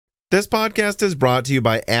This podcast is brought to you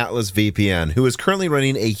by Atlas VPN, who is currently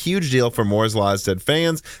running a huge deal for Moore's Law is Dead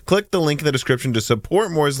fans. Click the link in the description to support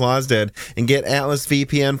Moore's Law is Dead and get Atlas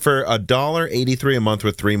VPN for $1.83 a month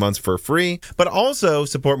with 3 months for free. But also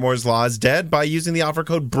support Moore's Law is Dead by using the offer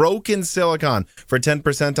code BrokenSilicon for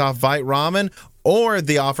 10% off Vite Ramen, or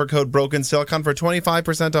the offer code Broken Silicon for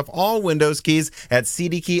 25% off all Windows keys at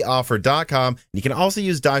cdkeyoffer.com. You can also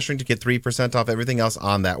use DieShrink to get 3% off everything else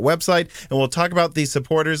on that website. And we'll talk about these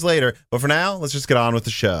supporters later. But for now, let's just get on with the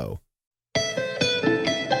show.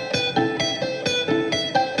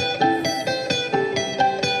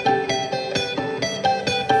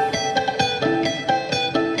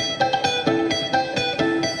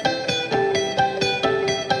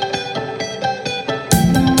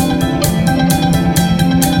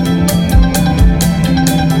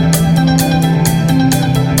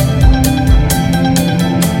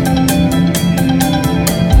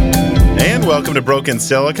 Welcome to Broken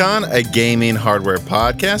Silicon, a gaming hardware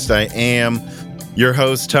podcast. I am your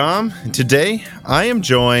host, Tom. Today, I am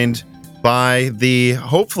joined by the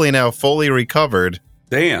hopefully now fully recovered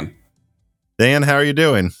Dan. Dan, how are you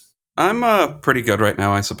doing? I'm pretty good right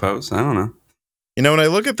now, I suppose. I don't know. You know, when I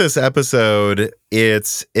look at this episode,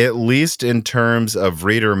 it's, at least in terms of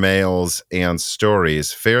reader mails and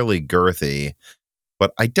stories, fairly girthy.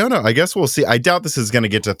 But I don't know. I guess we'll see. I doubt this is going to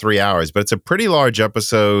get to 3 hours, but it's a pretty large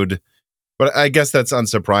episode. But I guess that's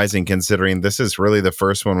unsurprising considering this is really the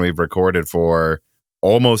first one we've recorded for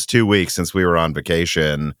almost 2 weeks since we were on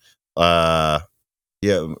vacation. When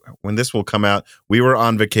this will come out, we were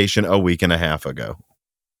on vacation a week and a half ago.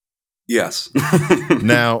 Yes.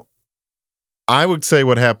 Now, I would say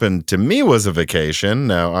what happened to me was a vacation.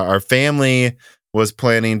 Now, our family was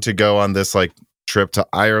planning to go on this like trip to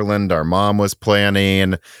Ireland. Our mom was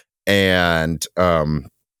planning, and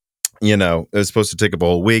you know, it was supposed to take up a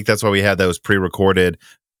whole week. That's why we had those pre-recorded,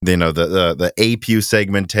 you know, the APU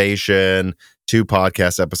segmentation, 2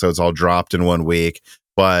 podcast episodes all dropped in 1 week.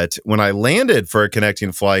 But when I landed for a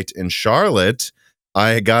connecting flight in Charlotte,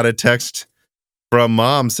 I got a text from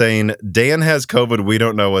Mom saying, Dan has COVID. We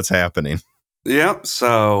don't know what's happening. Yep.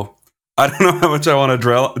 So I don't know how much I want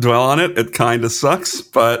to dwell on it. It kind of sucks,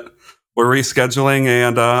 but we're rescheduling.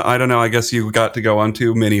 And I don't know. I guess you got to go on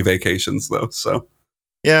 2 mini vacations, though. So.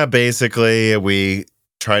 Yeah, basically, we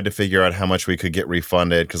tried to figure out how much we could get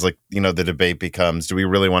refunded because, like, you know, the debate becomes, do we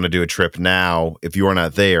really want to do a trip now? If you're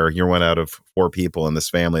not there, you're one out of 4 people in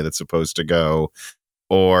this family that's supposed to go.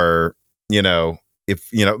 Or, you know,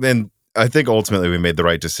 if, you know, then I think ultimately we made the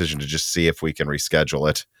right decision to just see if we can reschedule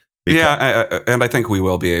it. And I think we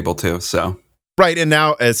will be able to, so. Right, and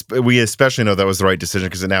now as we especially know that was the right decision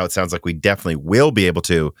because now it sounds like we definitely will be able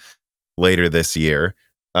to later this year.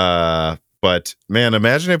 But man,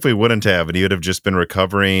 imagine if we wouldn't have, and you'd have just been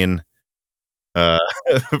recovering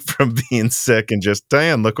from being sick and just,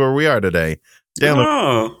 Dan, look where we are today. Dan,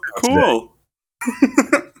 oh, cool.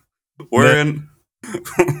 We're in,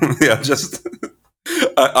 yeah, just,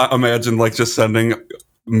 I imagine like just sending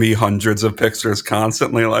me hundreds of pictures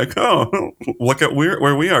constantly like, oh, look at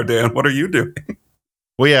where we are, Dan. What are you doing?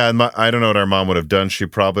 Well, yeah, and I don't know what our mom would have done. She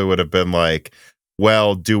probably would have been like,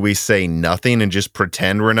 well, do we say nothing and just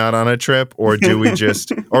pretend we're not on a trip? Or do we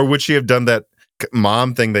just, or would she have done that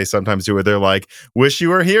mom thing they sometimes do where they're like, wish you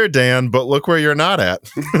were here, Dan, but look where you're not at.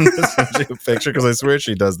 Send you a picture, because I swear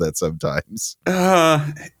she does that sometimes.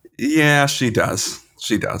 Yeah, she does.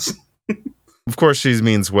 She does. Of course, she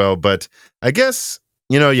means well, but I guess,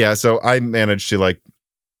 you know, yeah, so I managed to like,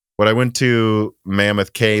 when I went to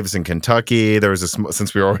Mammoth Caves in Kentucky, there was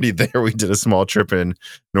since we were already there, we did a small trip in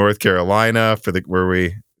North Carolina where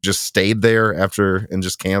we just stayed there after and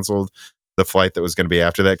just canceled the flight that was going to be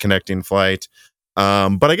after that connecting flight.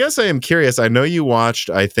 But I guess I am curious. I know you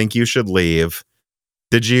watched I Think You Should Leave.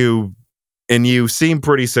 Did you? And you seem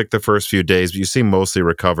pretty sick the first few days, but you seem mostly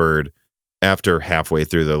recovered after halfway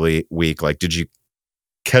through the week. Like, did you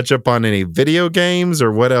catch up on any video games,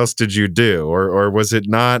 or what else did you do, or was it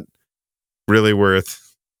not really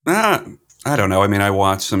worth? I don't know. I mean, I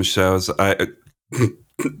watched some shows.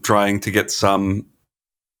 Trying to get some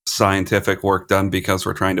scientific work done because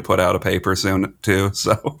we're trying to put out a paper soon too.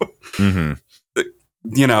 So,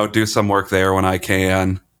 you know, do some work there when I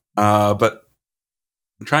can. But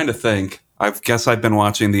I'm trying to think. I guess I've been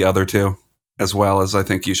watching the other 2 as well as I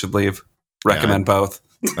Think You Should Leave. Recommend both.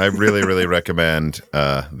 I really, really recommend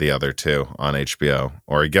the other 2 on HBO,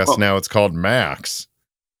 or I guess now it's called Max.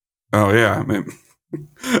 Oh yeah, I mean,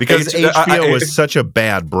 because HBO is such a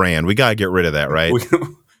bad brand. We gotta get rid of that, right?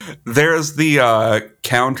 There's the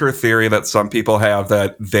counter theory that some people have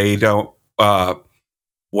that they don't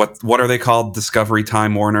what are they called? Discovery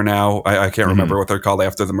Time Warner now? I can't remember what they're called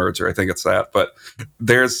after the merger. I think it's that. But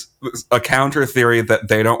there's a counter theory that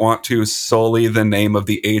they don't want to sully the name of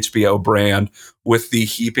the HBO brand with the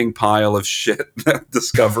heaping pile of shit that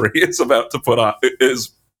Discovery is about to put on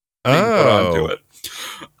is being put onto it.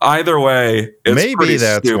 Either way, it's maybe pretty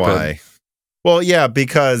that's stupid. why. Well, yeah,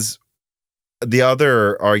 because the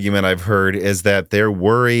other argument I've heard is that they're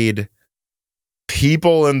worried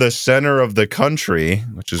people in the center of the country,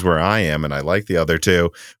 which is where I am, and I like the other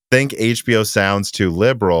two, think HBO sounds too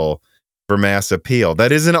liberal for mass appeal.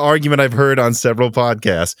 That is an argument I've heard on several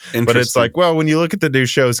podcasts. But it's like, well, when you look at the new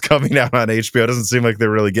shows coming out on HBO, it doesn't seem like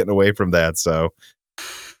they're really getting away from that. So,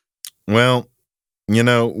 well, you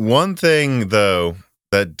know, one thing, though,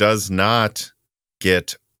 that does not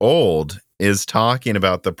get old is talking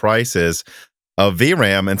about the prices of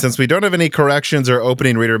VRAM. And since we don't have any corrections or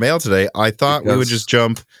opening reader mail today, I thought we would just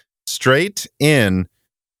jump straight in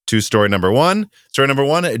to story number one. Story number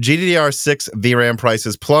one, GDDR6 VRAM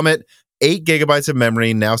prices plummet. 8 gigabytes of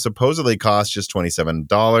memory now supposedly cost just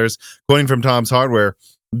 $27. Quoting from Tom's Hardware,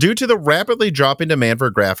 due to the rapidly dropping demand for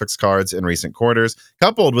graphics cards in recent quarters,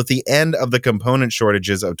 coupled with the end of the component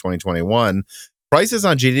shortages of 2021, prices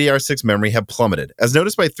on GDDR6 memory have plummeted. As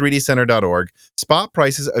noticed by 3dcenter.org, spot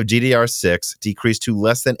prices of GDDR6 decreased to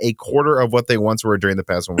less than a quarter of what they once were during the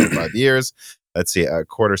past 1.5 years. Let's see, a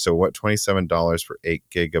quarter, so what, $27 for 8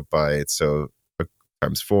 gigabytes, so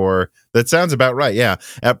times 4. That sounds about right, yeah.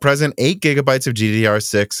 At present, 8 gigabytes of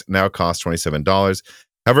GDDR6 now cost $27.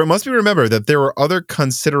 However, it must be remembered that there were other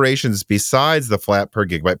considerations besides the flat per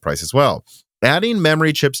gigabyte price as well. Adding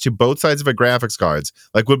memory chips to both sides of a graphics cards,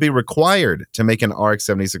 like would be required to make an RX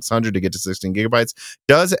 7600 to get to 16 gigabytes,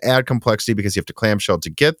 does add complexity because you have to clamshell to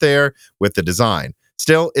get there with the design.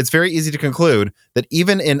 Still, it's very easy to conclude that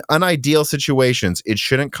even in unideal situations, it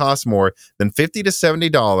shouldn't cost more than $50 to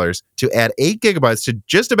 $70 to add 8 gigabytes to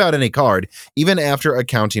just about any card, even after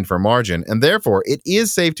accounting for margin. And therefore, it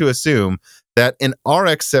is safe to assume that an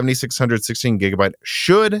RX 7600 16 gigabyte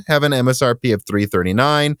should have an MSRP of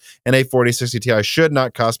 $339, and a 4060 Ti should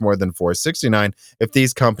not cost more than $469 if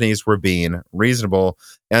these companies were being reasonable.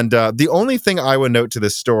 And the only thing I would note to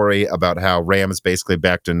this story about how RAM is basically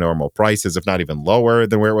back to normal prices, if not even lower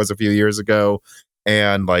than where it was a few years ago,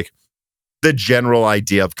 and like the general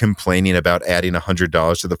idea of complaining about adding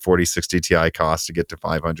 $100 to the 4060 Ti cost to get to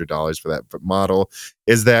 $500 for that model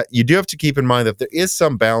is that you do have to keep in mind that there is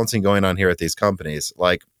some balancing going on here at these companies.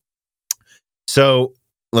 Like, so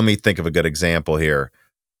let me think of a good example here.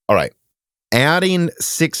 All right. Adding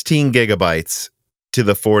 16 gigabytes to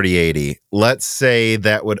the 4080, let's say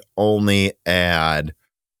that would only add,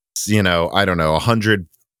 you know, I don't know, $100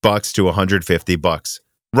 to $150.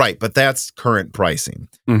 Right, but that's current pricing.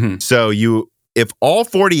 Mm-hmm. So if all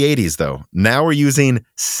 4080s, though, now we're using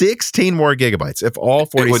 16 more gigabytes. If all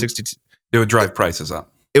 4060... It would drive prices up.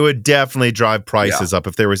 It would definitely drive prices up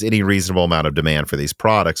if there was any reasonable amount of demand for these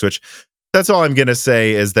products, which that's all I'm going to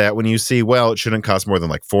say is that when you see, well, it shouldn't cost more than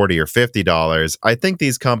like $40 or $50, I think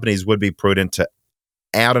these companies would be prudent to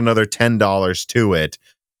add another $10 to it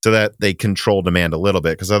so that they control demand a little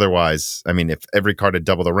bit. Because otherwise, I mean, if every card had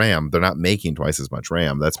double the RAM, they're not making twice as much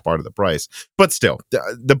RAM. That's part of the price. But still,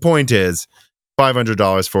 the point is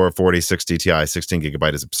 $500 for a 4060 Ti 16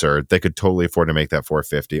 gigabyte is absurd. They could totally afford to make that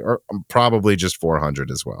 $450 or probably just $400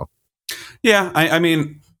 as well. Yeah, I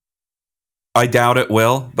mean, I doubt it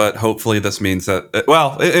will, but hopefully this means that,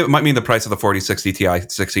 it might mean the price of the 4060 Ti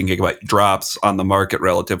 16 gigabyte drops on the market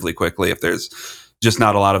relatively quickly if there's just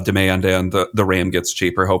not a lot of demand and the RAM gets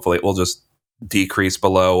cheaper. Hopefully it will just decrease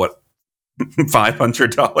below what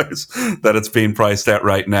 $500 that it's being priced at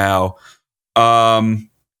right now.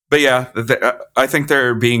 But yeah, I think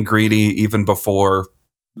they're being greedy even before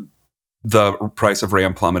the price of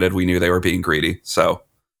RAM plummeted. We knew they were being greedy. So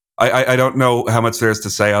I don't know how much there's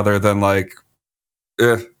to say other than like,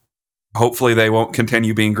 hopefully they won't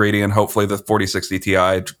continue being greedy, and hopefully the 4060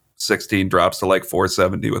 Ti 16 drops to like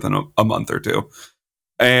 470 within a month or two.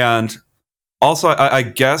 And also, I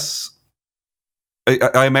guess,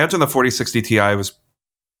 I imagine the 4060 Ti was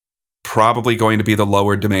probably going to be the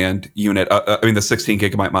lower demand unit. I mean, the 16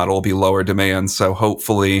 gigabyte model will be lower demand. So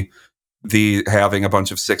hopefully having a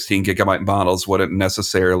bunch of 16 gigabyte models wouldn't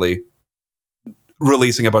necessarily,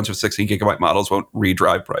 releasing a bunch of 16 gigabyte models won't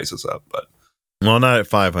redrive prices up. But well, not at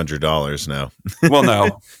 $500 now. Well,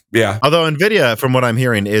 no. Yeah. Although Nvidia, from what I'm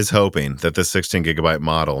hearing, is hoping that the 16 gigabyte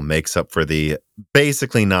model makes up for the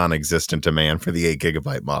basically non-existent demand for the 8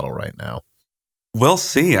 gigabyte model right now. We'll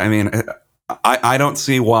see. I mean, I don't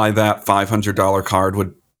see why that $500 card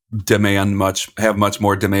would have much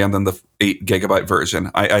more demand than the 8 gigabyte version.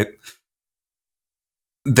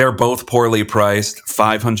 they're both poorly priced.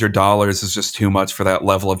 $500 is just too much for that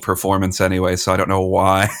level of performance anyway, so I don't know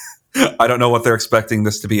why. I don't know what they're expecting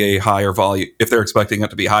this to be a higher volume, if they're expecting it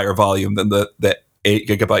to be higher volume than the 8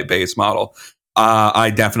 gigabyte base model.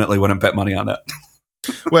 I definitely wouldn't bet money on that.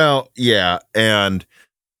 Well, yeah, and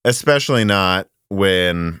especially not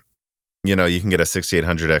when, you can get a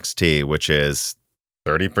 6800 XT, which is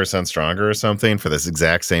 30% stronger or something for this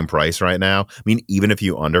exact same price right now. I mean, even if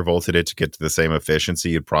you undervolted it to get to the same efficiency,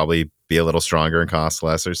 you'd probably be a little stronger and cost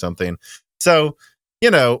less or something. So,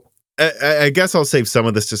 I guess I'll save some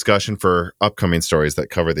of this discussion for upcoming stories that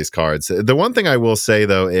cover these cards. The one thing I will say,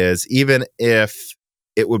 though, is even if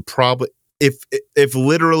it would probably, if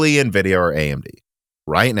literally Nvidia or AMD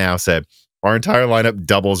right now said our entire lineup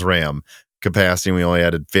doubles RAM capacity, and we only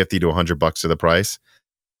added $50 to $100 to the price,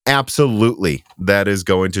 absolutely, that is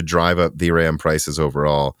going to drive up VRAM prices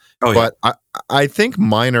overall. Oh, yeah. But I think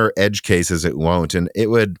minor edge cases it won't, and it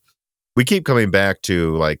would. We keep coming back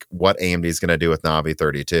to like what AMD is going to do with Navi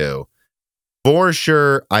 32. For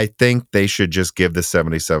sure, I think they should just give the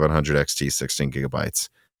 7700 XT 16 gigabytes,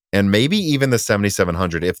 and maybe even the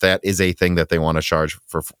 7700 if that is a thing that they want to charge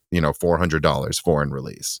for $400 foreign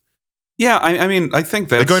release. Yeah, I mean, I think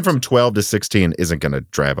that's... Like going from 12 to 16 isn't going to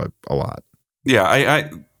drive a lot. Yeah,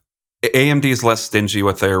 AMD is less stingy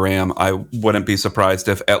with their RAM. I wouldn't be surprised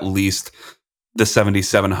if at least the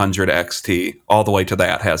 7700 XT, all the way to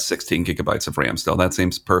that, has 16 gigabytes of RAM still. That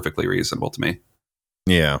seems perfectly reasonable to me.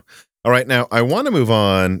 Yeah. All right, now I want to move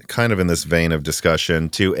on, kind of in this vein of discussion,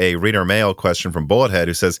 to a reader mail question from Bullethead,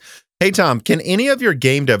 who says, "Hey Tom, can any of your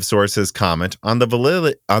game dev sources comment on the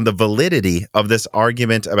validity of this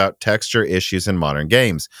argument about texture issues in modern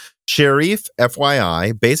games? Sharif,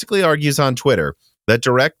 FYI, basically argues on Twitter that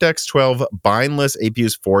DirectX 12 bindless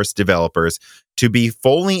APUs force developers to be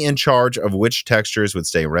fully in charge of which textures would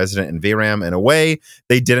stay resident in VRAM in a way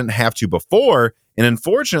they didn't have to before. And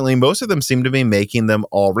unfortunately, most of them seem to be making them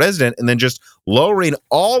all resident and then just lowering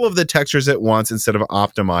all of the textures at once instead of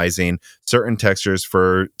optimizing certain textures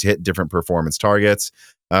to hit different performance targets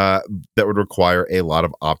that would require a lot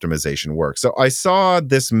of optimization work." So I saw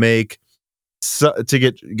this to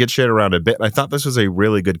get shared around a bit. I thought this was a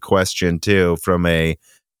really good question too from a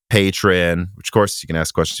patron, which of course you can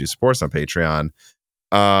ask questions to support us on Patreon,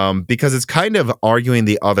 because it's kind of arguing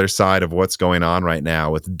the other side of what's going on right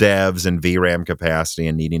now with devs and VRAM capacity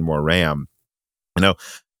and needing more RAM.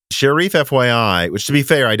 Sharif, FYI, which to be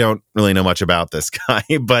fair, I don't really know much about this guy,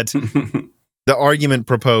 but the argument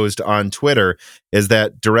proposed on Twitter is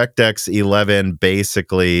that DirectX 11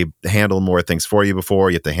 basically handled more things for you before.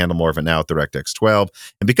 You have to handle more of it now with DirectX 12.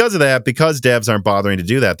 And because of that, because devs aren't bothering to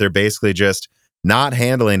do that, they're basically just not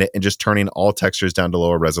handling it and just turning all textures down to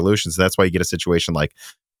lower resolutions. So that's why you get a situation like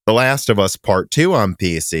The Last of Us Part 2 on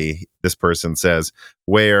PC, this person says,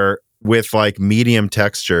 where with like medium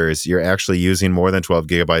textures, you're actually using more than 12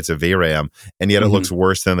 gigabytes of VRAM, and yet it looks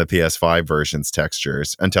worse than the PS5 version's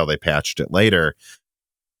textures until they patched it later.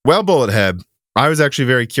 Well, Bullethead, I was actually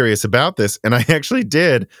very curious about this, and I actually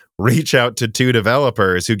did reach out to 2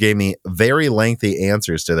 developers who gave me very lengthy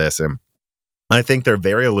answers to this, and I think they're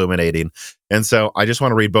very illuminating. And so I just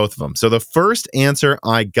want to read both of them. So the first answer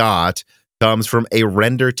I got comes from a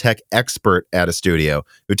render tech expert at a studio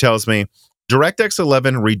who tells me, DirectX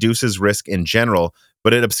 11 reduces risk in general,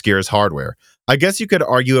 but it obscures hardware. I guess you could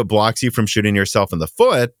argue it blocks you from shooting yourself in the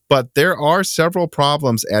foot, but there are several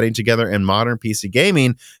problems adding together in modern PC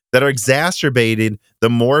gaming that are exacerbated the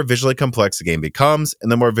more visually complex the game becomes,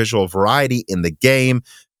 and the more visual variety in the game,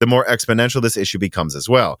 the more exponential this issue becomes as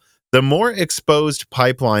well. The more exposed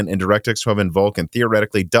pipeline in DirectX 12 and Vulkan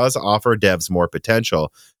theoretically does offer devs more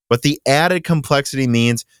potential, but the added complexity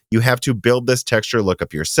means you have to build this texture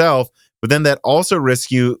lookup yourself, but then that also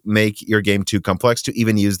risks you make your game too complex to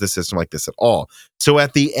even use the system like this at all. So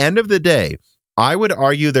at the end of the day, I would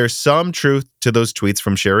argue there's some truth to those tweets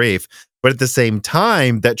from Sharif, but at the same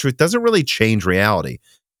time, that truth doesn't really change reality.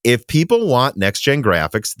 If people want next-gen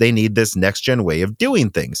graphics, they need this next-gen way of doing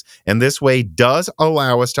things. And this way does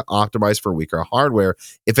allow us to optimize for weaker hardware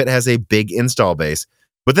if it has a big install base.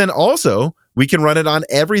 But then also, we can run it on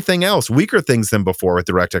everything else, weaker things than before with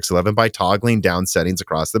DirectX 11 by toggling down settings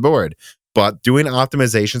across the board. But doing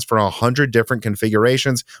optimizations for 100 different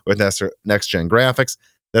configurations with next-gen graphics,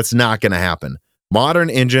 that's not going to happen. Modern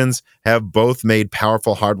engines have both made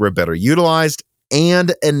powerful hardware better utilized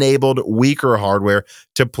and enabled weaker hardware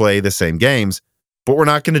to play the same games. But we're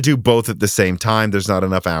not going to do both at the same time. There's not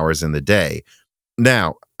enough hours in the day.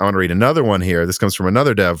 Now, I want to read another one here. This comes from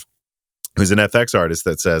another dev who's an FX artist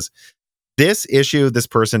that says, this issue this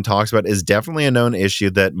person talks about is definitely a known issue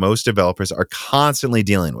that most developers are constantly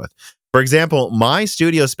dealing with. For example, my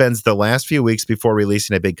studio spends the last few weeks before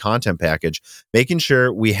releasing a big content package making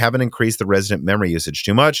sure we haven't increased the resident memory usage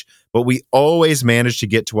too much, but we always manage to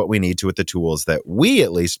get to what we need to with the tools that we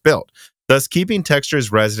at least built. Thus, keeping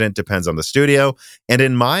textures resident depends on the studio, and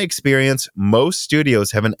in my experience, most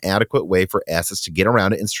studios have an adequate way for assets to get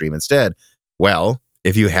around it and stream instead. Well,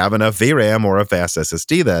 if you have enough VRAM or a fast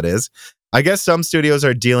SSD, that is. I guess some studios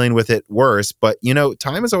are dealing with it worse, but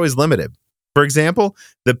time is always limited. For example,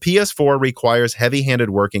 the PS4 requires heavy-handed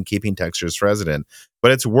work in keeping textures resident,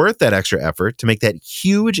 but it's worth that extra effort to make that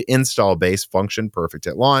huge install base function perfect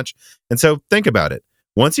at launch. And so think about it.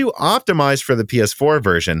 Once you optimize for the PS4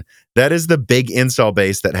 version, that is the big install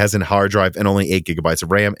base that has a hard drive and only 8 gigabytes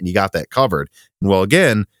of RAM, and you got that covered. And well,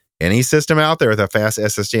 again, any system out there with a fast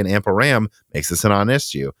SSD and ample RAM makes this a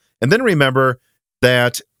non-issue. And then remember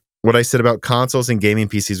that what I said about consoles and gaming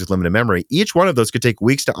PCs with limited memory, each one of those could take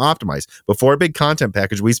weeks to optimize. Before a big content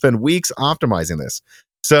package, we spend weeks optimizing this.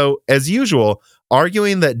 So, as usual,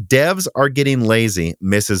 arguing that devs are getting lazy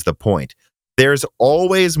misses the point. There's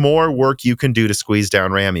always more work you can do to squeeze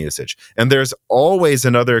down RAM usage. And there's always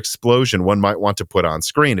another explosion one might want to put on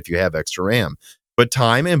screen if you have extra RAM. But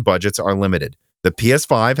time and budgets are limited. The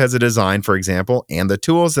PS5 has a design, for example, and the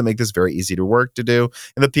tools that make this very easy to work to do.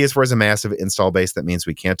 And the PS4 has a massive install base that means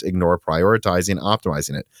we can't ignore prioritizing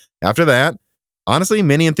optimizing it. After that, honestly,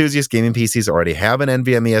 many enthusiast gaming PCs already have an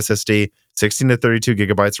NVMe SSD, 16 to 32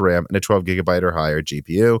 gigabytes of RAM, and a 12 gigabyte or higher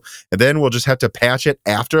GPU. And then we'll just have to patch it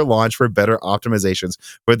after launch for better optimizations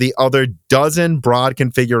for the other dozen broad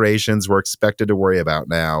configurations we're expected to worry about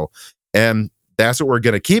now. And that's what we're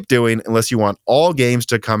going to keep doing unless you want all games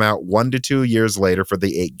to come out 1 to 2 years later for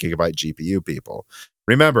the 8 gigabyte GPU people.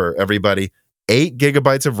 Remember, everybody, 8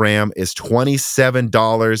 gigabytes of RAM is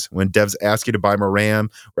 $27. When devs ask you to buy more RAM,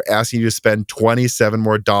 we're asking you to spend $27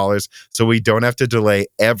 more so we don't have to delay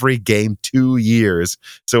every game 2 years.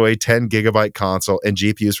 So a 10 gigabyte console and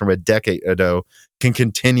GPUs from a decade ago can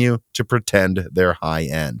continue to pretend they're high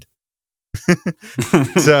end.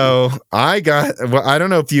 So I don't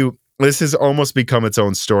know if this has almost become its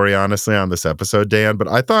own story, honestly, on this episode, Dan, but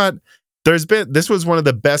I thought this was one of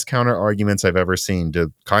the best counter arguments I've ever seen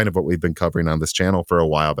to kind of what we've been covering on this channel for a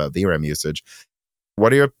while about VRAM usage.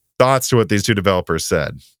 What are your thoughts to what these two developers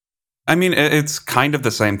said? I mean, it's kind of the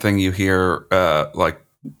same thing you hear, like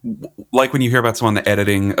when you hear about someone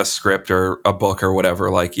editing a script or a book or whatever,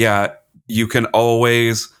 like, yeah, you can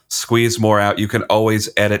always squeeze more out. You can always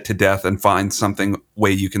edit to death and find something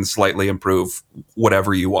way you can slightly improve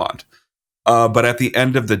whatever you want. But at the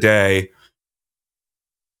end of the day,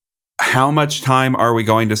 how much time are they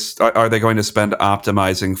going to spend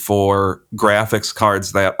optimizing for graphics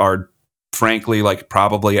cards that are frankly like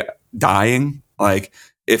probably dying? Like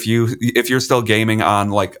if you're still gaming on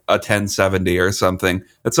like a 1070 or something,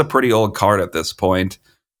 it's a pretty old card at this point.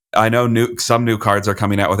 I know some new cards are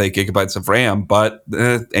coming out with 8 gigabytes of RAM, but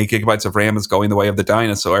 8 gigabytes of RAM is going the way of the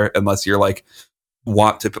dinosaur unless you're like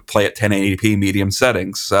want to play at 1080p medium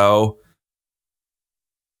settings. So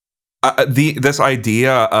this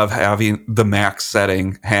idea of having the max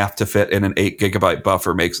setting have to fit in an 8 gigabyte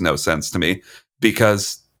buffer makes no sense to me,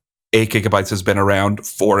 because 8 gigabytes has been around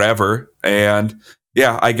forever. And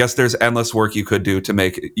yeah, I guess there's endless work you could do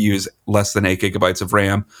to use less than 8 gigabytes of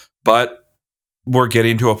RAM, but we're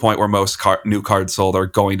getting to a point where most new cards sold are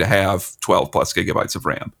going to have 12 plus gigabytes of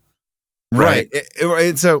RAM. Right.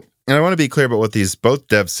 So, and I want to be clear about what these both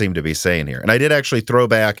devs seem to be saying here. And I did actually throw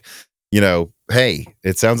back, hey,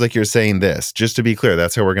 it sounds like you're saying this. Just to be clear,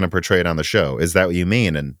 that's how we're going to portray it on the show. Is that what you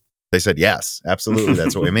mean? And they said, yes, absolutely.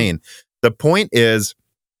 That's what we mean. The point is,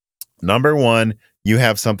 number one, you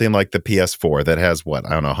have something like the PS4 that has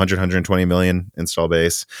 120 million install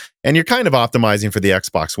base. And you're kind of optimizing for the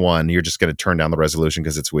Xbox One. You're just going to turn down the resolution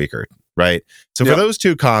because it's weaker, right? So for those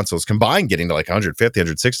two consoles combined getting to like 150,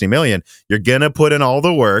 160 million, you're going to put in all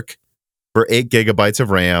the work for 8 gigabytes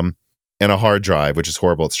of RAM and a hard drive, which is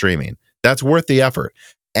horrible at streaming. That's worth the effort.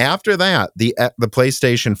 After that, the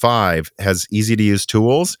PlayStation 5 has easy to use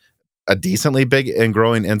tools, a decently big and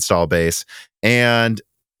growing install base, and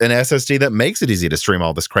an SSD that makes it easy to stream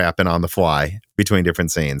all this crap in on the fly between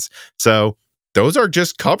different scenes. So those are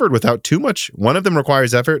just covered without too much. One of them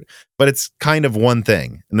requires effort, but it's kind of one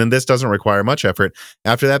thing. And then this doesn't require much effort.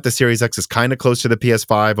 After that, the Series X is kind of close to the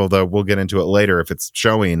PS5, although we'll get into it later if it's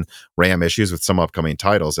showing RAM issues with some upcoming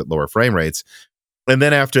titles at lower frame rates. And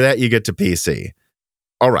then after that, you get to PC.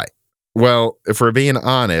 All right. Well, if we're being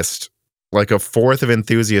honest, like a fourth of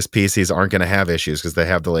enthusiast PCs aren't going to have issues because they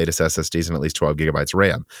have the latest SSDs and at least 12 gigabytes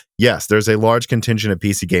RAM. Yes, there's a large contingent of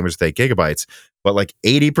PC gamers with 8 gigabytes, but like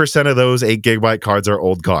 80% of those 8 gigabyte cards are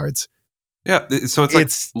old cards. Yeah, so it's like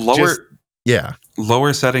It's just, lower yeah.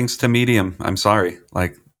 lower settings to medium. I'm sorry.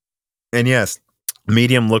 Like, And yes,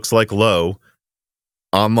 medium looks like low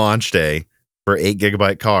on launch day for 8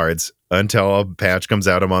 GB cards until a patch comes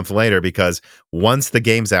out a month later, because once the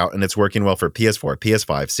game's out and it's working well for PS4,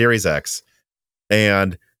 PS5, Series X,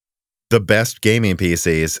 and the best gaming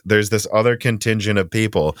PCs, there's this other contingent of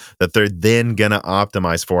people that they're then going to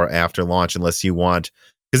optimize for after launch, unless you want,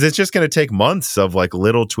 because it's just going to take months of like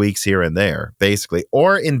little tweaks here and there, basically.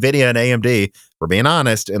 Or Nvidia and AMD, for being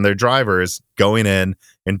honest, and their drivers going in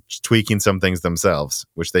and tweaking some things themselves,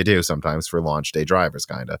 which they do sometimes for launch day drivers,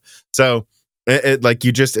 kind of. So like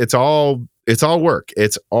you just, it's all work.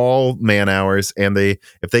 It's all man hours. And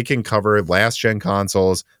if they can cover last gen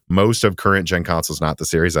consoles, most of current gen consoles, not the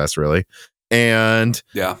Series S really, and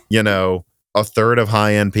yeah, a third of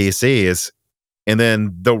high end PCs, and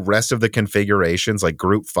then the rest of the configurations, like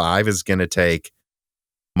Group 5, is going to take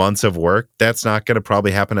months of work. That's not going to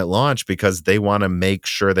probably happen at launch, because they want to make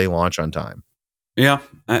sure they launch on time. yeah.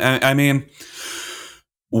 I mean,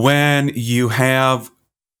 when you have,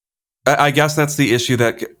 I guess that's the issue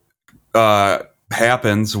that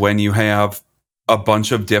happens when you have a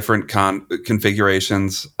bunch of different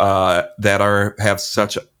configurations that have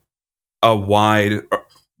such a wide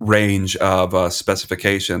range of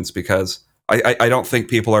specifications, because I don't think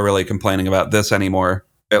people are really complaining about this anymore,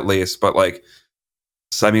 at least. But like,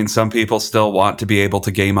 so, I mean, some people still want to be able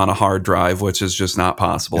to game on a hard drive, which is just not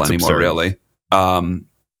possible anymore, absurd. really.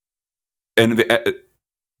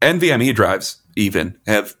 NVMe drives even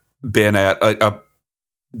have been at a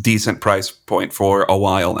decent price point for a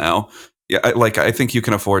while now. Yeah, I think you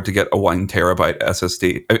can afford to get a 1 terabyte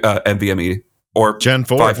SSD, NVMe, or Gen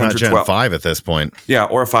 4, if not Gen 5 at this point. Yeah,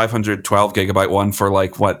 or a 512 gigabyte one for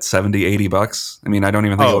like, what, $70-$80? I mean, I don't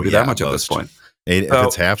even think it'll be that much at this point. If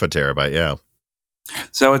it's half a terabyte, yeah.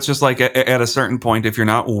 So it's just like, at a certain point, if you're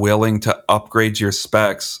not willing to upgrade your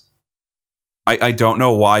specs, I don't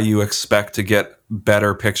know why you expect to get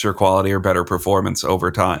better picture quality or better performance over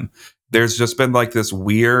time. There's just been like this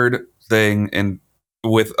weird thing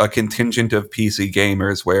with a contingent of PC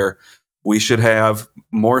gamers where we should have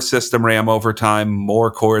more system RAM over time, more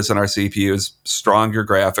cores in our CPUs, stronger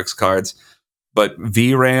graphics cards, but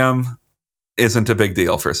VRAM isn't a big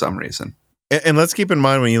deal for some reason. And let's keep in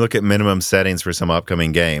mind, when you look at minimum settings for some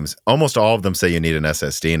upcoming games, almost all of them say you need an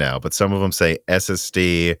SSD now, but some of them say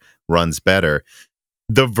SSD runs better.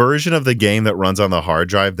 The version of the game that runs on the hard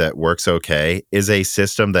drive that works okay is a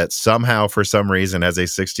system that somehow, for some reason, has a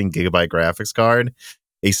 16 gigabyte graphics card,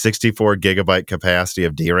 a 64 gigabyte capacity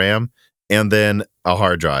of DRAM, and then a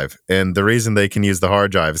hard drive. And the reason they can use the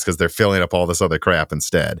hard drive is because they're filling up all this other crap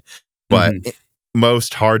instead. But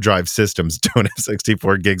most hard drive systems don't have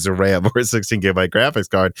 64 gigs of RAM or a 16 gigabyte graphics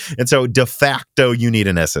card. And so de facto, you need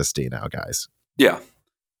an SSD now, guys. Yeah.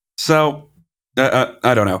 So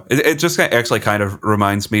I don't know. It just actually kind of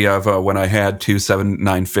reminds me of when I had two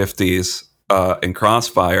 7950s in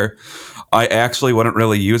Crossfire. I actually wouldn't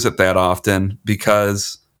really use it that often,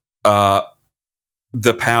 because the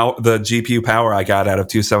GPU power I got out of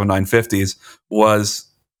two 7950s was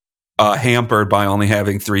hampered by only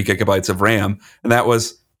having 3 gigabytes of RAM, and that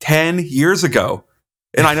was 10 years ago.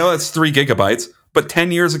 And I know that's 3 gigabytes, but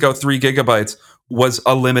 10 years ago, 3 gigabytes was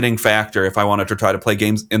a limiting factor if I wanted to try to play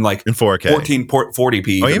games in like in 4K, 1440p,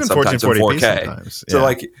 even sometimes 1440p in 4K. Sometimes. Yeah. So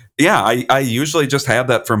like, yeah, I usually just have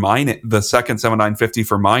that for mining, the second 7950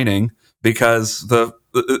 for mining, because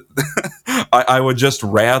I would just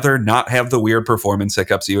rather not have the weird performance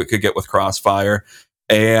hiccups you could get with Crossfire,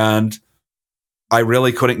 and I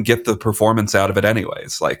really couldn't get the performance out of it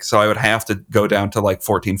anyways. Like, so I would have to go down to like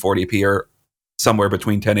 1440p or somewhere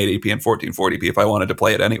between 1080p and 1440p if I wanted to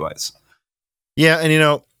play it anyways. Yeah,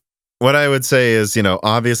 and what I would say is,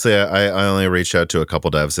 obviously I only reached out to a couple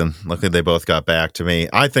devs, and luckily they both got back to me,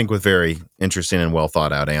 I think, with very interesting and well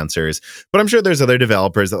thought out answers. But I'm sure there's other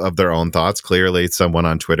developers that have their own thoughts. Clearly, someone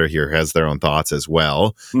on Twitter here has their own thoughts as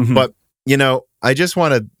well. But, I just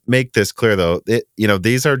want to make this clear, though.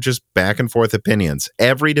 These are just back and forth opinions.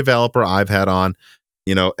 Every developer I've had on,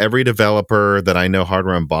 every developer that I know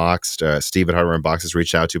Hardware Unboxed, Steve at Hardware Unboxed has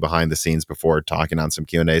reached out to behind the scenes before talking on some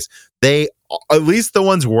Q&As. They, at least the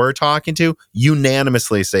ones we're talking to,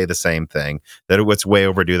 unanimously say the same thing, that it's way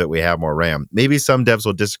overdue that we have more RAM. Maybe some devs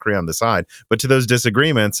will disagree on the side, but to those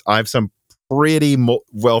disagreements, I have some pretty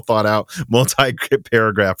well thought out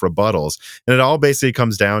multi-paragraph rebuttals. And it all basically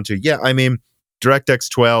comes down to, DirectX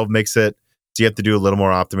 12 makes it so you have to do a little more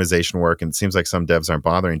optimization work, and it seems like some devs aren't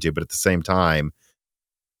bothering to, but at the same time,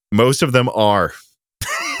 most of them are.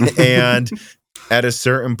 And at a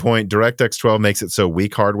certain point, DirectX 12 makes it so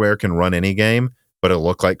weak hardware can run any game, but it'll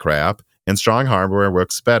look like crap. and strong hardware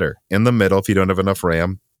works better. In the middle, if you don't have enough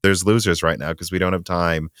RAM, there's losers right now because we don't have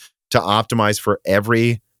time to optimize for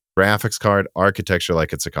every graphics card architecture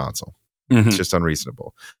like it's a console. It's just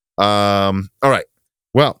unreasonable. All right.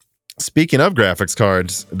 Well, speaking of graphics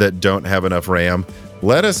cards that don't have enough RAM,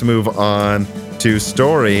 let us move on to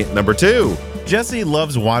story number 2. Jesse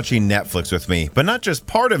loves watching Netflix with me, but not just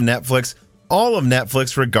part of Netflix, all of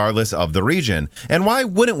Netflix regardless of the region. And why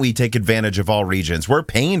wouldn't we take advantage of all regions? We're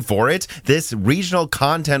paying for it. This regional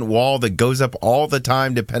content wall that goes up all the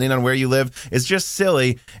time depending on where you live is just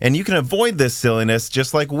silly, and you can avoid this silliness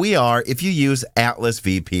just like we are if you use Atlas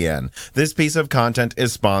VPN. This piece of content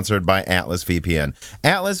is sponsored by Atlas VPN.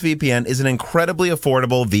 Atlas VPN is an incredibly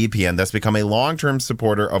affordable VPN that's become a long-term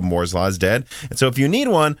supporter of Moore's Law is Dead. And so if you need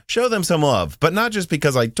one, show them some love. But not just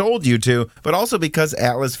because I told you to, but also because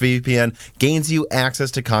Atlas VPN gains you access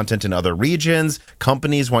to content in other regions.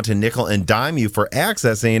 Companies want to nickel and dime you for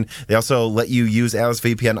accessing. They also let you use Atlas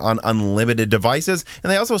VPN on unlimited devices,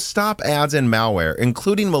 and they also stop ads and malware,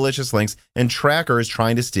 including malicious links and trackers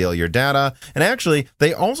trying to steal your data. And actually,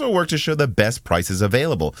 they also work to show the best prices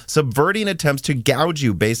available, subverting attempts to gouge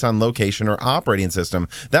you based on location or operating system.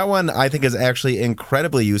 That one I think is actually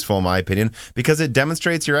incredibly useful in my opinion because it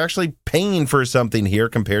demonstrates you're actually paying for something here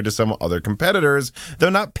compared to some other competitors. They're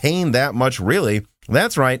not paying that much really.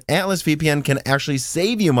 That's right, Atlas VPN can actually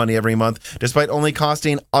save you money every month despite only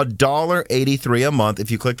costing $1.83 a month if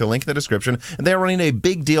you click the link in the description. And they're running a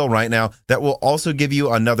big deal right now that will also give you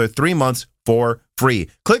another 3 months for free.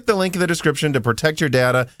 Click the link in the description to protect your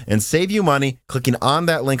data and save you money. Clicking on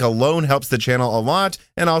that link alone helps the channel a lot.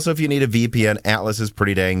 And also, if you need a VPN, Atlas is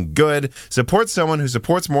pretty dang good. Support someone who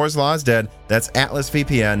supports Moore's Law is Dead. That's Atlas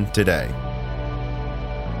VPN today.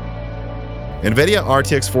 Nvidia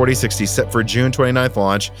RTX 4060 set for June 29th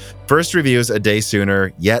launch. First reviews a day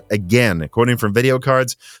sooner, yet again. According from Video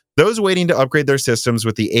Cards, those waiting to upgrade their systems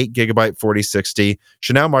with the 8GB 4060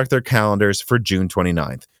 should now mark their calendars for June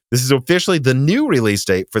 29th. This is officially the new release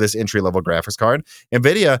date for this entry-level graphics card.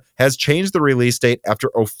 Nvidia has changed the release date after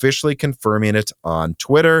officially confirming it on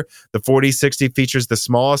Twitter. The 4060 features the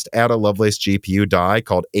smallest Ada Lovelace GPU die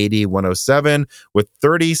called 8107 with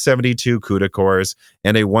 3072 CUDA cores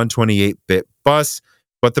and a 128-bit bus.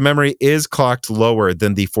 But the memory is clocked lower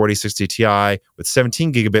than the 4060 Ti with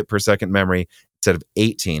 17 gigabit per second memory instead of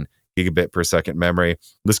 18 gigabit per second memory.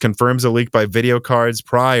 This confirms a leak by Video Cards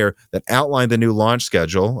prior that outlined the new launch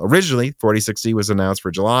schedule. Originally, 4060 was announced for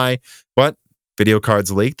July, but Video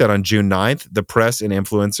Cards leaked that on June 9th, the press and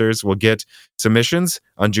influencers will get submissions.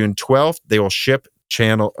 On June 12th, they will ship to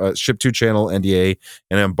channel NDA,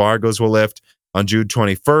 and embargoes will lift. On June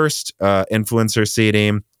 21st, influencer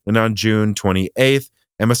seeding, and on June 28th,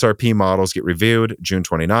 MSRP models get reviewed. June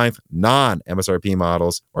 29th, non-MSRP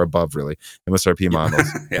models, or above really, MSRP models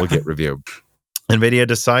will get reviewed. NVIDIA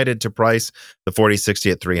decided to price the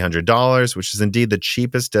 4060 at $300, which is indeed the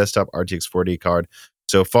cheapest desktop RTX 40 card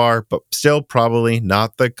so far, but still probably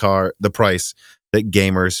not the price that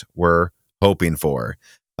gamers were hoping for.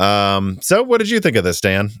 So what did you think of this,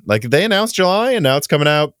 Dan? Like, they announced July, and now it's coming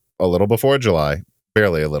out a little before July.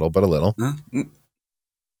 Barely a little, but a little.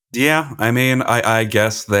 Yeah, I mean, I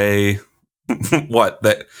guess they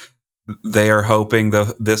they are hoping the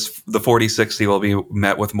 4060 will be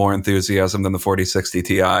met with more enthusiasm than the 4060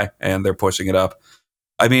 Ti, and they're pushing it up.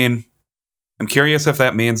 I mean, I'm curious if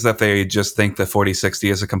that means that they just think the 4060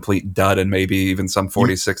 is a complete dud, and maybe even some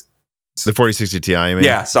 4060. The 4060 Ti, I mean?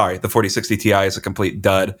 Yeah, sorry, the 4060 Ti is a complete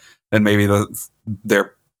dud, and maybe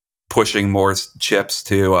they're pushing more chips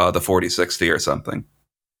to the 4060 or something.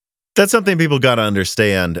 That's something people got to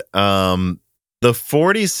understand. The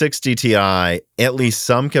 4060 Ti, at least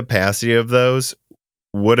some capacity of those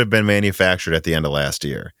would have been manufactured at the end of last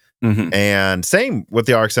year. Mm-hmm. And same with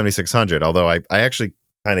the RX 7600, although I actually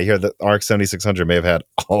kind of hear that RX 7600 may have had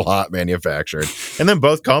a lot manufactured. And then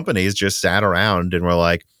both companies just sat around and were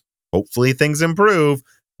like, hopefully things improve.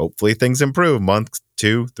 Hopefully things improve. Month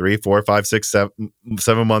 2, 3, 4, 5, 6,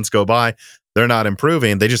 7 months go by. They're not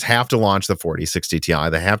improving. They just have to launch the 4060 Ti.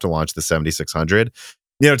 They have to launch the 7600.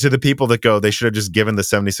 You know, to the people that go, they should have just given the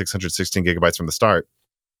 7600 16 gigabytes from the start.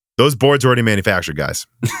 Those boards are already manufactured, guys.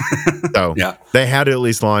 So yeah, they had to at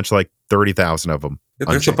least launch like 30,000 of them.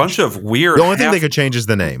 There's a bunch of weird... The only thing they could change is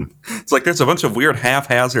the name. It's like there's a bunch of weird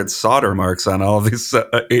haphazard solder marks on all of these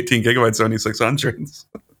 18 gigabyte 7600s.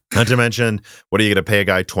 Not to mention, what are you going to pay a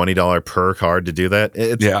guy $20 per card to do that?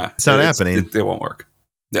 It's not happening. It won't work.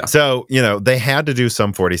 Yeah. So, you know, they had to do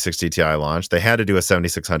some 4060 Ti launch. They had to do a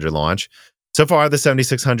 7600 launch. So far, the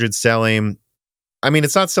 7600 selling I mean,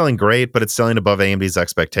 it's not selling great, but it's selling above AMD's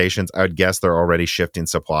expectations. I would guess they're already shifting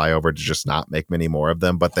supply over to just not make many more of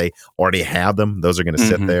them, but they already have them. Those are going to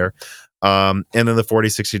sit there. And then the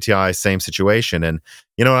 4060 Ti, same situation. And,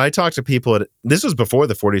 you know, when I talked to people this was before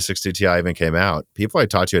the 4060 Ti even came out. People I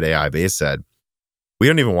talked to at AIB said, we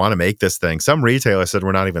don't even want to make this thing. Some retailer said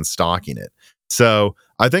we're not even stocking it. So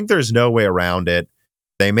I think there's no way around it.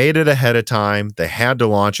 They made it ahead of time. They had to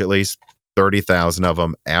launch at least 30,000 of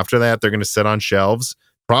them. After that, they're going to sit on shelves,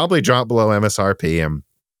 probably drop below MSRP. And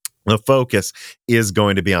the focus is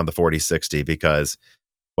going to be on the 4060 because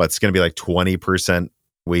it's going to be like 20%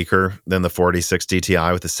 weaker than the 4060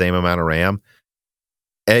 Ti with the same amount of RAM.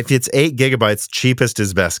 If it's 8 gigabytes, cheapest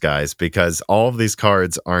is best, guys, because all of these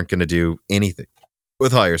cards aren't going to do anything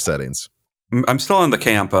with higher settings. I'm still in the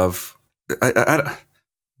camp of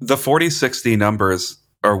the 4060 numbers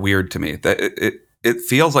are weird to me. That it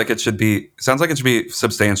feels like sounds like it should be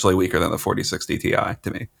substantially weaker than the 4060 Ti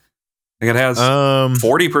to me. Like it has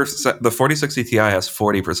 40%. The 4060 Ti has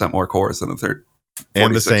 40% more cores than the 4060.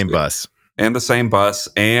 And the same bus. And the same bus,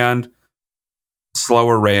 and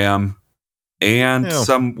slower RAM, and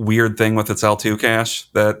some weird thing with its L2 cache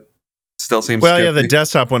that still seems the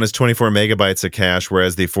desktop one is 24 megabytes of cache,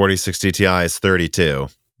 whereas the 4060 Ti is 32.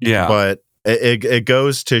 Yeah. But it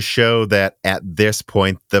goes to show that at this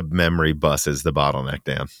point, the memory bus is the bottleneck,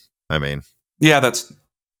 Dan. I mean... Yeah, that's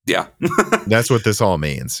what this all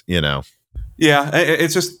means, you know? Yeah,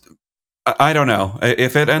 it's just... I don't know.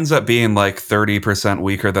 If it ends up being like 30%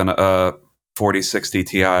 weaker than a 4060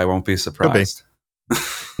 Ti, I won't be surprised.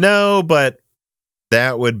 No, but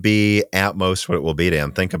that would be at most what it will be,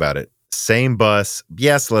 Dan. Think about it. Same bus,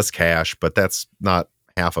 yes, less cache, but that's not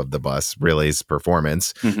half of the bus really's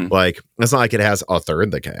performance. Like, it's not like it has a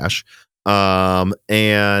third the cache.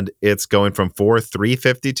 And it's going from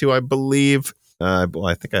 4352, I believe. I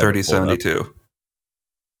think I 3072.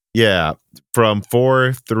 Yeah, from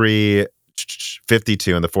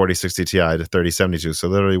 4352 in the 4060 Ti to 3072. So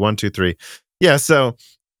literally 1, 2, 3. Yeah, so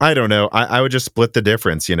I don't know. I would just split the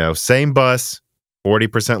difference, you know. Same bus,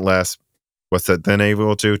 40% less. What's that then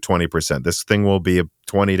able to? 20%. This thing will be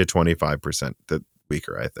 20 to 25%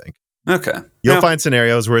 weaker, I think. Okay. You'll find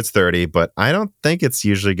scenarios where it's 30, but I don't think it's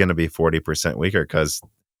usually going to be 40% weaker because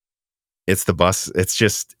it's the bus. It's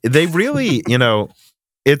just, they really, you know,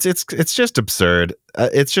 it's just absurd.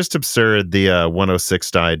 It's just absurd. The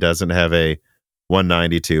 106 die doesn't have a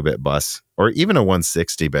 192-bit bus or even a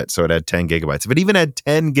 160-bit, so it had 10 gigabytes. If it even had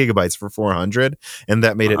 10 gigabytes for 400 and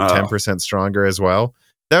that made it 10% stronger as well,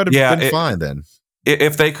 that would have been fine then.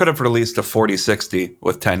 If they could have released a 4060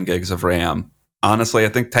 with 10 gigs of RAM, honestly, I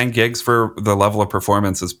think 10 gigs for the level of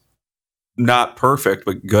performance is not perfect,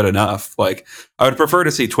 but good enough. Like, I would prefer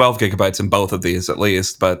to see 12 gigabytes in both of these at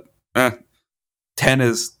least, but 10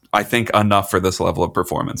 is, I think, enough for this level of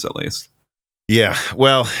performance at least. Yeah,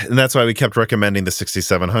 well, and that's why we kept recommending the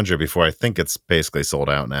 6700 before. I think it's basically sold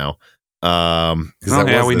out now. Because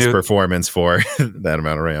that was this performance for that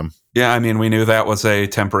amount of RAM. Yeah, I mean, we knew that was a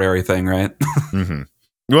temporary thing, right?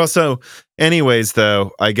 Well, so anyways,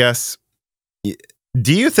 though, I guess,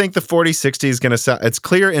 do you think the 4060 is going to sell? It's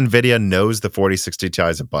clear Nvidia knows the 4060 Ti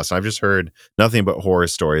is a bust. I've just heard nothing but horror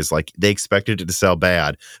stories. Like, they expected it to sell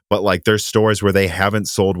bad, but like there's stores where they haven't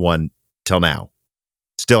sold one till now.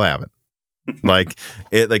 Still haven't. Like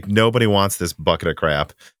nobody wants this bucket of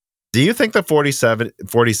crap. Do you think the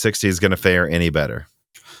 4060 is going to fare any better?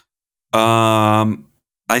 I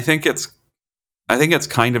think it's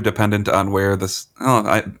kind of dependent on where this.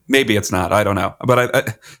 Maybe it's not. I don't know, but I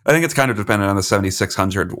think it's kind of dependent on the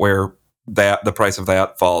 7600 where the price of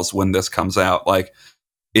that falls when this comes out. Like,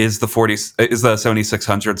 is the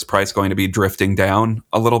 7600's price going to be drifting down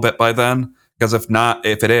a little bit by then? Because if not,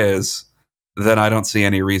 if it is, then I don't see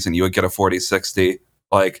any reason you would get a 4060.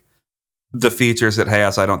 Like, the features it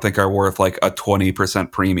has, I don't think are worth like a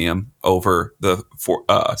 20% premium over the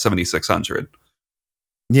 7600.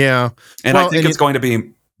 Yeah. And I think it's going to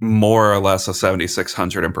be more or less a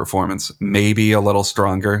 7600 in performance, maybe a little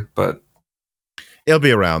stronger, but it'll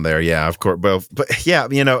be around there. Yeah, of course. But yeah,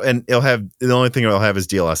 you know, and it'll have, the only thing it'll have is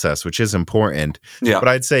DLSS, which is important. Yeah. But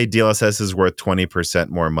I'd say DLSS is worth 20%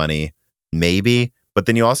 more money, maybe. But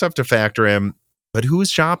then you also have to factor in, but who's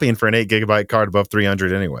shopping for an 8 gigabyte card above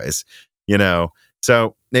 300 anyways? You know,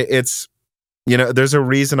 so it's, you know, there's a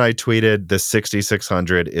reason I tweeted the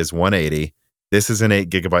 6600 is 180. This is an 8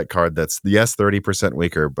 gigabyte card that's, yes, 30%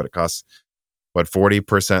 weaker, but it costs,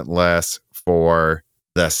 40% less for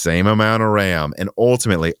the same amount of RAM. And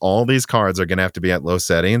ultimately, all these cards are going to have to be at low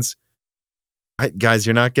settings. Guys,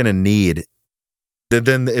 you're not going to need,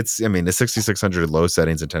 then it's, I mean, the 6600 low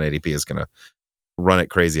settings in 1080p is going to run at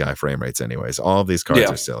crazy high frame rates anyways. All of these cards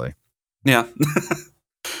are silly. Yeah.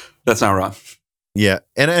 That's not wrong. Yeah.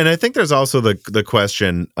 And I think there's also the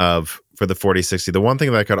question of, for the 4060, the one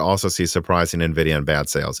thing that I could also see surprising Nvidia in bad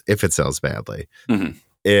sales, if it sells badly,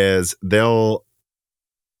 is they'll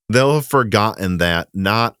have forgotten that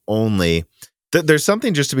not only there's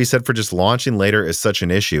something just to be said for just launching later is such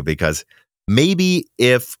an issue, because maybe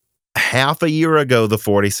if half a year ago the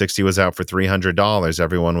 4060 was out for $300,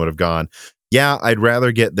 everyone would have gone, yeah, I'd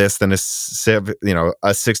rather get this than a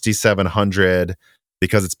 6700,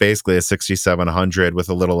 because it's basically a 6700 with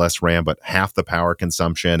a little less RAM but half the power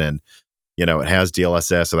consumption, and it has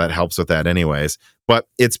DLSS, so that helps with that anyways. But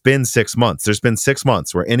it's been 6 months. There's been 6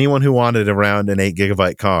 months where anyone who wanted around an 8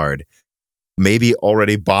 gigabyte card maybe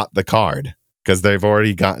already bought the card because they've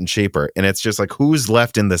already gotten cheaper. And it's just like, who's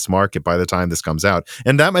left in this market by the time this comes out?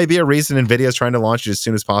 And that might be a reason Nvidia is trying to launch it as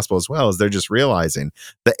soon as possible as well, is they're just realizing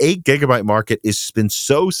the 8 gigabyte market has been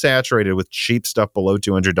so saturated with cheap stuff below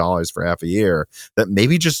 $200 for half a year that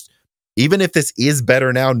maybe just, even if this is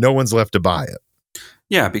better now, no one's left to buy it.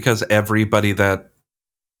 Yeah, because everybody that's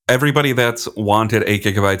wanted 8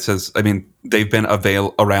 gigabytes has, they've been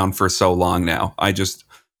around for so long now. I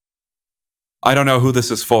don't know who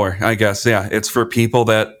this is for, I guess. Yeah, it's for people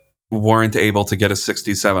that weren't able to get a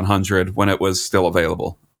 6700 when it was still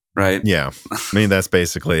available, right? Yeah, that's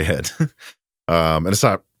basically it. And it's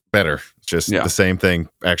not better, just the same thing,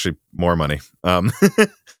 actually more money. All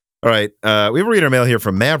right, we have a reader mail here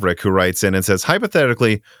from Maverick, who writes in and says,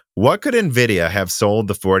 hypothetically, what could Nvidia have sold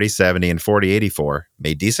the 4070 and 4080 for,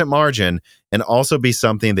 made decent margin, and also be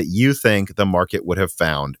something that you think the market would have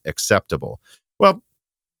found acceptable? Well,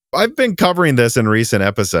 I've been covering this in recent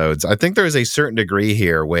episodes. I think there's a certain degree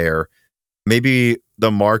here where maybe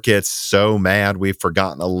the market's so mad we've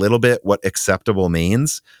forgotten a little bit what acceptable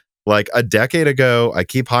means. Like a decade ago, I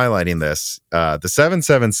keep highlighting this, the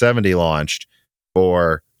 7770 launched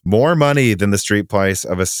for more money than the street price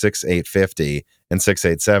of a 6850 and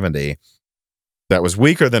 6870. That was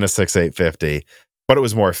weaker than a 6850, but it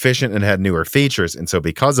was more efficient and had newer features. And so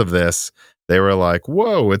because of this, they were like,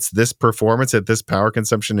 whoa, it's this performance at this power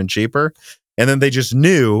consumption and cheaper. And then they just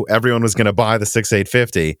knew everyone was going to buy the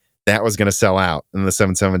 6850. That was going to sell out, and the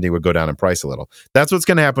 770 would go down in price a little. That's what's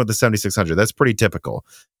going to happen with the 7600. That's pretty typical,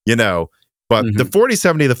 But the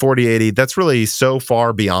 4070, the 4080, that's really so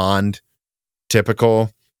far beyond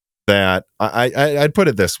typical that I'd put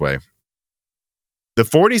it this way. The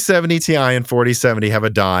 4070 Ti and 4070 have a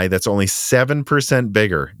die that's only 7%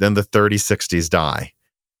 bigger than the 3060's die.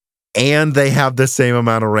 And they have the same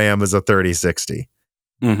amount of RAM as a 3060.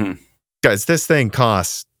 Guys, this thing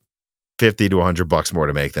costs $50 to $100 more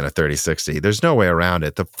to make than a 3060. There's no way around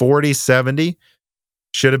it. The 4070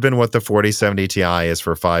 should have been what the 4070 Ti is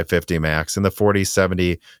for 550 max, and the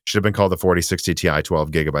 4070 should have been called the 4060 Ti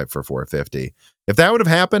 12 gigabyte for 450. If that would have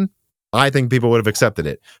happened, I think people would have accepted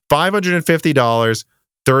it. $550,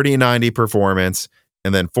 3090 performance,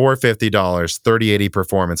 and then $450, 3080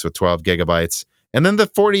 performance with 12 gigabytes. And then the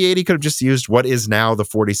 4080 could have just used what is now the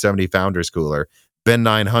 4070 Founders Cooler, been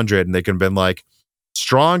 900, and they could have been like,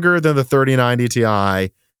 stronger than the 3090 Ti,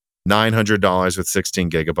 $900 with 16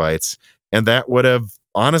 gigabytes. And that would have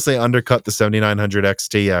honestly undercut the 7900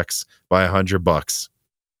 XTX by $100.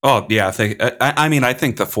 Oh, yeah. I think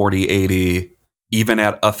the 4080, even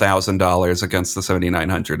at $1,000 against the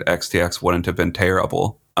 7900 XTX, wouldn't have been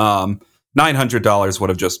terrible. $900 would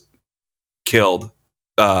have just killed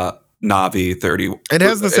Navi 30. It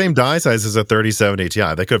has the same die size as a 3070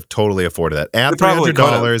 Ti. They could have totally afforded that at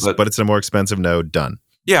 $300, but it's a more expensive node. Done.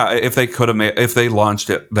 Yeah, if they could have if they launched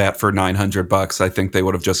that for $900, I think they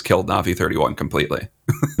would have just killed Navi 31 completely.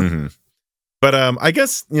 But I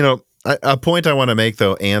guess a point I want to make,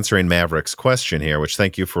 though, answering Maverick's question here, which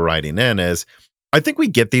thank you for writing in, is I think we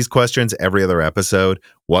get these questions every other episode.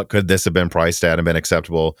 What could this have been priced at and been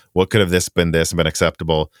acceptable? What could have this been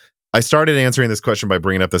acceptable? I started answering this question by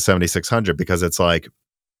bringing up the 7600 because it's like,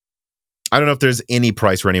 I don't know if there's any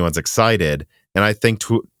price where anyone's excited. And I think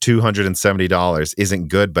 $270 isn't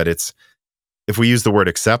good, but it's, if we use the word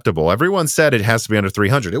acceptable, everyone said it has to be under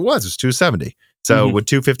 300. It was $270. So would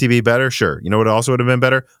 250 be better? Sure. You know what also would have been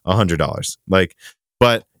better? $100.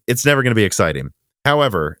 But it's never going to be exciting.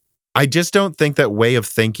 However, I just don't think that way of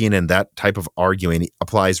thinking and that type of arguing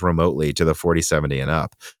applies remotely to the 4070 and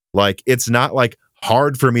up. It's not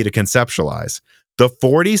hard for me to conceptualize. The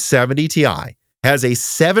 4070 Ti has a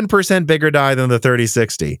 7% bigger die than the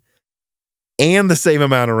 3060 and the same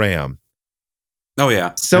amount of RAM. Oh,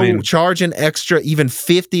 yeah. So charge an extra even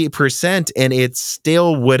 50% and it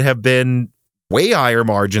still would have been way higher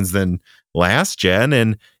margins than last gen.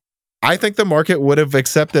 And I think the market would have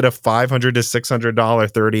accepted a $500 to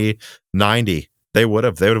 $600 3090. They would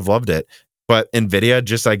have loved it. But Nvidia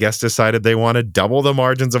just, I guess, decided they want to double the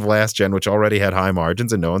margins of last gen, which already had high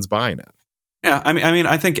margins, and no one's buying it. Yeah, I mean,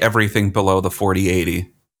 I think everything below the 4080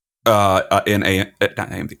 in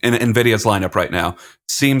Nvidia's lineup right now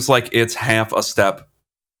seems like it's half a step.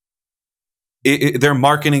 They're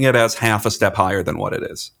marketing it as half a step higher than what it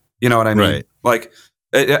is. You know what I mean? Right. Like,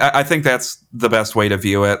 I think that's the best way to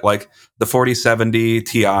view it. Like, the 4070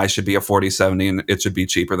 Ti should be a 4070, and it should be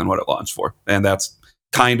cheaper than what it launched for. And that's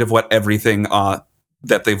kind of what everything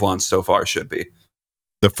that they've launched so far should be.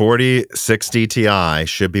 The 4060 Ti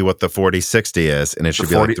should be what the 4060 is, and it should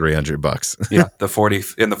be like $300. Yeah, the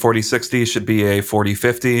 4060 should be a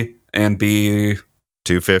 4050 and be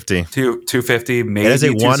 250. 250, maybe. It is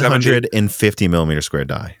a 150 millimeter square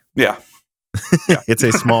die. Yeah. It's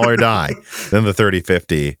a smaller die than the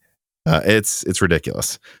 3050. It's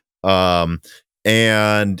ridiculous. And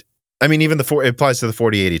I mean, even it applies to the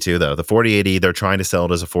 4080 too, though. The 4080, they're trying to sell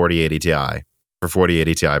it as a 4080 Ti for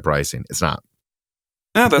 4080 Ti pricing. It's not.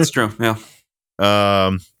 Yeah, that's true. Yeah.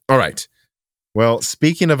 All right. Well,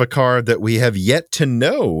 speaking of a card that we have yet to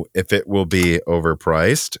know if it will be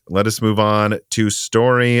overpriced, let us move on to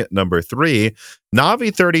story number 3.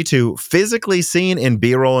 Navi 32 physically seen in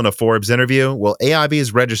B-roll in a Forbes interview. Will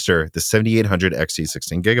AIBs register the 7800 XT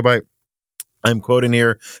 16GB? I'm quoting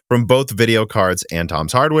here from both Video Cards and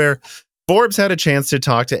Tom's Hardware. Forbes had a chance to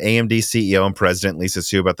talk to AMD CEO and President Lisa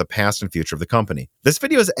Su about the past and future of the company. This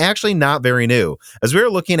video is actually not very new, as we are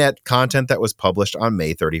looking at content that was published on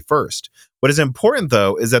May 31st. What is important,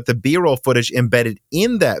 though, is that the B-roll footage embedded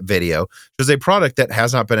in that video shows a product that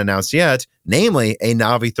has not been announced yet, namely a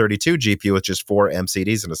Navi 32 GPU with just 4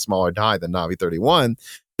 MCDs and a smaller die than Navi 31.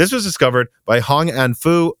 This was discovered by Hong An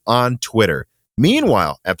Fu on Twitter.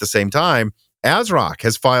 Meanwhile, at the same time, ASRock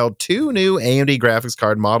has filed 2 new AMD graphics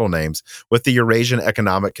card model names with the Eurasian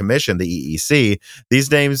Economic Commission, the EEC.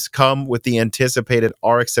 These names come with the anticipated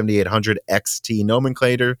RX 7800 XT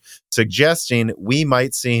nomenclature, suggesting we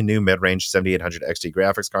might see new mid-range 7800 XT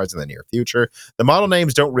graphics cards in the near future. The model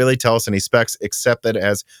names don't really tell us any specs, except that it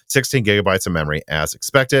has 16 gigabytes of memory as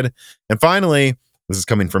expected. And finally, this is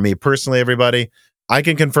coming from me personally, everybody, I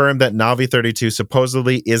can confirm that Navi 32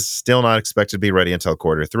 supposedly is still not expected to be ready until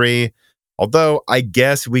quarter 3. Although I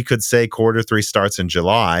guess we could say quarter 3 starts in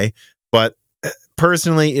July, but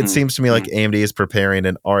personally, it seems to me like AMD is preparing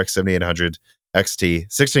an RX 7800 XT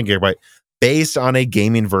 16GB based on a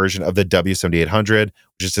gaming version of the W7800,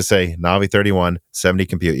 which is to say Navi 31, 70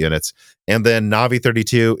 compute units. And then Navi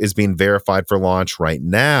 32 is being verified for launch right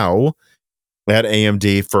now at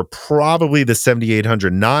AMD for probably the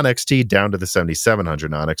 7800 non-XT down to the 7700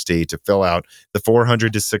 non-XT to fill out the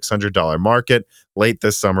 $400 to $600 market late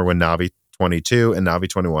this summer when Navi 22 and Navi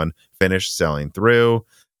 21 finished selling through.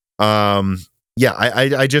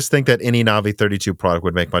 I just think that any Navi 32 product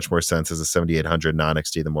would make much more sense as a 7800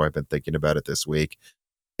 non-XT the more I've been thinking about it this week.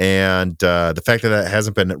 And the fact that that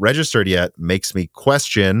hasn't been registered yet makes me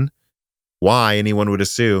question why anyone would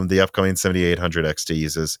assume the upcoming 7800 XT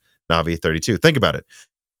uses Navi 32. Think about it.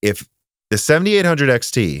 If the 7800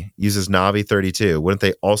 XT uses Navi 32, wouldn't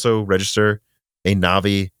they also register a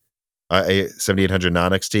Navi a 7800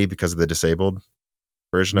 non-XT because of the disabled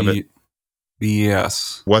version of it?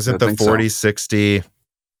 Yes. Wasn't the 4060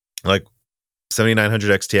 like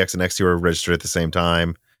 7900 XTX and XT were registered at the same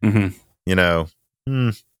time? Mm-hmm. You know.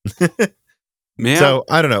 Yeah. So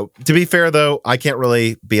I don't know. To be fair, though, I can't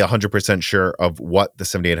really be 100% sure of what the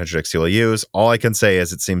 7800 XT will use. All I can say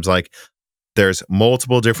is it seems like there's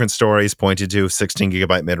multiple different stories pointing to 16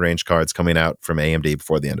 gigabyte mid-range cards coming out from AMD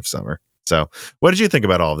before the end of summer. So what did you think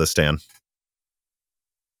about all of this, Dan?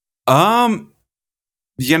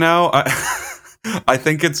 You know, I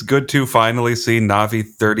think it's good to finally see Navi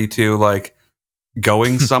 32 like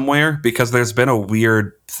going somewhere, because there's been a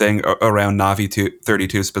weird thing around Navi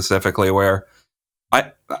 32 specifically where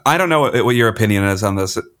I don't know what your opinion is on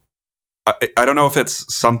this. I don't know if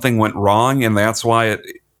it's something went wrong and that's why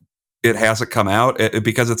it hasn't come out,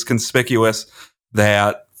 because it's conspicuous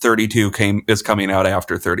that 32 is coming out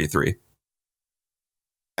after 33.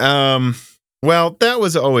 Well, that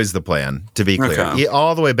was always the plan, to be clear. Okay.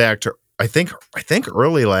 All the way back to I think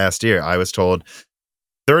early last year, I was told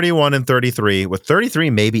 31 and 33, with 33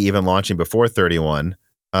 maybe even launching before 31,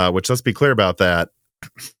 which, let's be clear about that.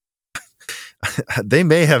 They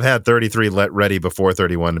may have had 33 ready before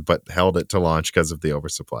 31, but held it to launch because of the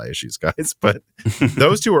oversupply issues, guys. But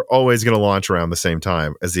those two are always going to launch around the same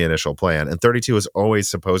time as the initial plan. And 32 is always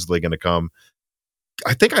supposedly going to come.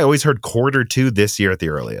 I think I always heard quarter 2 this year at the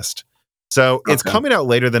earliest. So it's coming out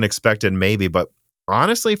later than expected, maybe, but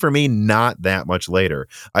honestly, for me, not that much later.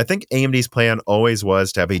 I think AMD's plan always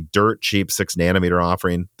was to have a dirt cheap 6 nanometer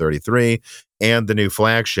offering, 33, and the new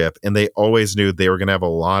flagship. And they always knew they were going to have a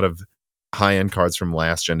lot of high end cards from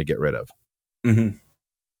last gen to get rid of. Mm-hmm.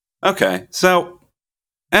 Okay. So,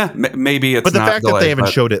 maybe it's but the not fact delayed, that they haven't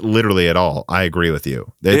but showed it literally at all, I agree with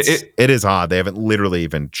you. It is odd. They haven't literally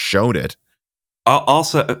even shown it.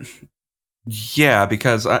 Also, yeah,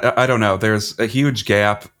 because I don't know. There's a huge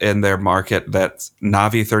gap in their market that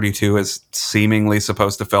Navi 32 is seemingly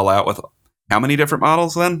supposed to fill out with how many different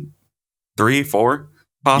models then? 3, 4,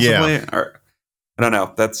 possibly? Yeah. Or I don't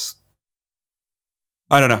know.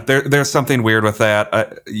 I don't know. There's something weird with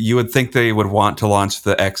that. You would think they would want to launch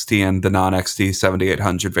the XT and the non-XT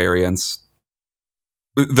 7800 variants,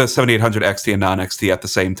 the 7800 XT and non-XT at the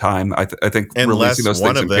same time. I think releasing Unless those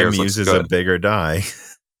one things of in them pairs looks uses a good. bigger die.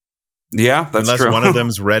 Yeah, that's Unless true. one of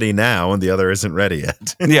them's ready now and the other isn't ready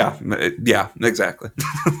yet. yeah, exactly.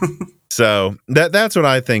 So that's what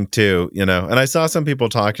I think too, you know. And I saw some people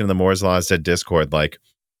talking in the Moore's Law said Discord, like,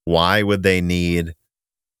 why would they need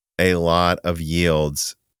a lot of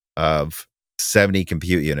yields of 70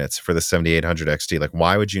 compute units for the 7800 XT? Like,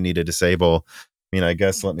 why would you need to disable? I mean, I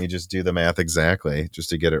guess let me just do the math exactly just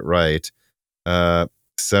to get it right.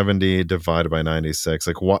 70 divided by 96.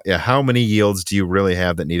 Like, what? Yeah, how many yields do you really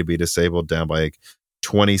have that need to be disabled down by like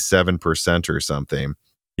 27% or something?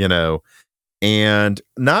 You know, and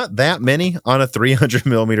not that many on a 300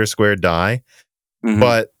 millimeter square die. Mm-hmm.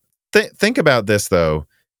 But think about this though,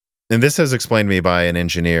 and this is explained to me by an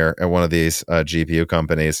engineer at one of these GPU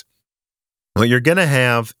companies. What you're going to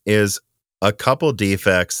have is a couple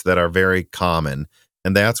defects that are very common,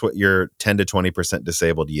 and that's what your 10 to 20%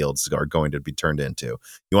 disabled yields are going to be turned into.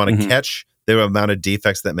 You want to catch the amount of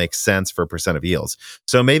defects that make sense for percent of yields.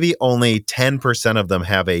 So maybe only 10% of them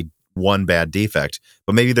have a one bad defect,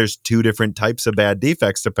 but maybe there's 2 different types of bad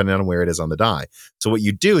defects depending on where it is on the die. So what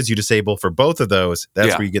you do is you disable for both of those.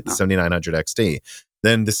 That's where you get the 7900 XT.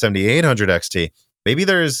 Then the 7800 XT, maybe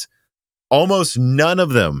there's almost none of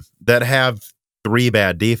them that have 3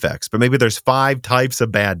 bad defects, but maybe there's 5 types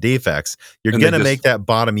of bad defects. You're going to make that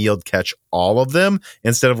bottom yield catch all of them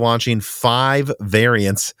instead of launching 5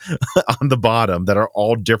 variants on the bottom that are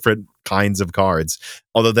all different kinds of cards.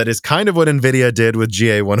 Although that is kind of what Nvidia did with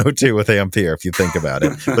GA102 with Ampere, if you think about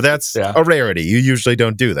it. But that's a rarity. You usually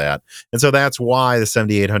don't do that. And so that's why the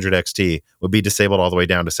 7800 XT would be disabled all the way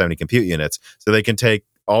down to 70 compute units. So they can take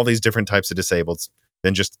all these different types of disabled,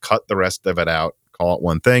 then just cut the rest of it out, call it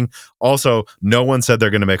one thing. Also, no one said they're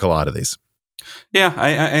going to make a lot of these. Yeah,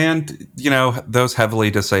 and you know, those heavily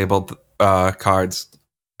disabled cards,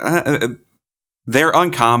 they're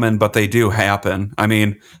uncommon, but they do happen. I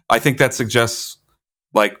mean, I think that suggests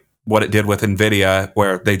like what it did with Nvidia,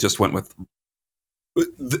 where they just went with.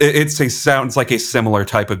 Sounds like a similar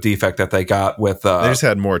type of defect that they got with. They just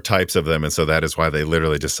had more types of them, and so that is why they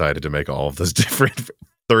literally decided to make all of those different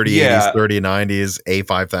 3080s, 3090s,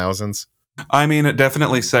 A5000s. I mean, it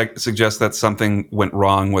definitely suggests that something went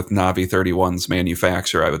wrong with Navi 31's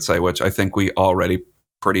manufacturer, I would say, which I think we already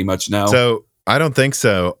pretty much know. So I don't think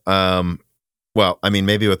so. Well, I mean,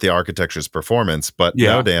 maybe with the architecture's performance, but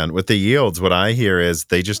no, Dan, with the yields, what I hear is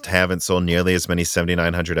they just haven't sold nearly as many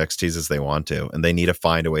 7900 XTs as they want to, and they need to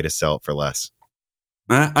find a way to sell it for less.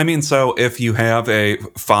 I mean, so if you have a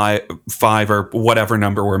five or whatever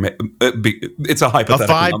number it's a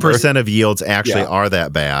hypothetical. 5% of yields actually are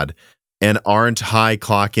that bad and aren't high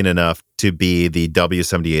clocking enough to be the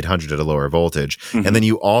W7800 at a lower voltage. Mm-hmm. And then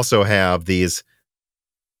you also have these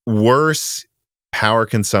worse power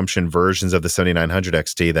consumption versions of the 7900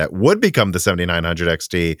 XT that would become the 7900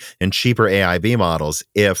 XT in cheaper AIB models.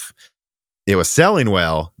 If it was selling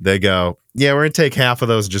well, they go, yeah, we're going to take half of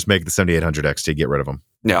those and just make the 7800 XT, get rid of them.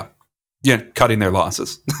 Yeah, cutting their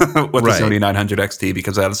losses with the 7900 XT,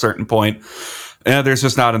 because at a certain point, there's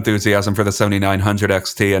just not enthusiasm for the 7900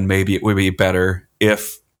 XT, and maybe it would be better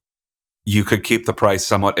if you could keep the price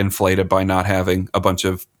somewhat inflated by not having a bunch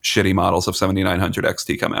of shitty models of 7900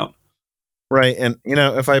 XT come out. Right, and you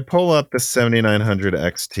know, if I pull up the 7900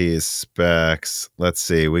 XT specs, let's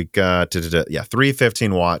see, we got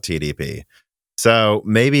 315 watt TDP. So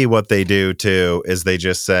maybe what they do too is they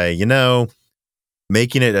just say, you know,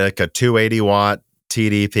 making it like a 280 watt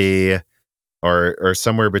TDP or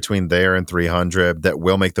somewhere between there and 300, that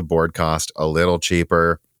will make the board cost a little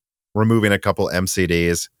cheaper. Removing a couple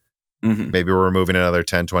MCDs. Mm-hmm. Maybe we're removing another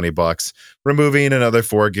 10, 20 bucks, removing another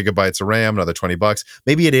 4 gigabytes of RAM, another 20 bucks.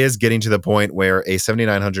 Maybe it is getting to the point where a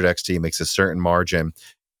 7900 XT makes a certain margin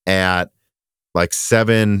at like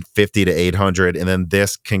 750 to 800. And then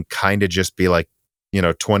this can kind of just be like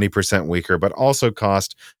 20% weaker, but also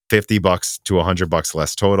cost $50 to $100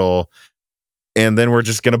 less total. And then we're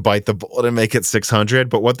just going to bite the bullet and make it 600.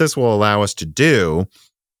 But what this will allow us to do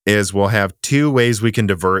is we'll have two ways we can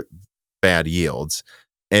divert bad yields.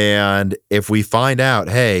 And if we find out,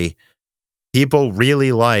 hey, people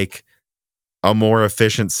really like a more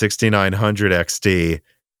efficient 6900 XT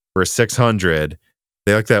for 600,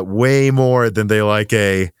 they like that way more than they like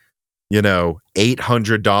a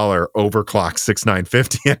 $800 overclock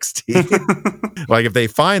 6950 XT. Like if they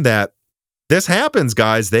find that this happens,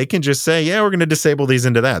 guys, they can just say, yeah, we're going to disable these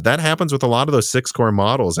into that. That happens with a lot of those 6-core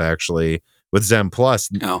models, actually, with Zen Plus.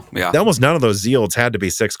 Oh, yeah. Almost none of those yields had to be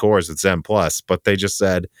 6 cores with Zen Plus, but they just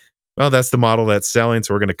said, well, that's the model that's selling,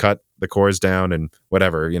 so we're going to cut the cores down and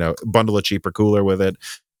whatever, bundle a cheaper cooler with it.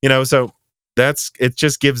 So it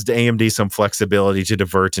just gives AMD some flexibility to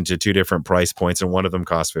divert into two different price points, and one of them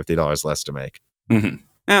costs $50 less to make. Mm-hmm.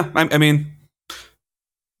 Yeah, I mean...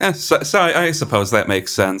 So I suppose that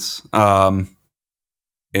makes sense. And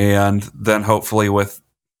then hopefully with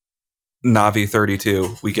Navi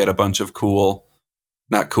 32, we get a bunch of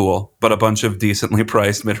not cool, but a bunch of decently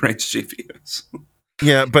priced mid-range GPUs.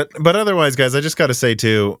 Yeah, but otherwise, guys, I just got to say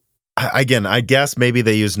too, again, I guess maybe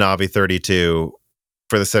they use Navi 32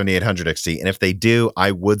 for the 7800 XT. And if they do,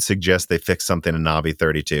 I would suggest they fix something in Navi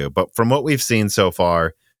 32. But from what we've seen so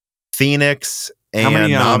far, Phoenix and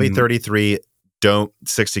Navi 33 don't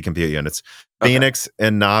 60 compute units. Okay. Phoenix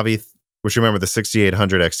and Navi, which remember the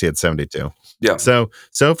 6800 XT had 72. Yeah. So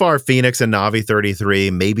far, Phoenix and Navi 33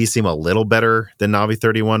 maybe seem a little better than Navi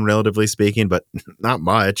 31, relatively speaking, but not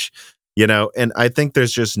much, and I think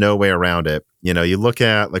there's just no way around it. You look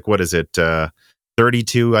at what is it?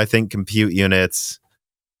 32, I think, compute units.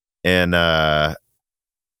 And let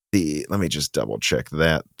me just double check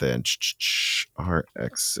that then.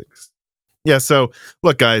 RX6. Yeah. So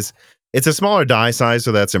look, guys, it's a smaller die size,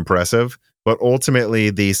 so that's impressive. But ultimately,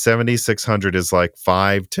 the 7600 is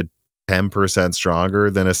 5 to 10%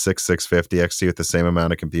 stronger than a 6650 XT with the same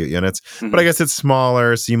amount of compute units. Mm-hmm. But I guess it's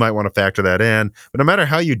smaller, so you might want to factor that in. But no matter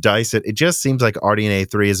how you dice it, it just seems like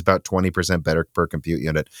RDNA 3 is about 20% better per compute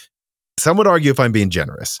unit. Some would argue if I'm being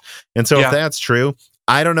generous. And so if that's true,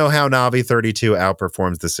 I don't know how Navi 32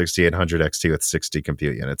 outperforms the 6800 XT with 60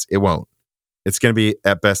 compute units. It won't. It's going to be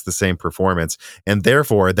at best the same performance. And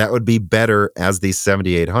therefore, that would be better as the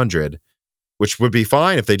 7800, which would be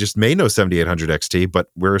fine if they just made no 7800 XT,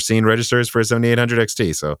 but we're seeing registers for a 7800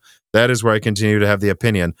 XT. So that is where I continue to have the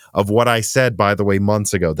opinion of what I said, by the way,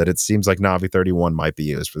 months ago, that it seems like Navi 31 might be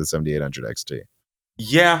used for the 7800 XT.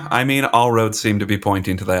 Yeah, I mean, all roads seem to be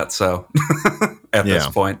pointing to that, so at this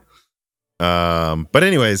point. But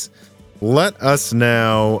anyways, let us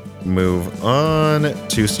now move on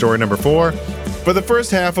to story number 4. For the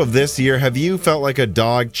first half of this year, have you felt like a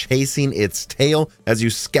dog chasing its tail as you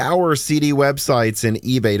scour CD websites and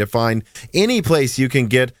eBay to find any place you can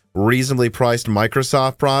get reasonably priced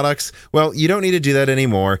Microsoft products? Well, you don't need to do that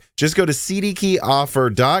anymore. Just go to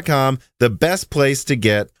cdkeyoffer.com, the best place to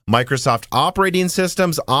get Microsoft operating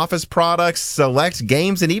systems, Office products, select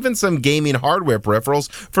games, and even some gaming hardware peripherals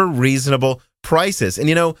for reasonable prices. And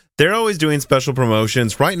they're always doing special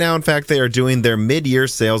promotions. Right now, in fact, they are doing their mid-year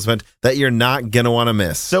sales event that you're not going to want to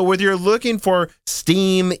miss. So whether you're looking for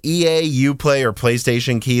Steam, EA, Uplay, or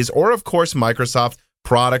PlayStation keys, or of course, Microsoft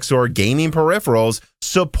products or gaming peripherals,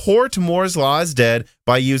 support Moore's Law is Dead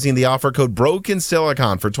by using the offer code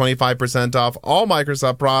BrokenSilicon for 25% off all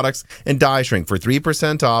Microsoft products and Die Shrink for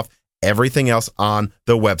 3% off everything else on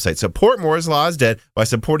the website. Support Moore's Law is Dead by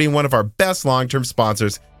supporting one of our best long-term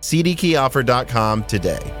sponsors, cdkeyoffer.com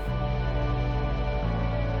today.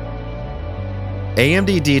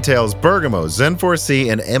 AMD details Bergamo, Zen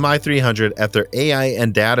 4C, and MI300 at their AI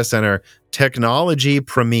and data center technology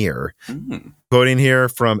premiere. Quoting here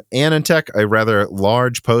from AnandTech, a rather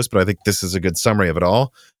large post, but I think this is a good summary of it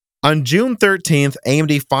all. On June 13th,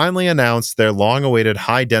 AMD finally announced their long-awaited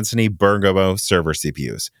high-density Bergamo server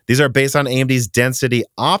CPUs. These are based on AMD's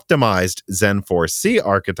density-optimized Zen 4C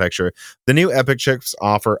architecture. The new EPYC chips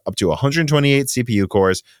offer up to 128 CPU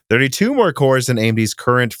cores, 32 more cores than AMD's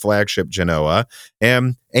current flagship Genoa.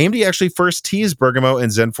 And AMD actually first teased Bergamo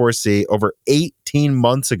and Zen 4C over 18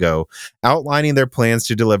 months ago, outlining their plans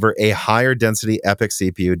to deliver a higher-density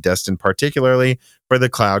EPYC CPU destined particularly for the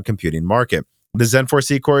cloud computing market. The Zen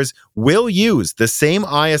 4C cores will use the same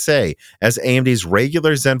ISA as AMD's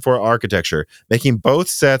regular Zen 4 architecture, making both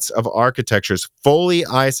sets of architectures fully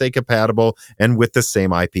ISA compatible and with the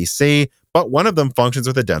same IPC, but one of them functions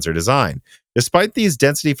with a denser design. Despite these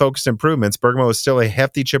density-focused improvements, Bergamo is still a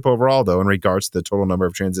hefty chip overall, though, in regards to the total number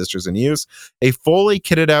of transistors in use. A fully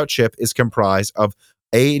kitted-out chip is comprised of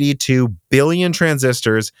 82 billion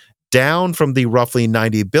transistors, down from the roughly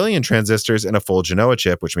 90 billion transistors in a full Genoa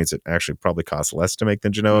chip, which means it actually probably costs less to make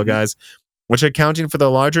than Genoa, guys. Which, accounting for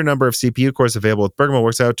the larger number of CPU cores available with Bergamo,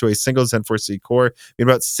 works out to a single Zen 4C core being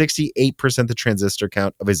about 68% the transistor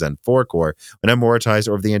count of a Zen 4 core when amortized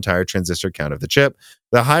over the entire transistor count of the chip.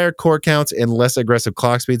 The higher core counts and less aggressive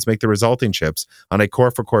clock speeds make the resulting chips on a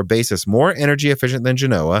core-for-core basis more energy efficient than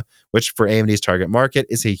Genoa, which for AMD's target market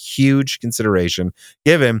is a huge consideration,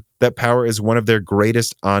 given that power is one of their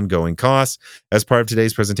greatest ongoing costs. As part of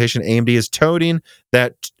today's presentation, AMD is touting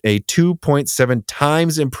that a 2.7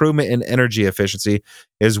 times improvement in energy efficiency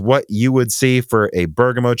is what you would see for a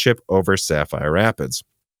Bergamo chip over Sapphire Rapids.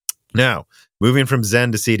 Now, moving from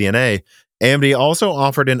Zen to CDNA, AMD also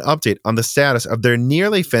offered an update on the status of their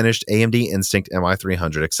nearly finished AMD Instinct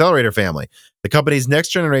MI300 accelerator family, the company's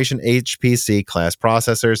next-generation HPC class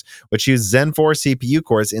processors, which use Zen 4 CPU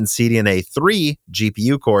cores and CDNA 3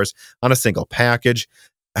 GPU cores on a single package,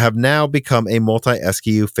 have now become a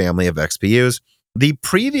multi-SKU family of XPUs. The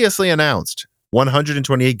previously announced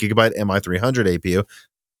 128GB MI300 APU,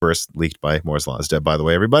 first leaked by Moore's Law is dead, by the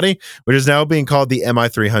way, everybody, which is now being called the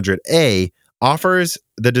MI300A, offers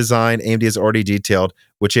the design AMD has already detailed,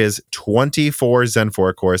 which is 24 Zen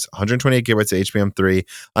 4 cores, 128 gigabytes HBM3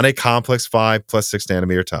 on a complex 5 plus 6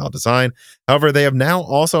 nanometer tile design. However, they have now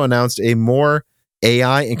also announced a more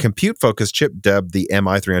AI and compute-focused chip dubbed the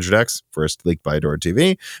MI300X, first leaked by Adora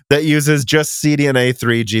TV, that uses just CDNA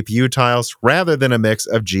 3 GPU tiles rather than a mix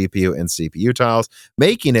of GPU and CPU tiles,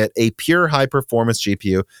 making it a pure high-performance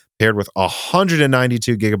GPU paired with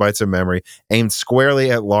 192 gigabytes of memory aimed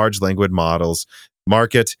squarely at large language models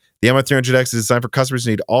market. The MI300X is designed for customers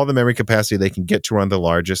who need all the memory capacity they can get to run the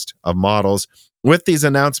largest of models. With these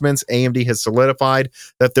announcements, AMD has solidified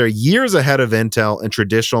that they're years ahead of Intel in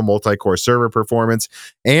traditional multi-core server performance,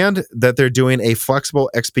 and that they're doing a flexible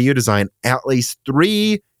XPU design at least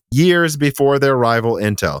 3 years before their rival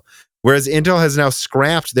Intel. Whereas Intel has now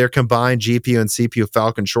scrapped their combined GPU and CPU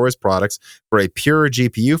Falcon Shores products for a pure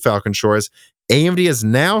GPU Falcon Shores, AMD is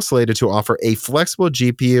now slated to offer a flexible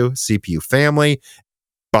GPU CPU family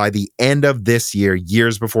by the end of this year,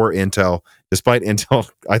 years before Intel, despite Intel,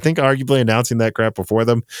 I think, arguably announcing that crap before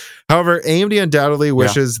them. However, AMD undoubtedly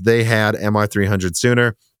wishes they had MI300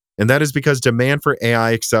 sooner, and that is because demand for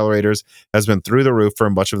AI accelerators has been through the roof for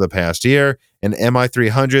much of the past year, and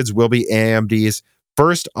MI300s will be AMD's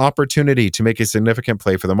first opportunity to make a significant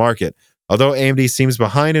play for the market. Although AMD seems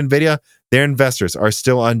behind Nvidia, their investors are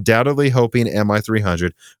still undoubtedly hoping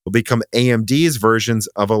MI300 will become AMD's versions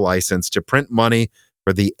of a license to print money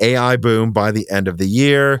for the AI boom by the end of the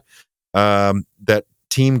year, that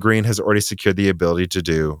Team Green has already secured the ability to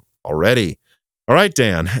do already. All right,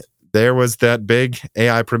 Dan, there was that big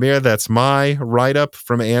AI premiere. That's my write-up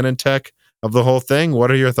from AnandTech of the whole thing. What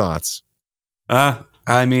are your thoughts?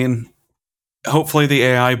 I mean, hopefully the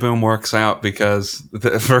AI boom works out because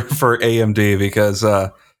for AMD, because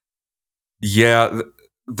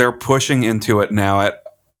they're pushing into it now at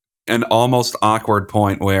an almost awkward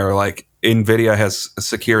point where like Nvidia has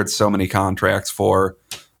secured so many contracts for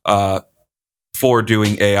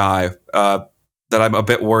doing AI that I'm a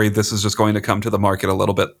bit worried this is just going to come to the market a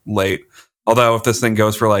little bit late. Although if this thing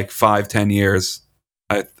goes for like 5-10 years,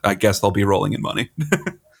 I guess they'll be rolling in money.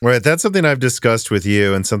 Right, that's something I've discussed with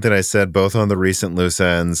you, and something I said both on the recent Loose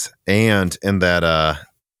Ends and in that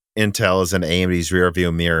Intel is an AMD's rear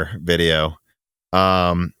view mirror video.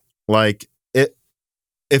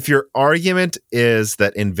 If your argument is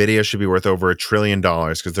that Nvidia should be worth over $1 trillion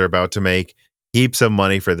because they're about to make heaps of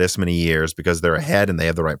money for this many years because they're ahead and they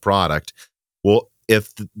have the right product, well,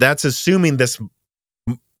 if that's assuming this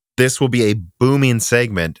will be a booming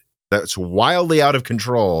segment that's wildly out of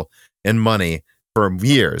control in money for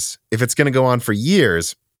years, if it's going to go on for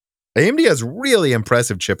years, AMD has really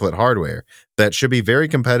impressive chiplet hardware that should be very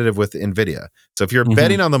competitive with Nvidia. So if you're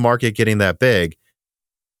betting on the market getting that big,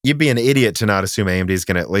 you'd be an idiot to not assume AMD is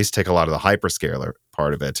going to at least take a lot of the hyperscaler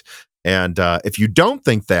part of it. And if you don't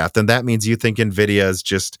think that, then that means you think Nvidia is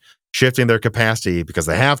just shifting their capacity because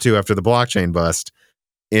they have to after the blockchain bust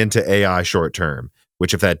into AI short term,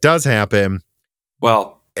 which if that does happen,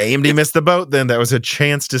 well, AMD missed the boat. Then that was a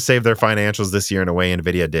chance to save their financials this year in a way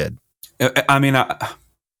Nvidia did. I mean,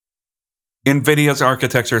 Nvidia's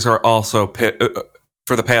architectures are also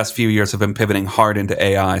for the past few years have been pivoting hard into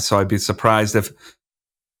AI. So I'd be surprised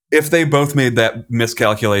if they both made that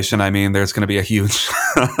miscalculation. I mean, there's going to be a huge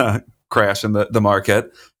crash in the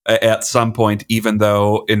market at some point, even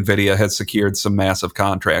though Nvidia has secured some massive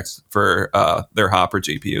contracts for their Hopper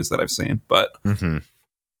GPUs that I've seen. But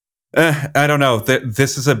I don't know.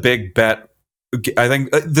 This is a big bet I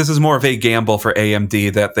think this is more of a gamble for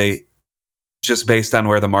AMD that they, just based on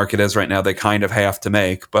where the market is right now, they kind of have to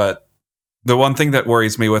make. But the one thing that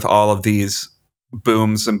worries me with all of these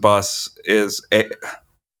booms and busts is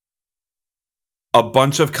a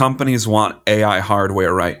bunch of companies want AI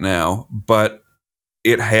hardware right now, but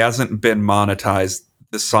it hasn't been monetized,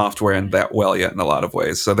 the software, in that well yet in a lot of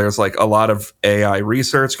ways. So there's like a lot of AI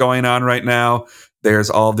research going on right now. There's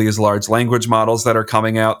all these large language models that are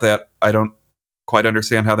coming out that I don't quite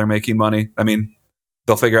understand how they're making money. I mean,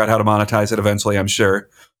 they'll figure out how to monetize it eventually, I'm sure.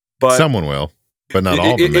 But someone will, but not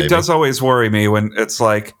all of them. It does always worry me when it's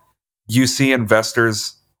like you see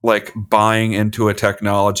investors like buying into a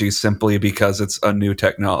technology simply because it's a new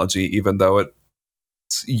technology, even though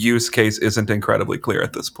its use case isn't incredibly clear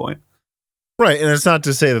at this point. Right. And it's not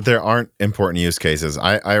to say that there aren't important use cases.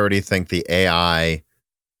 I already think the AI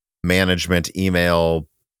management email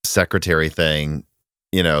secretary thing,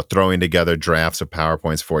 throwing together drafts of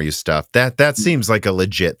PowerPoints for you stuff, that seems like a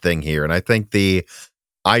legit thing here. And I think the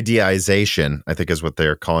idealization, I think is what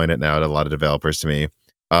they're calling it now to a lot of developers to me,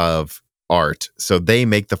 of art. So they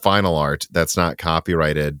make the final art that's not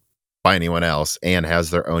copyrighted by anyone else and has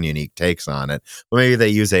their own unique takes on it. But maybe they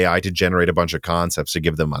use AI to generate a bunch of concepts to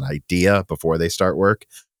give them an idea before they start work.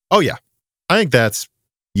 Oh yeah, I think that's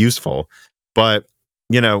useful. But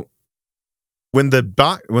when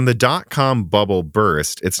the dot-com bubble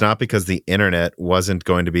burst, it's not because the internet wasn't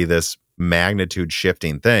going to be this magnitude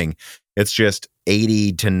shifting thing. It's just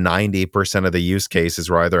 80 to 90% of the use cases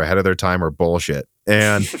were either ahead of their time or bullshit.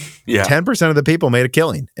 And 10% of the people made a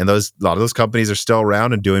killing. And a lot of those companies are still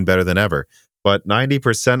around and doing better than ever. But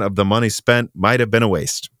 90% of the money spent might have been a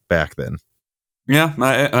waste back then. Yeah,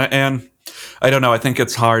 and I don't know. I think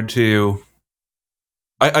it's hard to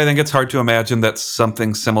imagine that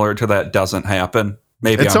something similar to that doesn't happen.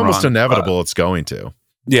 Maybe it's I'm almost wrong, inevitable it's going to.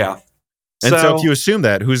 Yeah. And so if you assume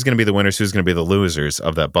that, who's going to be the winners, who's going to be the losers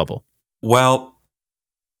of that bubble? Well,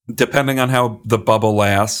 depending on how the bubble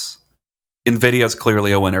lasts, Nvidia is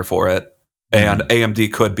clearly a winner for it, and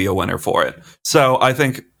AMD could be a winner for it. So I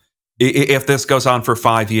think if this goes on for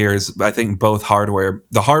 5 years, I think the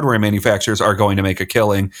hardware manufacturers are going to make a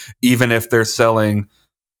killing, even if they're selling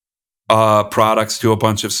products to a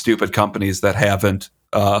bunch of stupid companies that haven't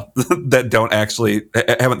thought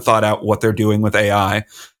out what they're doing with AI.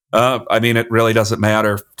 I mean, it really doesn't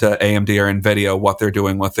matter to AMD or Nvidia what they're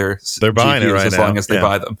doing with their they're buying GPUs it right as now. long as they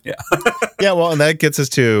buy them. Yeah. Yeah, well, and that gets us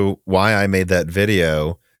to why I made that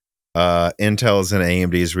video. Intel's in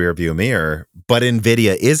AMD's rearview mirror, but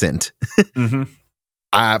Nvidia isn't.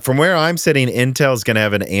 From where I'm sitting, Intel's going to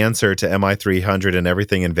have an answer to MI300 and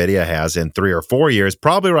everything Nvidia has in 3 or 4 years,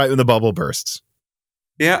 probably right when the bubble bursts.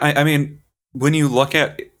 Yeah, I mean, when you look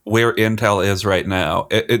at where Intel is right now,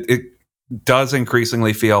 it does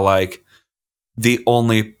increasingly feel like the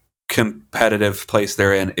only competitive place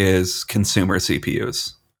they're in is consumer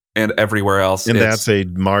CPUs, and everywhere else. And that's a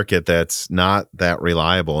market that's not that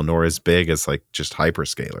reliable, nor as big as like just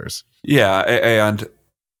hyperscalers. Yeah, and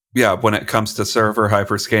when it comes to server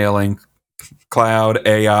hyperscaling, cloud,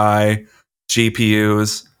 AI,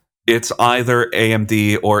 GPUs, it's either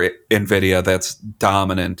AMD or Nvidia that's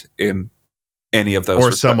dominant in any of those,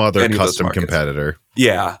 or some other custom competitor.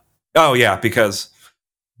 Yeah. Oh yeah, because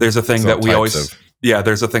there's a thing that we always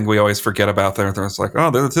there's a thing we always forget about there. There's like,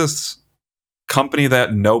 oh, there's this company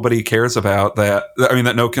that nobody cares about, that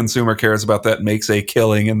no consumer cares about, that makes a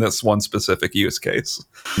killing in this one specific use case.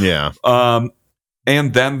 Yeah.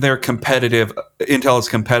 And then they're competitive. Intel is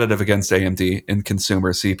competitive against AMD in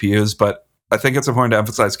consumer CPUs, but I think it's important to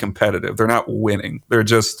emphasize competitive. They're not winning. They're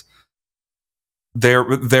just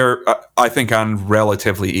they're I think on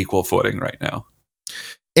relatively equal footing right now.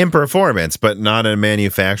 In performance, but not in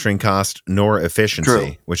manufacturing cost nor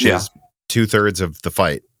efficiency, which is 2/3 of the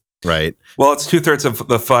fight, right? Well, it's 2/3 of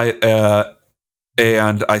the fight,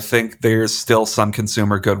 and I think there's still some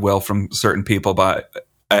consumer goodwill from certain people at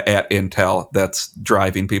Intel that's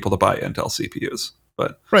driving people to buy Intel CPUs.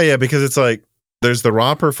 But right, yeah, because it's like there's the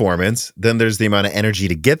raw performance, then there's the amount of energy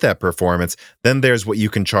to get that performance, then there's what you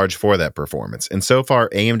can charge for that performance. And so far,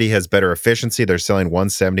 AMD has better efficiency. They're selling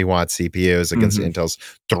 170-watt CPUs against Intel's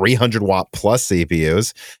 300-watt plus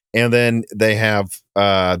CPUs. And then they have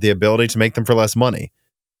the ability to make them for less money.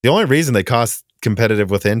 The only reason they cost competitive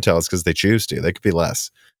with Intel is because they choose to. They could be less.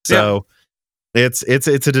 So it's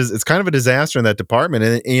kind of a disaster in that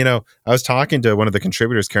department. And, I was talking to one of the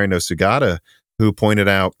contributors, Karen Sugata, who pointed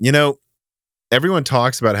out, everyone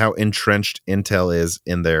talks about how entrenched Intel is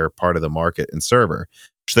in their part of the market in server,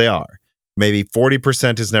 which they are. Maybe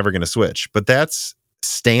 40% is never going to switch, but that's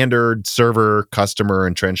standard server customer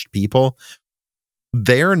entrenched people.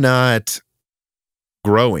 They're not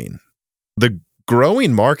growing. The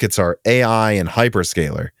growing markets are AI and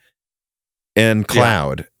hyperscaler and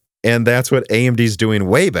cloud. And that's what AMD's doing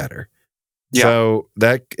way better. Yeah. So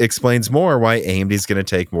that explains more why AMD is going to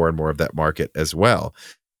take more and more of that market as well.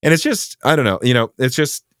 And it's just, I don't know, it's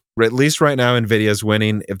just, at least right now, Nvidia's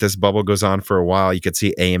winning. If this bubble goes on for a while, you could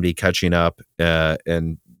see AMD catching up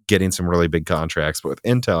and getting some really big contracts. But with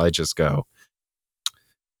Intel, I just go,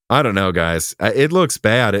 I don't know, guys. It looks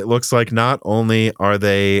bad. It looks like not only are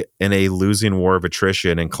they in a losing war of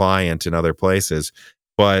attrition in client and other places,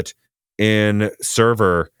 but in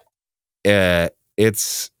server,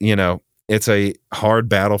 it's a hard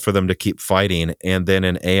battle for them to keep fighting. And then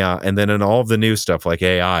in AI, and then in all of the new stuff like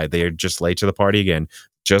AI, they're just late to the party again,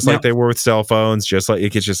 just like they were with cell phones, just like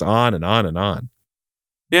it gets just on and on and on.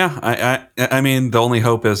 Yeah, I mean, the only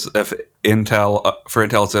hope is if Intel, for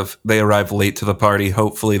Intel, is if they arrive late to the party,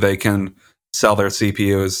 hopefully they can sell their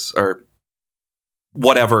CPUs or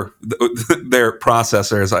whatever their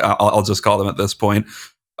processors. I'll just call them at this point.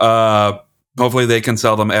 Hopefully they can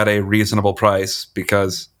sell them at a reasonable price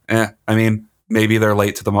because, I mean, maybe they're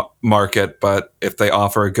late to the market, but if they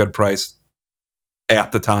offer a good price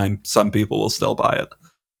at the time, some people will still buy it.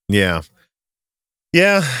 Yeah.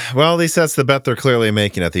 Yeah, well, at least that's the bet they're clearly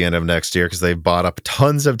making at the end of next year because they've bought up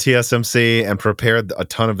tons of TSMC and prepared a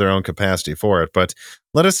ton of their own capacity for it. But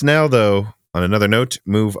let us now, though, on another note,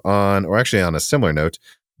 move on, or actually on a similar note,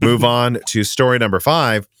 move on to story number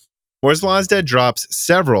 5. Moore's Law is Dead drops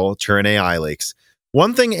several Turin AI leaks.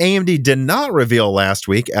 One thing AMD did not reveal last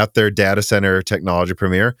week at their data center technology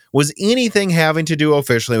premiere was anything having to do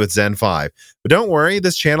officially with Zen 5. But don't worry,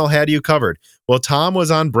 this channel had you covered. While Tom was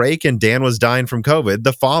on break and Dan was dying from COVID,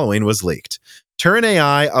 the following was leaked. Turin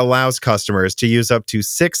AI allows customers to use up to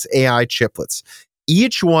 6 AI chiplets,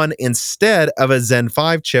 each one instead of a Zen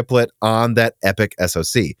 5 chiplet on that EPYC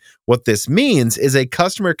SoC. What this means is a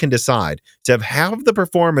customer can decide to have half of the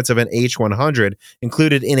performance of an H100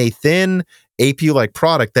 included in a thin APU-like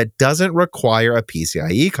product that doesn't require a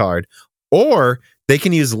PCIe card, or they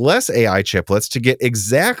can use less AI chiplets to get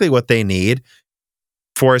exactly what they need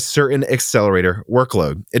for a certain accelerator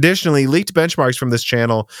workload. Additionally, leaked benchmarks from this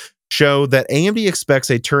channel show that AMD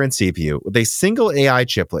expects a Turin CPU with a single AI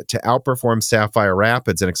chiplet to outperform Sapphire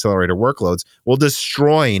Rapids and accelerator workloads, while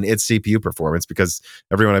destroying its CPU performance because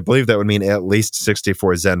everyone, I believe that would mean at least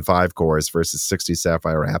 64 Zen 5 cores versus 60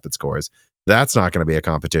 Sapphire Rapids cores. That's not going to be a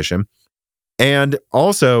competition. And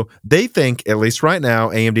also, they think, at least right now,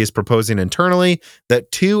 AMD is proposing internally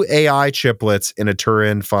that 2 AI chiplets in a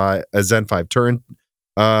Zen 5 Turin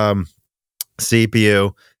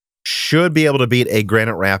CPU should be able to beat a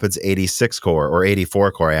Granite Rapids 86 core or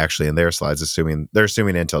 84 core, actually, in their slides, assuming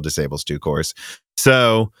Intel disables 2 cores.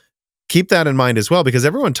 So keep that in mind as well, because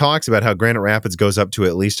everyone talks about how Granite Rapids goes up to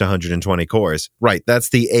at least 120 cores. Right, that's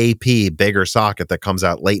the AP bigger socket that comes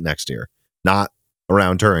out late next year, not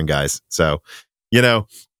around Turin, guys. So,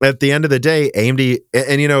 at the end of the day, AMD,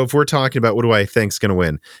 and if we're talking about what do I think is going to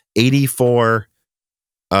win, 84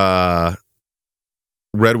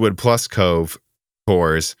 Redwood Plus Cove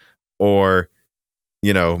cores, or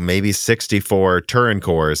maybe 64 Turin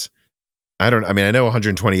cores. I know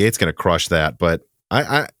 128 is going to crush that, but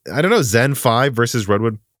I don't know. Zen 5 versus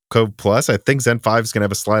Redwood Cove Plus. I think Zen 5 is going to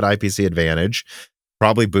have a slight IPC advantage,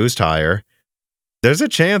 probably boost higher. There's a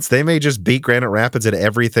chance they may just beat Granite Rapids at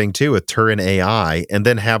everything too with Turin AI, and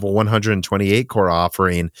then have a 128 core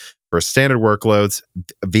offering for standard workloads,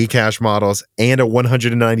 Vcache models, and a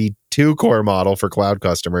 192 core model for cloud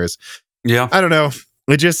customers. Yeah. I don't know.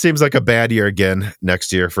 It just seems like a bad year again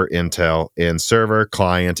next year for Intel in server,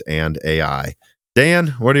 client, and AI. Dan,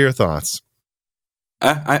 what are your thoughts?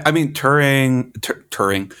 I mean, Turin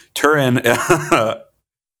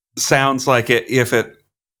sounds like if it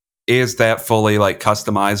is that fully like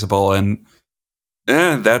customizable,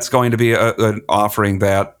 and that's going to be an offering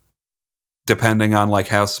that, depending on like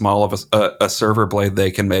how small of a server blade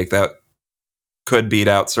they can make, that could beat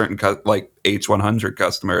out certain like H100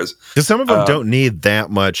 customers. Because some of them don't need that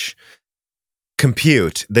much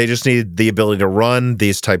compute. They just need the ability to run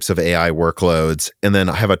these types of AI workloads and then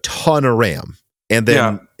have a ton of RAM. And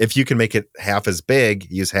then if you can make it half as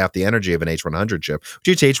big, use half the energy of an H100 chip,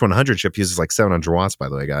 which each H100 chip uses like 700 watts, by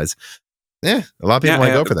the way, guys. A lot of people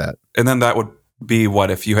might go for that. And then that would be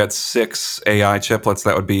what, if you had 6 AI chiplets,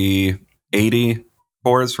 that would be 80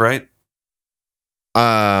 cores, right?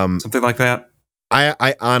 Something like that.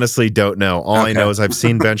 I honestly don't know. All I know is I've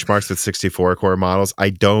seen benchmarks with 64 core models. I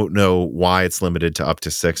don't know why it's limited to up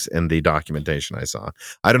to 6 in the documentation I saw.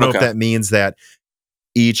 I don't know if that means that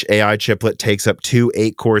each AI chiplet takes up 2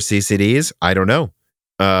 8-core CCDs. I don't know.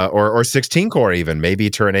 or 16 core even. Maybe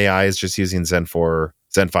Turin AI is just using Zen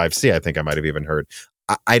 5C. I think I might have even heard.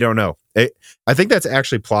 I don't know. I think that's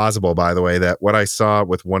actually plausible, by the way, that what I saw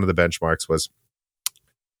with one of the benchmarks was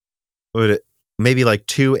maybe like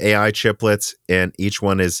 2 AI chiplets, and each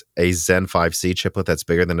one is a Zen 5C chiplet that's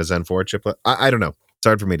bigger than a Zen 4 chiplet. I don't know. It's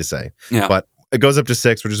hard for me to say. Yeah. But it goes up to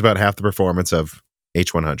 6, which is about half the performance of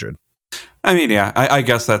H100. I mean, yeah, I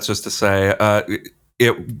guess that's just to say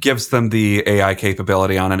it gives them the AI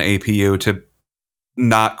capability on an APU to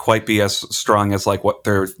not quite be as strong as like what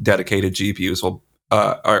their dedicated GPUs will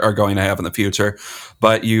are going to have in the future,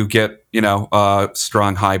 but you get a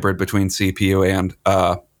strong hybrid between CPU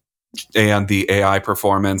and the AI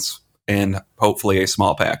performance in hopefully a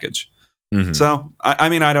small package. Mm-hmm. So I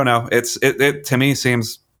mean, I don't know. It to me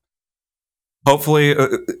seems hopefully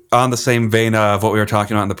on the same vein of what we were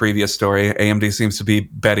talking about in the previous story. AMD seems to be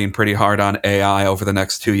betting pretty hard on AI over the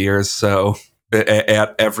next 2 years. So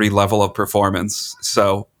at every level of performance.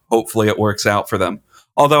 So hopefully it works out for them.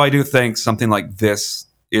 Although I do think something like this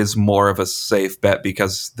is more of a safe bet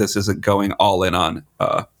because this isn't going all in on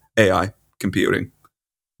AI computing.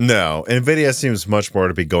 No, Nvidia seems much more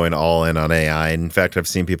to be going all in on AI. In fact, I've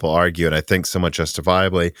seen people argue, and I think somewhat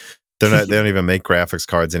justifiably, they don't even make graphics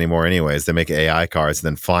cards anymore anyways. They make AI cards and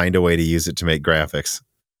then find a way to use it to make graphics.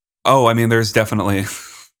 Oh, I mean, there's definitely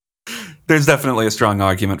a strong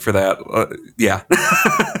argument for that. Yeah.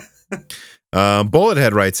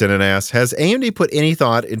 Bullethead writes in and asks, has AMD put any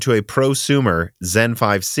thought into a prosumer Zen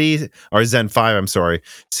 5C or Zen 5, I'm sorry,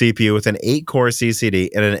 CPU with an 8-core CCD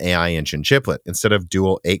and an AI engine chiplet instead of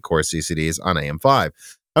dual 8-core CCDs on AM5?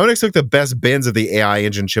 I would expect the best bins of the AI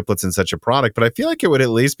engine chiplets in such a product, but I feel like it would at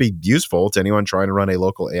least be useful to anyone trying to run a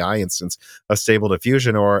local AI instance of Stable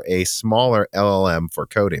Diffusion or a smaller LLM for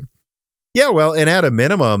coding. Yeah, well, and at a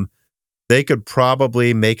minimum, they could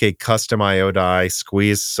probably make a custom IO die,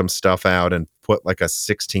 squeeze some stuff out, and put like a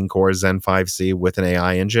 16-core Zen 5C with an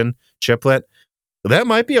AI engine chiplet. That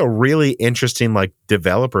might be a really interesting like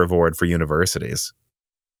developer board for universities.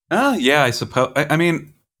 Yeah, I suppose. I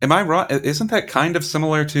mean, am I wrong? Isn't that kind of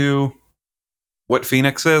similar to what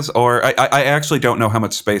Phoenix is? Or I actually don't know how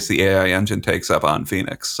much space the AI engine takes up on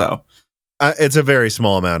Phoenix. So it's a very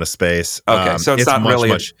small amount of space. Okay, so it's not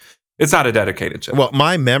really it's not a dedicated chip. Well,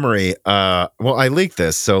 my memory, I leaked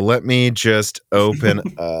this, so let me just open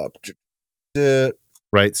up.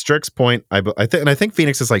 Right, Strix Point, I think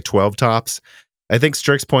Phoenix is like 12 tops. I think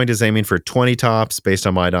Strix Point is aiming for 20 tops based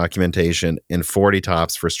on my documentation and 40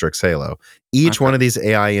 tops for Strix Halo. Each one of these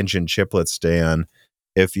AI engine chiplets, Dan,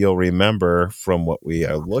 if you'll remember from what we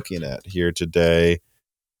are looking at here today,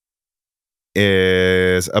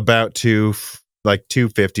 is about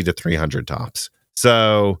 250 to 300 tops.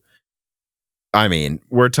 So I mean,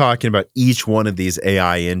 we're talking about each one of these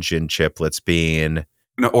AI engine chiplets being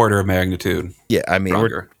an order of magnitude. Yeah, I mean,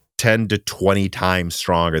 stronger. We're 10 to 20 times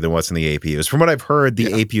stronger than what's in the APUs. From what I've heard, the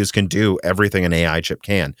APUs can do everything an AI chip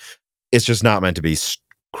can. It's just not meant to be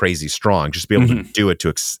crazy strong. Just be able to do it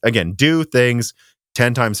to, do things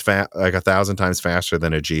 10 times like 1,000 times faster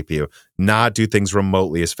than a GPU. Not do things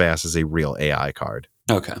remotely as fast as a real AI card.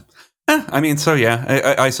 Okay. I mean, so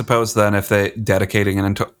yeah, I suppose then if they dedicating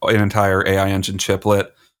an entire AI engine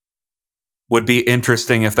chiplet would be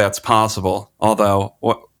interesting if that's possible. Although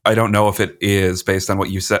I don't know if it is based on what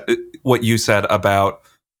you said about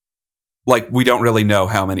like we don't really know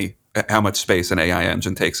how much space an AI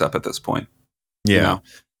engine takes up at this point. Yeah.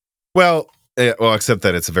 Well, except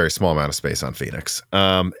that it's a very small amount of space on Phoenix.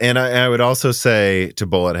 And I would also say to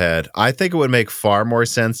Bullethead, I think it would make far more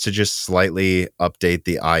sense to just slightly update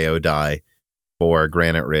the IO die for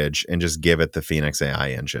Granite Ridge and just give it the Phoenix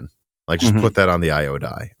AI engine. Like just put that on the IO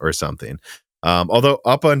die or something. Although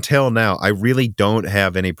up until now, I really don't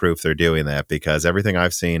have any proof they're doing that because everything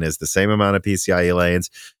I've seen is the same amount of PCIe lanes.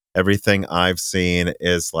 Everything I've seen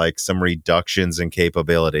is like some reductions in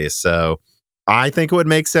capabilities. So I think it would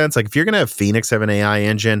make sense. Like if you're going to have Phoenix have an AI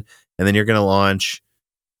engine and then you're going to launch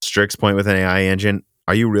Strix Point with an AI engine,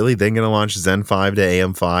 are you really then going to launch Zen 5 to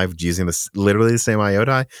AM5 using literally the same IO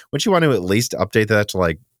die? Wouldn't you want to at least update that to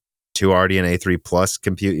like 2 RDNA 3 plus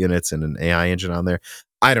compute units and an AI engine on there?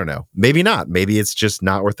 I don't know. Maybe not. Maybe it's just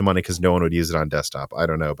not worth the money because no one would use it on desktop. I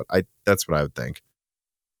don't know, but that's what I would think.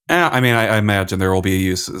 I mean, I imagine there will be a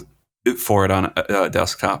use for it on a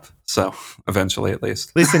desktop. So eventually, at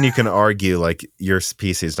least then you can argue like your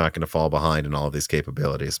PC is not going to fall behind in all of these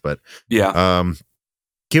capabilities. But yeah.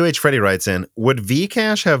 QH Freddy writes in, would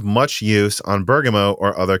Vcache have much use on Bergamo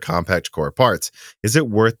or other compact core parts? Is it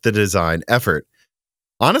worth the design effort?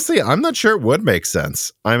 Honestly, I'm not sure it would make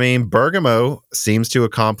sense. I mean, Bergamo seems to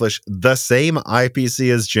accomplish the same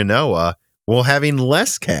IPC as Genoa while having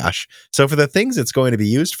less cache. So for the things it's going to be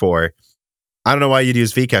used for, I don't know why you'd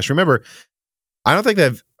use Vcache. Remember,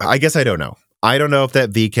 I guess I don't know. I don't know if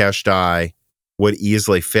that Vcache die would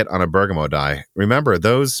easily fit on a Bergamo die. Remember,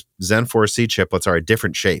 those Zen 4C chiplets are a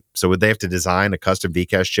different shape. So would they have to design a custom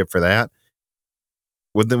Vcache chip for that?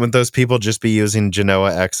 Wouldn't those people just be using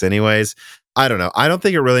Genoa X anyways? I don't know. I don't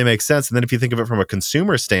think it really makes sense. And then if you think of it from a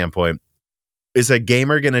consumer standpoint, is a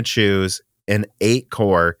gamer going to choose an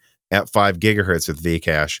 8-core at 5 gigahertz with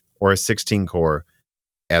Vcache or a 16-core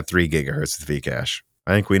at 3 gigahertz with Vcache?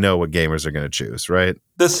 I think we know what gamers are going to choose, right?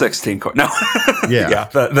 The 16 core. No. Yeah.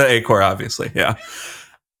 The 8 core, obviously. Yeah.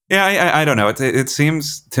 Yeah, I don't know. It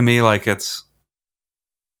seems to me like it's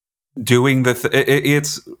doing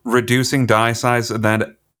it's reducing die size and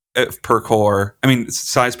then per core. I mean,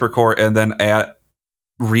 size per core, and then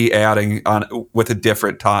re-adding on with a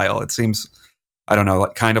different tile. It seems, I don't know,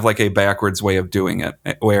 like kind of like a backwards way of doing it,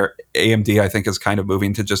 where AMD, I think, is kind of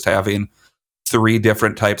moving to just having 3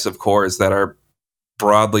 different types of cores that are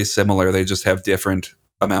broadly similar. They just have different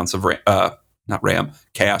amounts of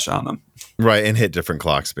cache on them. Right, and hit different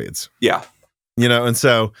clock speeds. Yeah. And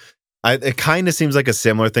so it kind of seems like a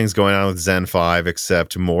similar thing's going on with Zen 5,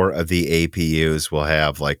 except more of the APUs will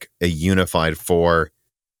have like a unified 4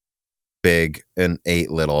 big and 8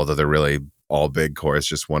 little, although they're really all big cores.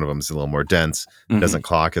 Just one of them is a little more dense, doesn't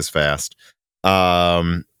clock as fast.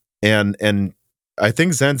 And I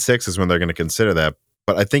think Zen 6 is when they're going to consider that.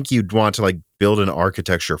 But I think you'd want to like build an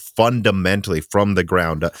architecture fundamentally from the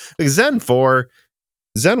ground up. Like Zen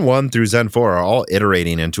 1 through Zen 4 are all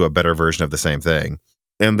iterating into a better version of the same thing.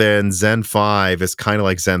 And then Zen 5 is kind of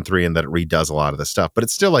like Zen 3 in that it redoes a lot of the stuff, but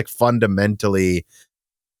it's still like fundamentally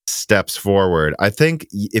steps forward. I think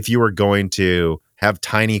if you were going to have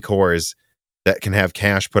tiny cores that can have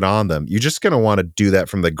cache put on them, you're just going to want to do that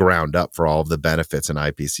from the ground up for all of the benefits an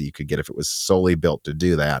IPC you could get if it was solely built to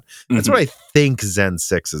do that. That's what I think Zen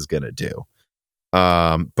 6 is going to do.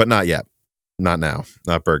 But not yet. Not now.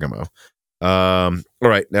 Not Bergamo. All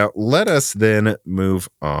right. Now, let us then move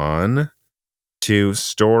on to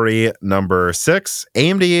story number 6.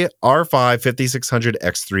 AMD R5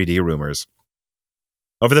 5600X3D rumors.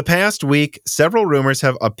 Over the past week, several rumors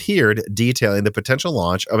have appeared detailing the potential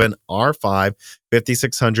launch of an R5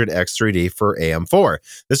 5600X3D for AM4.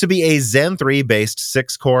 This would be a Zen 3-based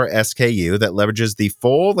 6-core SKU that leverages the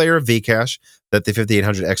full layer of Vcache that the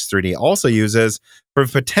 5800X3D also uses for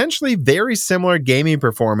potentially very similar gaming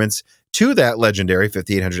performance to that legendary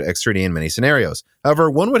 5800X3D in many scenarios.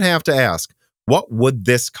 However, one would have to ask, what would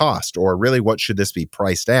this cost, or really what should this be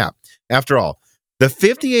priced at? After all, the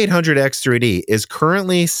 5800X3D is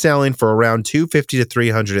currently selling for around $250 to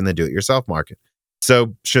 $300 in the do-it-yourself market.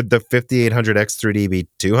 So should the 5800X3D be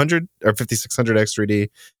 $200 or 5600X3D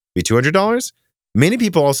be $200? Many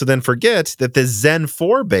people also then forget that the Zen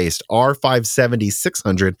 4-based R5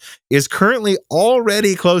 7600 is currently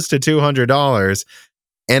already close to $200,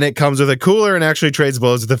 and it comes with a cooler and actually trades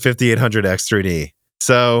blows with the 5800X3D.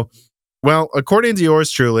 So, well, according to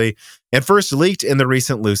yours truly, and first leaked in the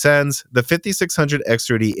recent loose ends, the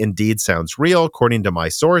 5600X3D indeed sounds real, according to my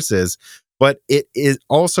sources, but it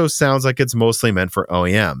also sounds like it's mostly meant for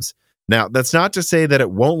OEMs. Now, that's not to say that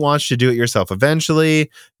it won't launch to do-it-yourself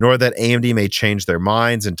eventually, nor that AMD may change their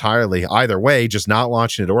minds entirely either way, just not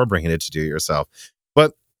launching it or bringing it to do-it-yourself.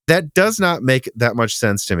 But that does not make that much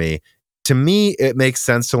sense to me. To me, it makes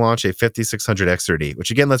sense to launch a 5600X3D,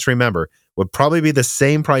 which again, let's remember, would probably be the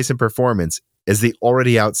same price and performance as the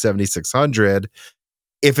already out 7600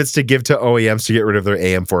 if it's to give to OEMs to get rid of their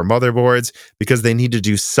AM4 motherboards, because they need to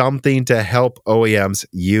do something to help OEMs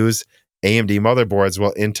use AMD motherboards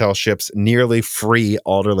while Intel ships nearly free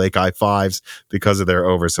Alder Lake i5s because of their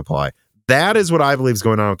oversupply. That is what I believe is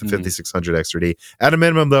going on with the 5600X3D. At a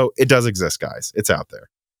minimum, though, it does exist, guys. It's out there.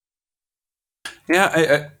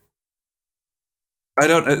 Yeah, I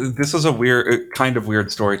don't. This is a kind of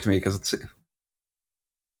weird story to me, because it's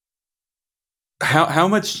how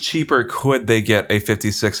much cheaper could they get a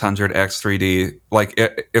 5600X3D? Like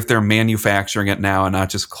if they're manufacturing it now and not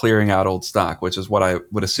just clearing out old stock, which is what I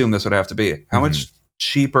would assume this would have to be. How much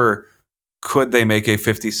cheaper could they make a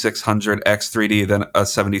 5600X3D than a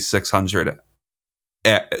 7600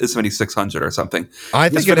 or something? I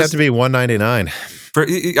think it'd have to be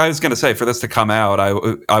 $199. I was going to say, for this to come out, I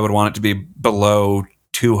would want it to be below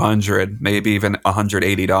 $200, maybe even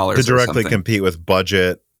 $180 to directly compete with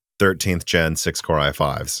budget 13th gen 6-core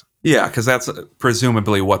i5s. Yeah, because that's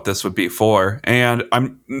presumably what this would be for. And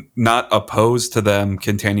I'm not opposed to them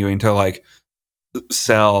continuing to like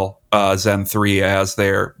sell Zen 3 as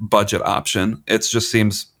their budget option. It just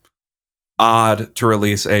seems odd to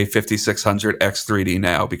release a 5600X3D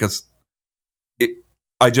now, because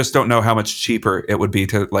I just don't know how much cheaper it would be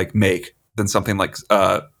to like make than something like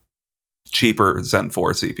cheaper Zen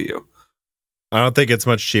 4 CPU. I don't think it's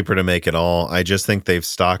much cheaper to make at all. I just think they've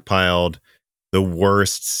stockpiled the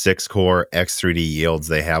worst 6-core X3D yields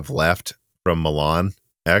they have left from Milan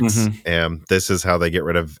X, and this is how they get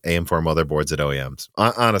rid of AM4 motherboards at OEMs.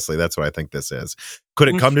 Honestly, that's what I think this is. Could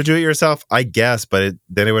it come to do it yourself? I guess, but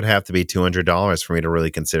then it would have to be $200 for me to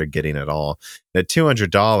really consider getting it all. And at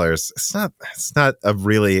 $200, it's not a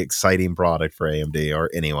really exciting product for AMD or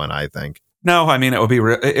anyone, I think. No, I mean it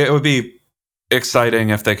would be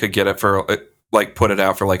exciting if they could get it for like put it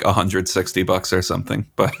out for like $160 or something,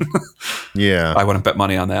 but yeah, I wouldn't bet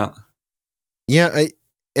money on that. Yeah,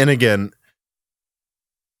 and again,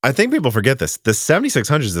 I think people forget this. The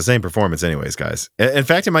 7600 is the same performance anyways, guys. In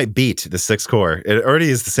fact, it might beat the 6-core. It already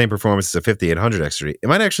is the same performance as a 5800 X3D. It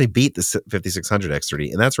might actually beat the 5600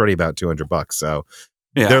 X3D, and that's already about $200. So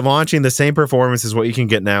they're launching the same performance as what you can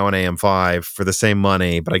get now on AM5 for the same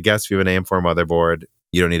money, but I guess if you have an AM4 motherboard,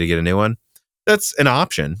 you don't need to get a new one. That's an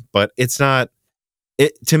option, but it's not.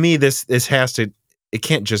 To me, this has to. It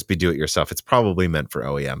can't just be do it yourself. It's probably meant for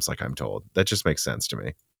OEMs, like I'm told. That just makes sense to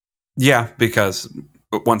me. Yeah, because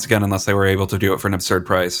once again, unless they were able to do it for an absurd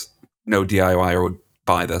price, no DIYer would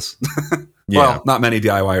buy this. Well, not many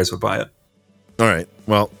DIYers would buy it. All right.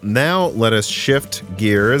 Well, now let us shift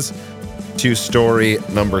gears to story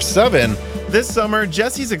number 7. This summer,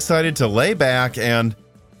 Jesse's excited to lay back and,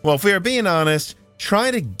 well, if we are being honest,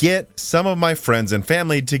 try to get some of my friends and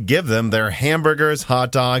family to give them their hamburgers,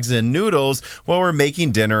 hot dogs, and noodles while we're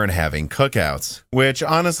making dinner and having cookouts. Which,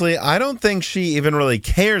 honestly, I don't think she even really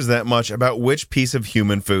cares that much about which piece of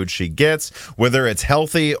human food she gets, whether it's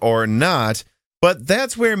healthy or not. But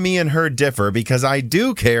that's where me and her differ, because I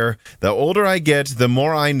do care. The older I get, the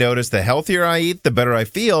more I notice the healthier I eat, the better I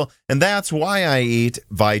feel, and that's why I eat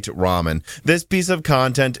Vite Ramen. This piece of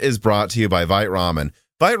content is brought to you by Vite Ramen.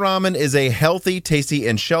 Vite Ramen is a healthy, tasty,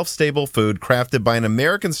 and shelf-stable food crafted by an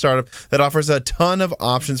American startup that offers a ton of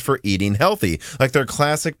options for eating healthy, like their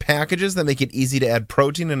classic packages that make it easy to add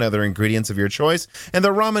protein and other ingredients of your choice, and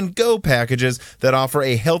the Ramen Go packages that offer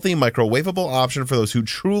a healthy, microwavable option for those who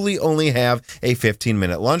truly only have a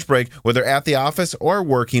 15-minute lunch break, whether at the office or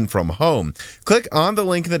working from home. Click on the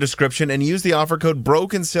link in the description and use the offer code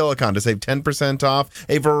BROKENSILICON to save 10% off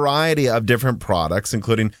a variety of different products,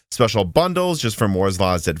 including special bundles just for Moore's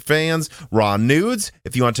Law Dead fans, raw nudes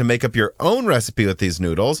if you want to make up your own recipe with these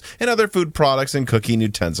noodles, and other food products and cooking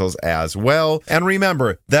utensils as well. And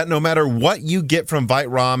remember that no matter what you get from Vite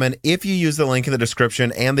Ramen, if you use the link in the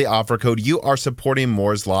description and the offer code, you are supporting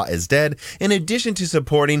Moore's Law is Dead, in addition to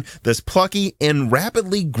supporting this plucky and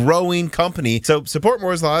rapidly growing company. So support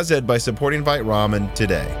Moore's Law is Dead by supporting Vite Ramen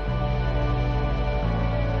today.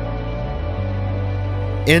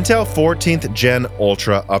 Intel 14th Gen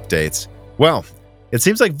Ultra updates. Well, it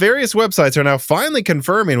seems like various websites are now finally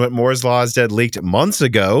confirming what Moore's Law is Dead leaked months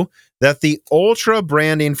ago, that the Ultra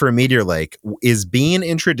branding for Meteor Lake is being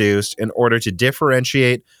introduced in order to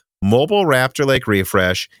differentiate mobile Raptor Lake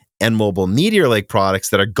refresh and mobile Meteor Lake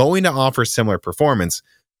products that are going to offer similar performance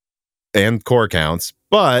and core counts,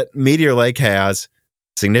 but Meteor Lake has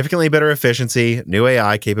significantly better efficiency, new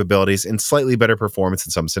AI capabilities, and slightly better performance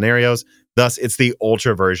in some scenarios. Thus, it's the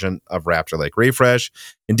Ultra version of Raptor Lake Refresh.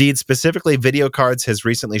 Indeed, specifically, Video Cards has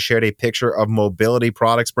recently shared a picture of mobility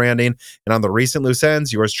products branding, and on the recent loose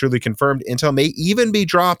ends, yours truly confirmed Intel may even be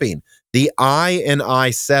dropping the I and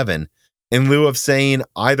i7 in lieu of saying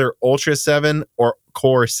either Ultra 7 or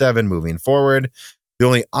Core 7 moving forward. The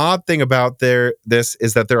only odd thing about this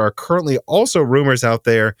is that there are currently also rumors out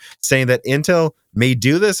there saying that Intel may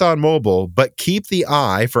do this on mobile, but keep the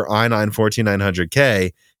I for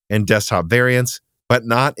i9-14900K in desktop variants, but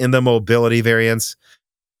not in the mobility variants,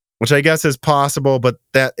 which I guess is possible, but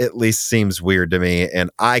that at least seems weird to me, and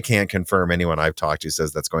I can't confirm anyone I've talked to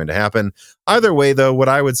says that's going to happen. Either way, though, what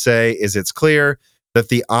I would say is it's clear that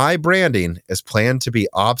the I branding is planned to be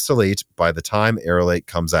obsolete by the time Arrow Lake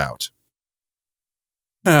comes out.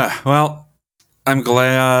 Well, I'm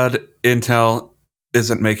glad Intel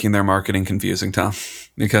isn't making their marketing confusing, Tom,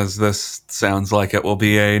 because this sounds like it will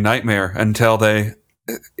be a nightmare until they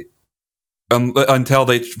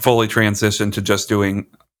fully transition to just doing.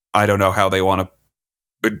 I don't know how they want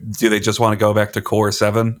to. Do they just want to go back to Core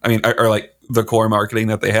 7? I mean, or like the core marketing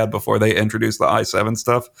that they had before they introduced the i7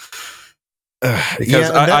 stuff?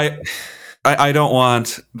 Because I don't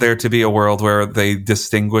want there to be a world where they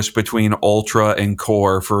distinguish between Ultra and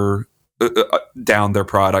Core for down their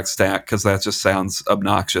product stack, because that just sounds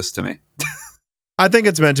obnoxious to me. I think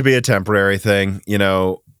it's meant to be a temporary thing,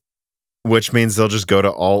 which means they'll just go to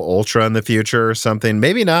all Ultra in the future or something.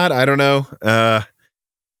 Maybe not. I don't know.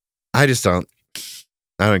 I just don't.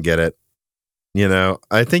 I don't get it. You know,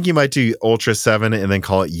 I think you might do Ultra 7 and then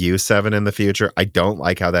call it U7 in the future. I don't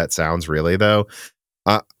like how that sounds really though.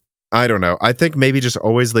 Uh, I don't know. I think maybe just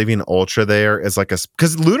always leaving Ultra there is like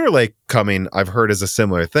because Lunar Lake coming, I've heard is a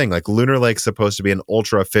similar thing. Like Lunar Lake's supposed to be an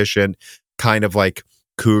ultra efficient kind of like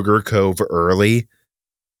Cougar Cove early,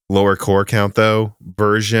 lower core count though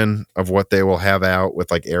version of what they will have out with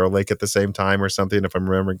like Arrow Lake at the same time or something, if I'm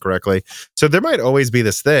remembering correctly. So there might always be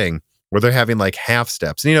this thing where they're having like half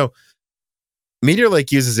steps. And, you know, Meteor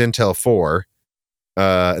Lake uses Intel 4,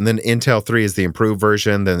 and then Intel 3 is the improved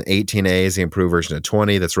version. Then 18A is the improved version of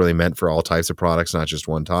 20 that's really meant for all types of products, not just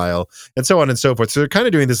one tile, and so on and so forth. So they're kind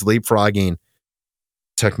of doing this leapfrogging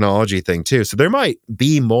technology thing too. So there might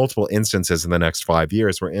be multiple instances in the next 5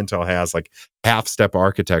 years where Intel has like half-step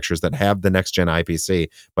architectures that have the next-gen IPC,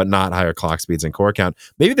 but not higher clock speeds and core count.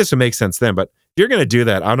 Maybe this would make sense then, but if you're going to do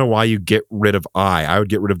that, I don't know why you get rid of I would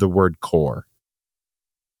get rid of the word core.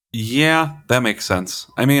 Yeah, that makes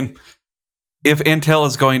sense. I mean, if Intel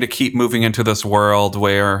is going to keep moving into this world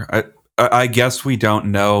where I guess we don't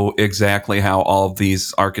know exactly how all of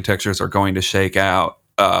these architectures are going to shake out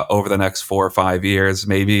over the next 4 or 5 years,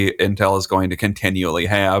 maybe Intel is going to continually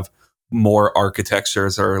have more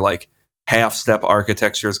architectures or like half-step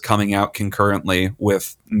architectures coming out concurrently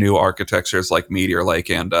with new architectures like Meteor Lake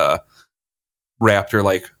and Raptor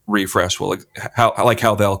Lake Refresh will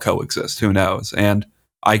how they'll coexist. Who knows? And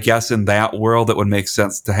I guess in that world, it would make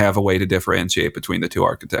sense to have a way to differentiate between the two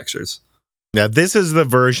architectures. Now, this is the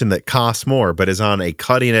version that costs more, but is on a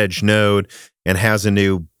cutting edge node and has a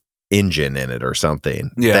new engine in it or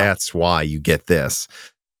something. Yeah. That's why you get this.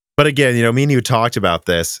 But again, you know, me and you talked about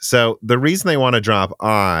this. So the reason they want to drop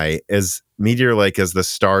I is Meteor Lake is the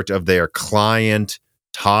start of their client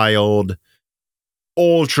tiled,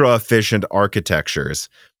 ultra efficient architectures.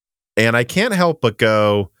 And I can't help but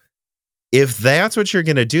go, if that's what you're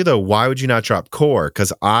going to do, though, why would you not drop Core?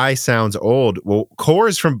 Because I sounds old. Well, Core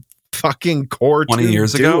is from fucking Core 20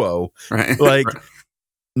 years Duo. ago. Right. Like,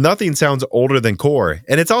 nothing sounds older than Core.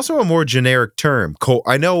 And it's also a more generic term. Core.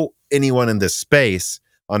 I know anyone in this space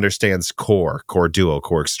understands Core Duo,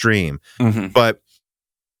 Core Extreme. Mm-hmm. But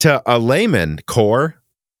to a layman, Core,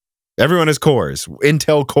 everyone has cores.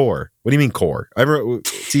 Intel Core. What do you mean Core?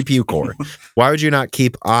 CPU Core. Why would you not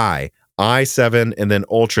keep i7 and then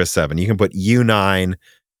Ultra 7? You can put U9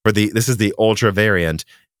 for this is the Ultra variant,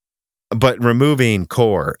 but removing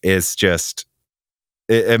Core is just,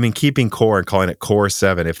 I mean, keeping Core and calling it Core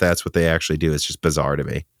 7, if that's what they actually do, is just bizarre to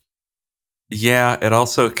me. Yeah, it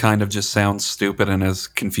also kind of just sounds stupid and is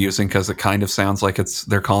confusing because it kind of sounds like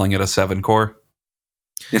they're calling it a 7 core.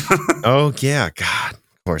 Oh yeah, God,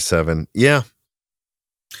 Core 7, yeah.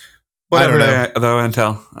 Whatever, I don't know. Though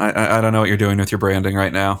Intel, I don't know what you're doing with your branding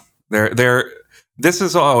right now. This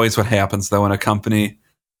is always what happens though when a company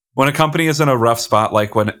is in a rough spot.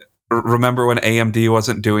 Like remember when AMD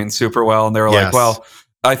wasn't doing super well and they were like, well,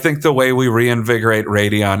 I think the way we reinvigorate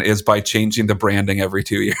Radeon is by changing the branding every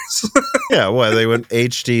 2 years. Yeah, well, they went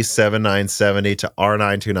HD 7970 to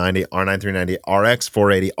R9 290, R9 390, RX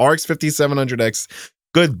 480, RX 5700X.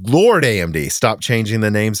 Good Lord, AMD, stop changing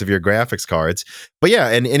the names of your graphics cards. But yeah,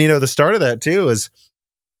 and you know, the start of that too is,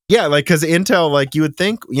 yeah, like, because Intel, like, you would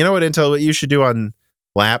think, you know what you should do on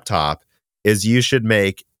laptop is you're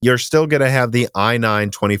still going to have the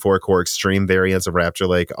i9 24 core extreme variants of Raptor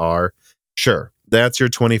Lake R. Sure, that's your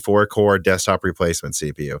 24 core desktop replacement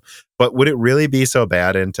CPU. But would it really be so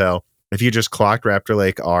bad, Intel, if you just clocked Raptor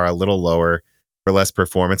Lake R a little lower for less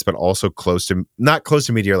performance, but also not close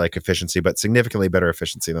to Meteor Lake efficiency, but significantly better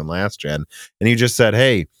efficiency than last gen? And you just said,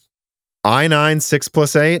 hey, i9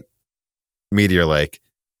 6+8, Meteor Lake.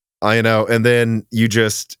 I know. And then you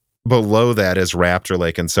just below that is Raptor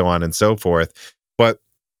Lake and so on and so forth. But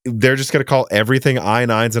they're just going to call everything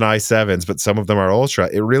i9s and i7s, but some of them are ultra.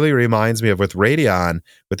 It really reminds me of with Radeon,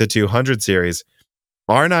 with the 200 series,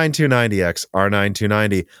 R9 290X, R9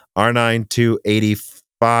 290, R9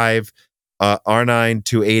 285, R9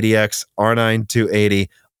 280X, R9 280,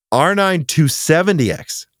 R9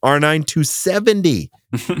 270X, R9 270.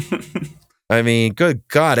 I mean, good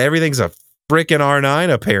God, everything's a freaking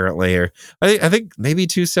R9 apparently. Or I think maybe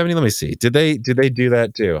 270. Let me see. Did they do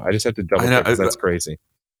that too? I just have to double check because that's crazy.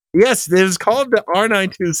 Yes, it was called the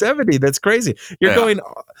R9 270. That's crazy. You're going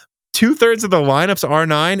 2/3 of the lineup's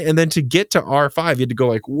R9, and then to get to R5, you had to go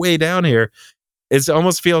like way down here. It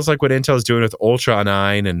almost feels like what Intel is doing with Ultra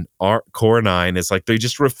 9 and Core 9 is like they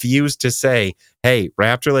just refuse to say, hey,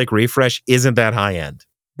 Raptor Lake Refresh isn't that high end.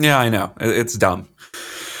 Yeah, I know. It's dumb.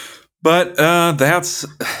 But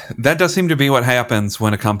that does seem to be what happens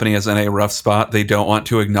when a company is in a rough spot. They don't want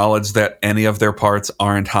to acknowledge that any of their parts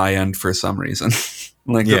aren't high end for some reason.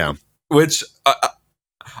 Which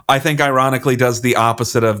I think ironically does the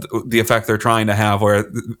opposite of the effect they're trying to have,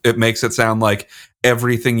 where it makes it sound like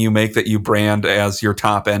everything you make that you brand as your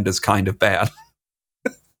top end is kind of bad.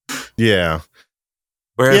 Yeah.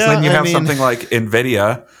 Whereas then you have something like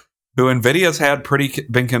Nvidia, who Nvidia's had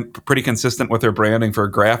been pretty consistent with their branding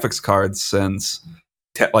for graphics cards since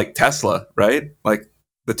like Tesla, right? Like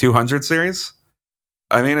the 200 series.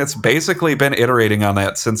 I mean, it's basically been iterating on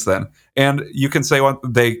that since then. And you can say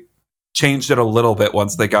they changed it a little bit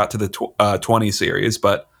once they got to the 20 series,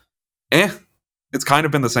 but it's kind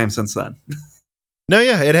of been the same since then. No,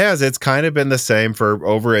 yeah, it has. It's kind of been the same for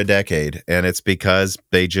over a decade, and it's because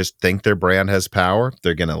they just think their brand has power.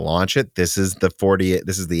 They're going to launch it. This is the 40,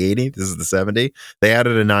 this is the 80, this is the 70. They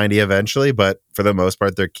added a 90 eventually, but for the most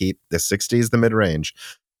part, they keep the 60 is the mid-range.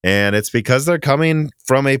 And it's because they're coming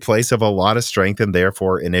from a place of a lot of strength and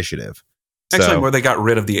therefore initiative. Actually, where they got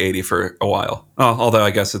rid of the 80 for a while. Although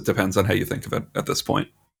I guess it depends on how you think of it at this point.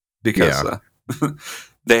 Because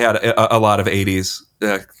they had a lot of 80s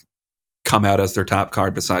come out as their top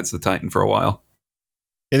card besides the Titan for a while.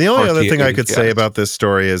 And the only other thing I could say about this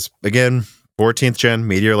story is, again, 14th gen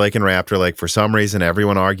Meteor Lake and Raptor Lake. For some reason,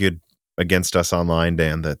 everyone argued against us online,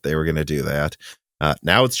 Dan, that they were going to do that.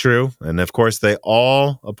 Now it's true. And of course, they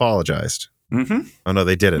all apologized. Mm-hmm. Oh, no,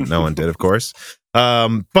 they didn't. No one did, of course.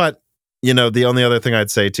 But, the only other thing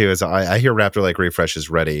I'd say, too, is I hear Raptor Lake Refresh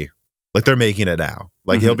is ready. Like, they're making it now.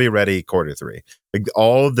 Like, he'll be ready quarter 3. Like,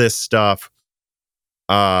 all of this stuff.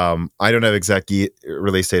 I don't have exact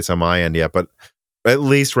release dates on my end yet, but at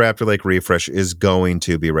least Raptor Lake Refresh is going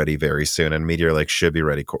to be ready very soon, and Meteor Lake should be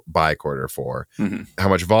ready by quarter 4. Mm-hmm. How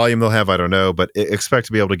much volume they'll have, I don't know, but expect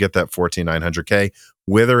to be able to get that 14900K,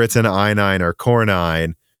 whether it's an i9 or Core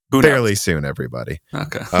 9, fairly soon, everybody.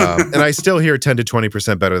 Okay. And I still hear 10 to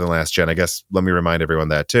 20% better than last gen. I guess let me remind everyone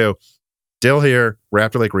that too. Still here,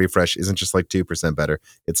 Raptor Lake Refresh isn't just like 2% better.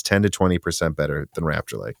 It's 10 to 20% better than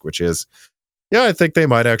Raptor Lake, which is, I think they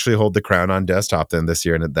might actually hold the crown on desktop then this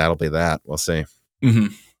year, and that'll be that. We'll see. Mm-hmm.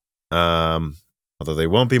 Although they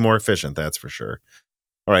won't be more efficient, that's for sure.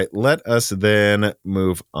 All right, let us then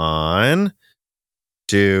move on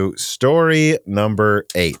to story number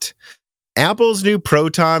 8. Apple's new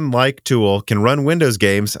Proton-like tool can run Windows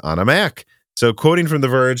games on a Mac. So quoting from The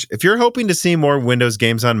Verge, if you're hoping to see more Windows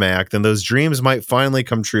games on Mac, then those dreams might finally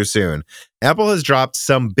come true soon. Apple has dropped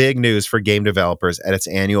some big news for game developers at its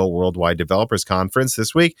annual Worldwide Developers Conference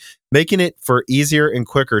this week, making it far easier and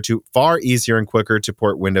quicker to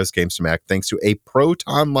port Windows games to Mac thanks to a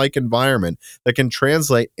Proton-like environment that can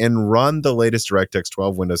translate and run the latest DirectX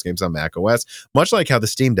 12 Windows games on Mac OS, much like how the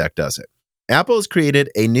Steam Deck does it. Apple has created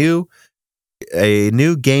a new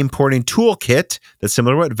game porting toolkit that's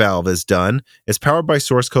similar to what Valve has done. It's powered by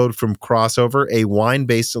source code from Crossover, a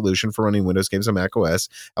Wine-based solution for running Windows games on Mac OS.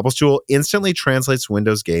 Apple's tool instantly translates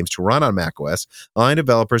Windows games to run on Mac OS, allowing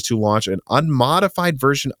developers to launch an unmodified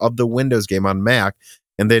version of the Windows game on Mac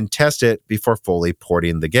and then test it before fully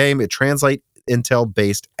porting the game. It translates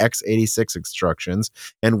Intel-based x86 instructions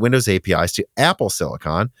and Windows APIs to Apple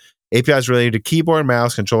Silicon. APIs related to keyboard,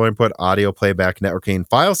 mouse, controller input, audio playback, networking,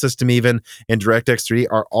 file system even, and DirectX 3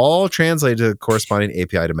 are all translated to the corresponding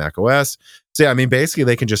API to macOS. So yeah, I mean, basically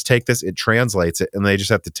they can just take this, it translates it, and they just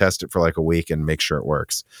have to test it for like a week and make sure it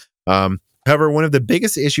works. However, one of the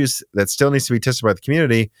biggest issues that still needs to be tested by the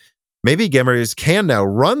community, maybe gamers can now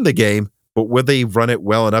run the game, but will they run it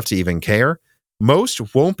well enough to even care?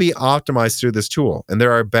 Most won't be optimized through this tool, and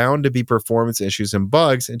there are bound to be performance issues and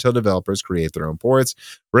bugs until developers create their own ports.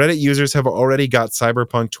 Reddit users have already got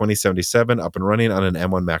Cyberpunk 2077 up and running on an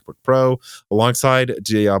M1 MacBook Pro, alongside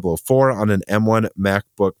Diablo 4 on an M1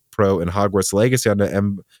 MacBook Pro and Hogwarts Legacy on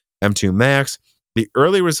an M2 Max. The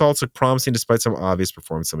early results look promising despite some obvious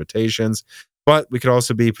performance limitations, but we could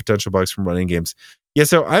also be potential bugs from running games. Yeah,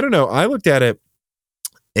 so I don't know. I looked at it.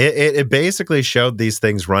 It basically showed these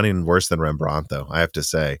things running worse than Rembrandt, though, I have to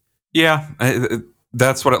say. Yeah,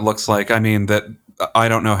 that's what it looks like. I mean, that I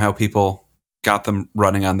don't know how people got them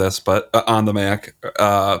running on this, but on the Mac.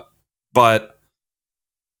 But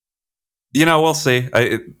we'll see.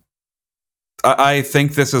 I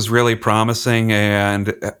think this is really promising,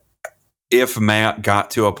 and if Matt got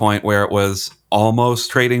to a point where it was almost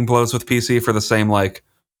trading blows with PC for the same like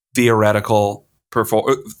theoretical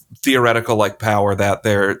like power that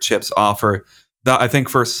their chips offer, I think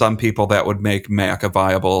for some people that would make Mac a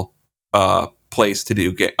viable place to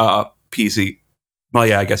do PC. Well,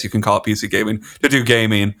 yeah, I guess you can call it PC gaming, to do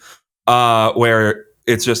gaming, where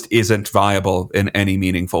it just isn't viable in any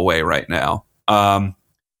meaningful way right now.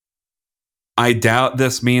 I doubt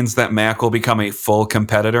this means that Mac will become a full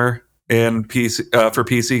competitor in PC for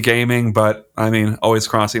PC gaming, but I mean, always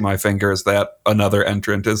crossing my fingers that another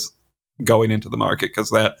entrant is going into the market, because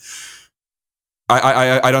that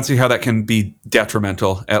I don't see how that can be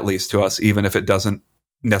detrimental, at least to us, even if it doesn't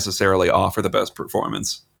necessarily offer the best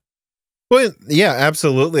performance. Well, yeah,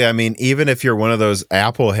 absolutely. I mean, even if you're one of those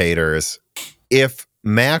Apple haters, if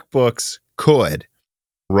MacBooks could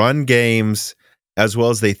run games as well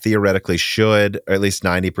as they theoretically should, or at least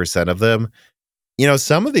 90% of them, you know,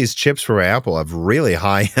 some of these chips for Apple have really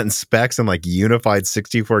high-end specs and like unified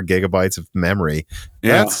 64 gigabytes of memory.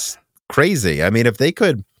 Yeah. That's crazy. I mean, if they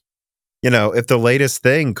could, you know, if the latest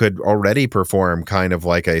thing could already perform kind of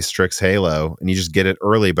like a Strix Halo, and you just get it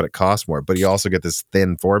early, but it costs more, but you also get this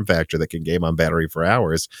thin form factor that can game on battery for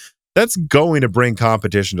hours, that's going to bring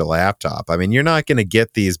competition to laptop. I mean, you're not going to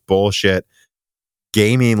get these bullshit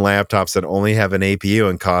gaming laptops that only have an APU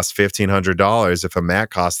and cost $1,500 if a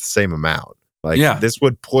Mac costs the same amount. Like, this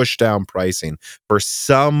would push down pricing for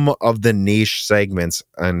some of the niche segments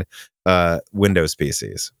on Windows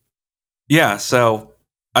PCs. Yeah, so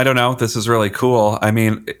I don't know. This is really cool. I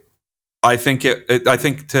mean, I think I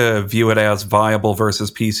think to view it as viable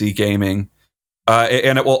versus PC gaming,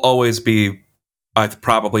 and it will always be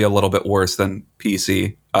probably a little bit worse than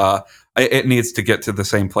PC. It needs to get to the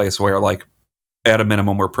same place where, like, at a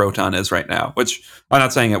minimum, where Proton is right now, which I'm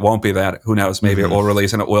not saying it won't be that. Who knows? Maybe it will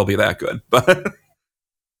release and it will be that good. But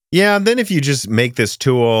yeah, and then if you just make this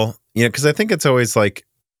tool, you know, because I think it's always like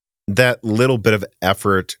that little bit of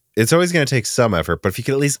effort. It's always going to take some effort, but if you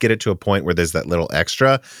can at least get it to a point where there's that little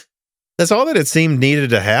extra, that's all that it seemed needed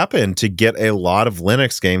to happen to get a lot of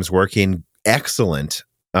Linux games working excellent.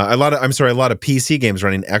 A lot of PC games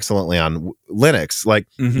running excellently on Linux. Like,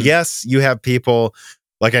 yes, you have people.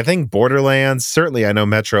 Like, I think Borderlands, certainly I know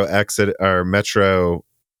Metro Exit or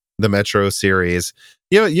the Metro series.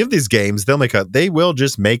 You know, you have these games, they will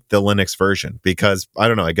just make the Linux version because, I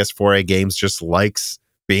don't know, I guess 4A Games just likes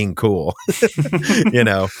being cool, you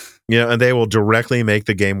know, and they will directly make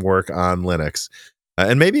the game work on Linux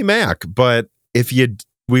and maybe Mac. But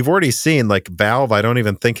we've already seen, like, Valve, I don't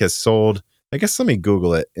even think has sold, I guess let me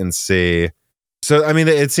Google it and see. So, I mean,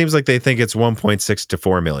 it seems like they think it's 1.6 to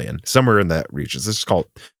 4 million, somewhere in that region. This is called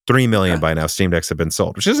 3 million by now. Steam Decks have been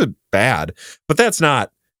sold, which isn't bad, but that's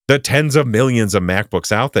not the tens of millions of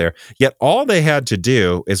MacBooks out there. Yet all they had to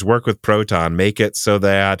do is work with Proton, make it so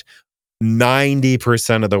that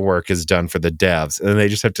 90% of the work is done for the devs. And they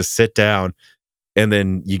just have to sit down, and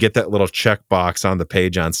then you get that little checkbox on the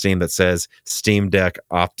page on Steam that says Steam Deck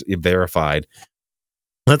verified.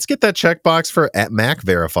 Let's get that checkbox for at Mac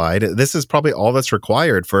verified. This is probably all that's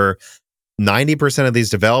required for 90% of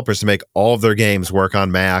these developers to make all of their games work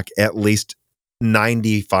on Mac, at least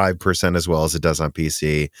 95% as well as it does on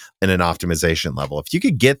PC in an optimization level. If you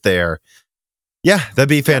could get there, yeah, that'd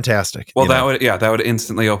be fantastic. Well, that would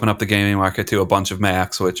instantly open up the gaming market to a bunch of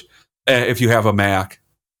Macs, which if you have a Mac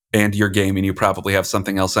and you're gaming, you probably have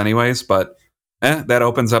something else anyways, but that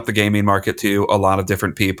opens up the gaming market to a lot of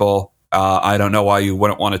different people. I don't know why you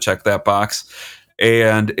wouldn't want to check that box.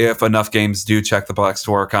 And if enough games do check the box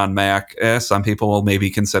to work on Mac, some people will maybe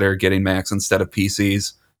consider getting Macs instead of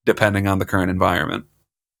PCs, depending on the current environment.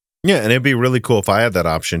 Yeah, and it'd be really cool if I had that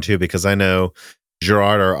option too, because I know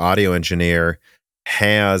Gerard, our audio engineer,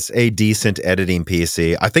 has a decent editing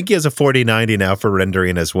PC. I think he has a 4090 now for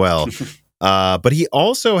rendering as well. But he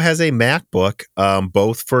also has a MacBook,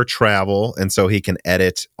 both for travel, and so he can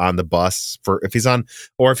edit on the bus if he's on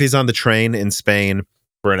the train in Spain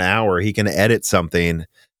for an hour, he can edit something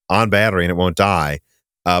on battery and it won't die.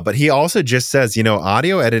 But he also just says, you know,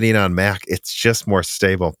 audio editing on Mac, it's just more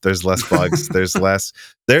stable. There's less bugs.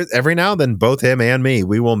 Every now and then, both him and me,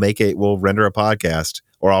 we'll render a podcast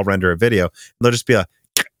or I'll render a video. And there'll just be a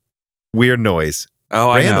weird noise.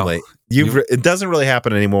 Oh, randomly. I know. It doesn't really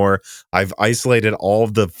happen anymore. I've isolated all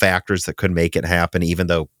of the factors that could make it happen, even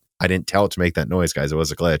though I didn't tell it to make that noise, guys. It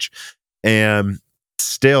was a glitch. And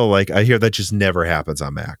still, like, I hear that just never happens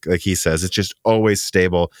on Mac. Like he says, it's just always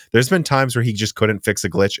stable. There's been times where he just couldn't fix a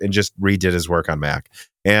glitch and just redid his work on Mac.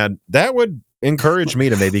 And that would encourage me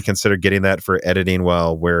to maybe consider getting that for editing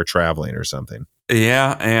while we're traveling or something.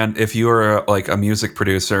 Yeah, and if you are like a music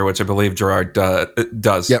producer, which I believe Gerard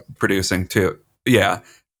does producing too. Yeah.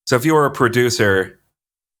 So if you were a producer,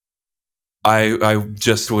 I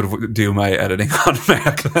just would do my editing on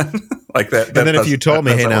Mac then. Like that. And then if you told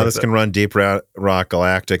me, hey, now this can run Deep Rock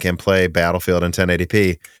Galactic and play Battlefield in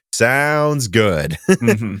 1080p, sounds good.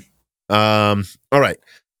 Mm-hmm. All right.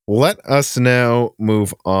 let us now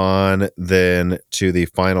move on then to the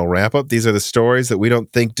final wrap up. These are the stories that we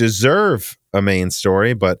don't think deserve a main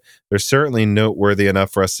story, but they're certainly noteworthy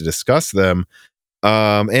enough for us to discuss them.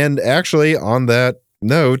 And actually, on that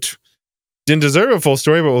note, didn't deserve a full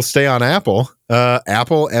story, but we'll stay on Apple.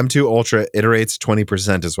 Apple M2 Ultra iterates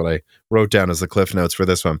 20% is what I wrote down as the cliff notes for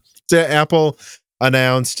this one. So Apple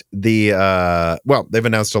announced they've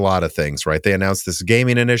announced a lot of things, right? They announced this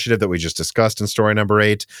gaming initiative that we just discussed in story number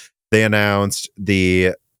 8. They announced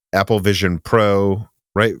the Apple Vision Pro,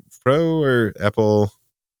 right? Pro or Apple?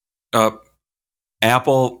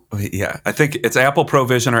 Apple, yeah. I think it's Apple Pro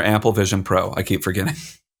Vision or Apple Vision Pro. I keep forgetting.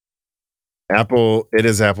 It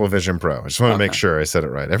is Apple Vision Pro. I just want to make sure I said it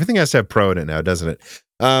right. Everything has to have Pro in it now, doesn't it?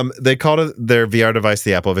 They called it their VR device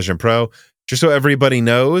the Apple Vision Pro. Just so everybody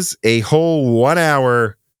knows, a whole 1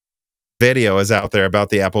 hour video is out there about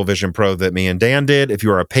the Apple Vision Pro that me and Dan did. If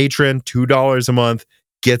you are a patron, $2 a month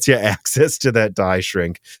gets you access to that die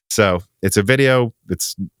shrink. So it's a video.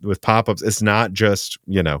 It's with pop-ups. It's not just,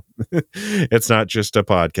 it's not just a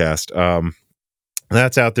podcast.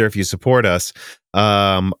 That's out there if you support us.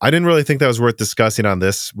 I didn't really think that was worth discussing on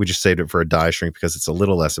this. We just saved it for a die shrink because it's a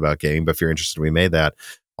little less about gaming, but if you're interested, we made that.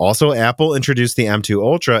 Also, Apple introduced the M2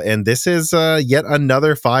 Ultra, and this is yet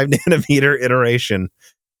another 5 nanometer iteration.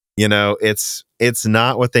 It's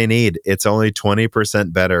not what they need. It's only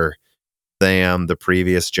 20% better than the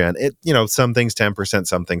previous gen. Some things 10%,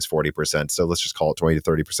 some things 40%. So let's just call it 20 to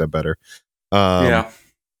 30% better.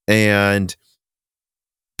 And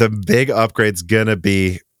the big upgrade's gonna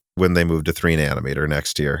be when they move to 3 nanometer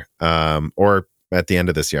next year, or at the end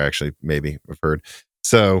of this year, actually, maybe I've heard.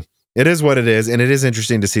 So it is what it is, and it is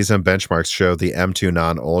interesting to see some benchmarks show the M2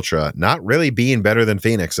 non-Ultra not really being better than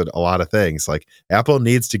Phoenix at a lot of things. Like Apple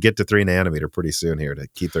needs to get to 3 nanometer pretty soon here to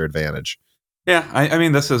keep their advantage. Yeah, I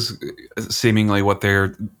mean, this is seemingly what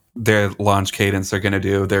their launch cadence they're going to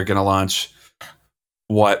do. They're going to launch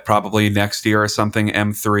probably next year or something,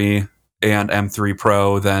 M3 and M3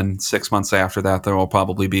 Pro. Then 6 months after that, there will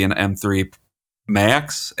probably be an M3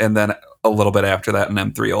 Max, and then a little bit after that, an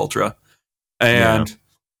M3 Ultra. And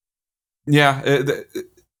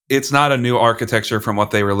it's not a new architecture from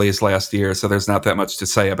what they released last year, so there's not that much to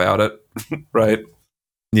say about it, right?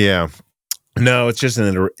 Yeah. No, it's just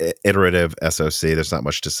an iterative SoC. There's not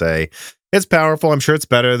much to say. It's powerful. I'm sure it's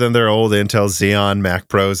better than their old Intel Xeon Mac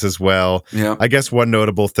Pros as well. Yeah. I guess one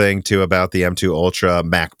notable thing, too, about the M2 Ultra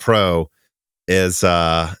Mac Pro is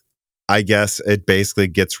I guess it basically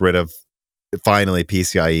gets rid of, finally,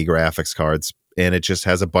 PCIe graphics cards, and it just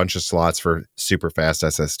has a bunch of slots for super fast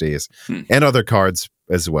SSDs and other cards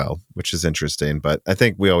as well, which is interesting. But I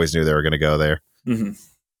think we always knew they were going to go there. Mm-hmm.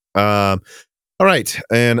 All right.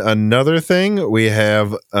 And another thing, we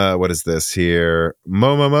have, what is this here?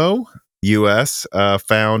 Momomo US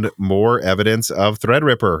found more evidence of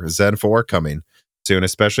Threadripper Zen 4 coming soon,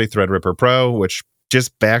 especially Threadripper Pro, which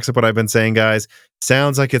just backs up what I've been saying, guys.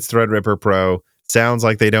 Sounds like it's Threadripper Pro. Sounds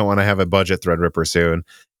like they don't want to have a budget Threadripper soon.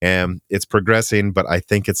 And it's progressing, but I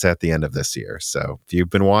think it's at the end of this year. So if you've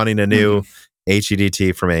been wanting a new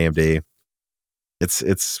HEDT from AMD,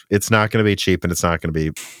 it's not going to be cheap, and it's not going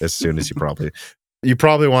to be as soon as you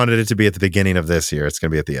probably wanted it to be at the beginning of this year. It's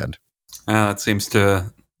going to be at the end. It seems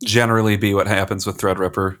to generally be what happens with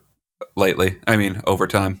Threadripper lately. I mean, over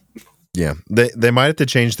time. Yeah, they might have to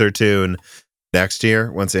change their tune next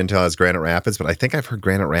year once Intel has Granite Rapids, but I think I've heard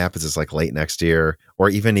Granite Rapids is like late next year, or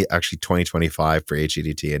even actually 2025 for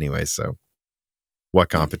HEDT anyway. So what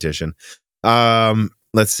competition?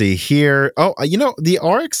 Let's see here. Oh, the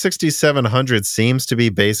RX 6700 seems to be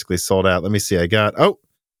basically sold out. Let me see. I got,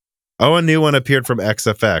 a new one appeared from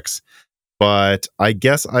XFX, but I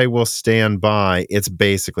guess I will stand by. It's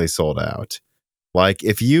basically sold out. Like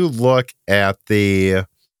if you look at the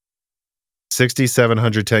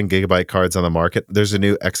 6710 gigabyte cards on the market, there's a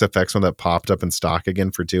new XFX one that popped up in stock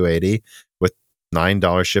again for $280 with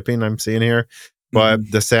 $9 shipping I'm seeing here.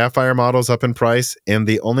 But the Sapphire model's up in price, and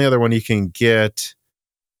the only other one you can get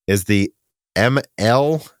is the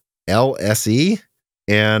ML LSE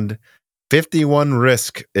and 51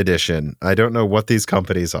 Risk Edition. I don't know what these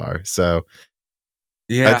companies are, so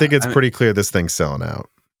I think it's pretty clear this thing's selling out.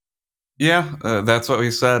 Yeah, that's what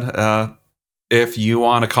we said. If you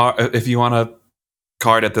want a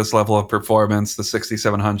card at this level of performance, the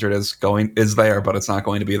 6700 is there, but it's not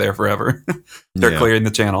going to be there forever. They're clearing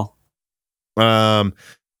the channel.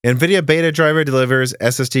 Nvidia beta driver delivers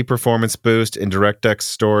SSD performance boost in DirectX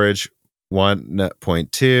storage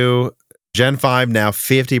 1.2. Gen 5 now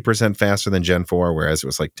 50% faster than Gen 4, whereas it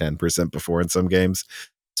was like 10% before in some games.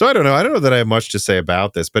 So I don't know that I have much to say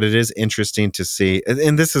about this, but it is interesting to see.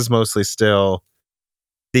 And this is mostly still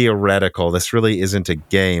theoretical. This really isn't a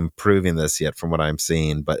game proving this yet from what I'm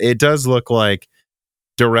seeing, but it does look like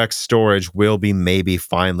direct storage will be maybe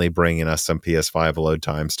finally bringing us some PS5 load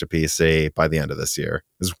times to PC by the end of this year,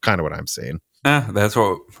 is kind of what I'm seeing. That's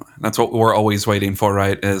what we're always waiting for,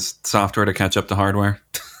 right? Is software to catch up to hardware.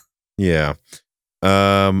 Yeah.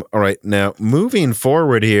 All right. Now, moving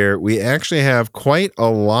forward here, we actually have quite a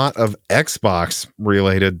lot of Xbox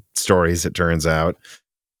related stories, it turns out,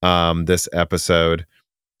 this episode.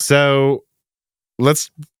 So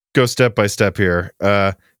let's go step by step here.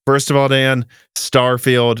 First of all, Dan,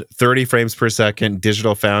 Starfield, 30 frames per second,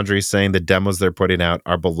 Digital Foundry saying the demos they're putting out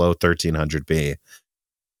are below 1300p.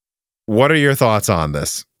 What are your thoughts on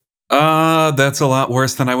this? That's a lot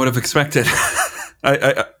worse than I would have expected.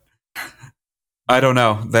 I don't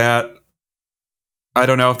know that. I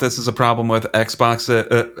don't know if this is a problem with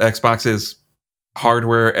Xbox's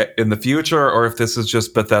hardware in the future, or if this is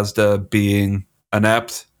just Bethesda being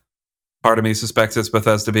inept. Part of me suspects it's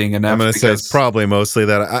Bethesda being inept. I'm going to say it's probably mostly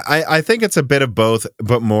that. I think it's a bit of both,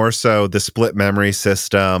 but more so the split memory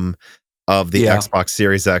system of the Xbox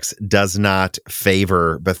Series X does not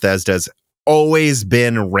favor Bethesda's always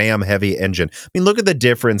been RAM heavy engine. I mean, look at the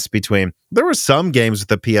difference between, there were some games with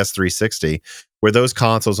the PS360 where those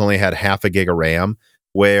consoles only had half a gig of RAM,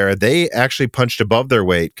 where they actually punched above their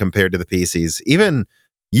weight compared to the PCs. Even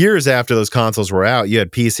years after those consoles were out, you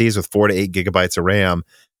had PCs with 4 to 8 gigabytes of RAM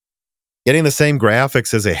getting the same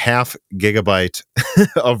graphics as a half gigabyte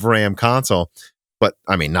of RAM console. But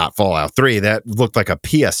I mean, not Fallout 3. That looked like a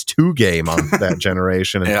PS2 game on that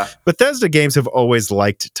generation. And Bethesda games have always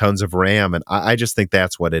liked tons of RAM. And I just think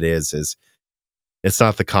that's what it is it's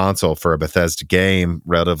not the console for a Bethesda game,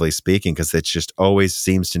 relatively speaking, because it just always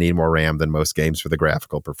seems to need more RAM than most games for the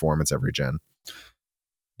graphical performance every gen.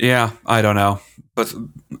 Yeah, I don't know. But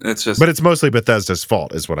it's mostly Bethesda's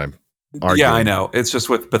fault, is what I'm arguing. Yeah, I know. It's just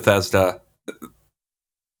with Bethesda.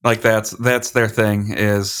 Like that's their thing,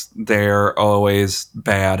 is they're always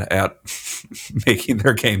bad at making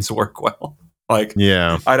their games work well. Like,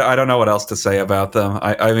 yeah, I don't know what else to say about them.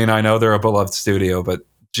 I mean, I know they're a beloved studio, but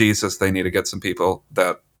Jesus, they need to get some people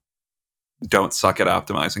that don't suck at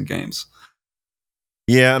optimizing games.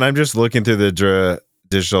 Yeah, and I'm just looking through the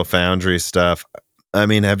Digital Foundry stuff. I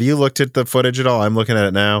mean, have you looked at the footage at all? I'm looking at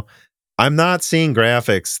it now. I'm not seeing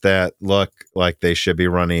graphics that look like they should be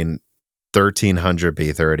running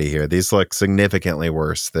 1300p 30 here. These look significantly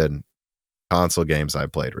worse than console games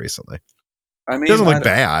I've played recently. I mean, it doesn't look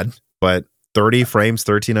bad, but 30 frames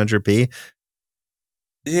 1300p.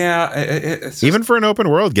 Yeah, it's just, even for an open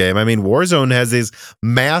world game. I mean, Warzone has these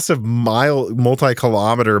massive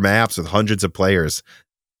multi-kilometer maps with hundreds of players,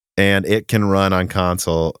 and it can run on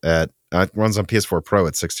console it runs on PS4 Pro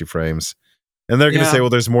at 60 frames. And they're going to say,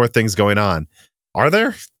 well, there's more things going on. Are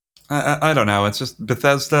there? I don't know. It's just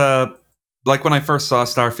Bethesda. Like when I first saw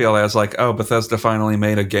Starfield, I was like, oh, Bethesda finally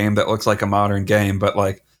made a game that looks like a modern game. But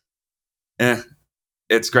like,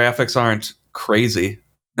 its graphics aren't crazy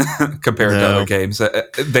compared to other games.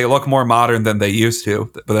 They look more modern than they used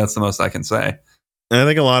to, but that's the most I can say. And I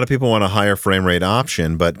think a lot of people want a higher frame rate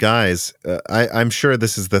option, but guys, I'm sure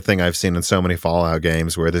this is the thing I've seen in so many Fallout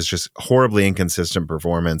games where there's just horribly inconsistent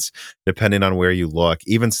performance depending on where you look.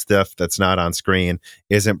 Even stuff that's not on screen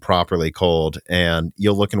isn't properly culled, and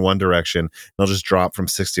you'll look in one direction, it'll just drop from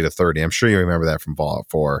 60 to 30. I'm sure you remember that from Fallout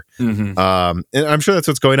 4. Mm-hmm. And I'm sure that's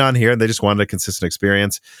what's going on here, and they just wanted a consistent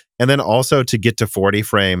experience. And then also to get to 40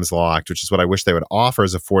 frames locked, which is what I wish they would offer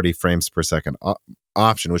as a 40 frames per second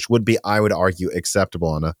option, which would be, I would argue, acceptable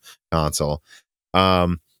on a console.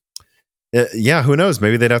 Yeah, who knows?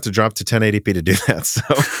 Maybe they'd have to drop to 1080p to do that. So,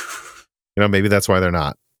 maybe that's why they're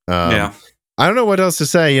not. I don't know what else to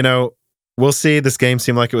say. We'll see. This game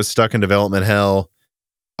seemed like it was stuck in development hell.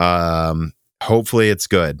 Hopefully it's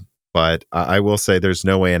good, but I will say there's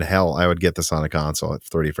no way in hell I would get this on a console at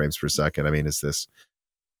 30 frames per second. I mean, is this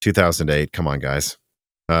 2008? Come on, guys.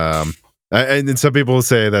 And some people will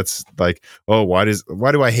say that's like, oh, why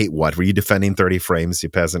do I hate what? Were you defending 30 frames, you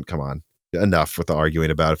peasant? Come on. Enough with the arguing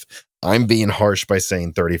about it. I'm being harsh by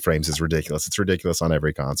saying 30 frames is ridiculous. It's ridiculous on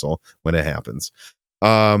every console when it happens.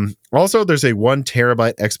 Also, there's a 1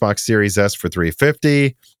 terabyte Xbox Series S for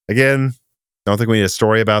 $350. Again, I don't think we need a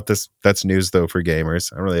story about this. That's news, though, for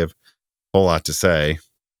gamers. I don't really have a whole lot to say.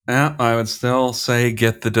 Yeah, I would still say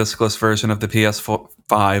get the discless version of the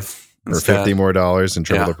PS5 for $50 more and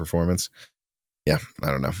triple the performance. Yeah, I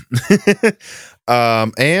don't know.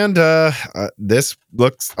 This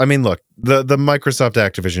looks, I mean, look, the Microsoft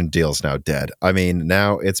Activision deal is now dead. I mean,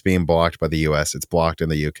 now it's being blocked by the US. It's blocked in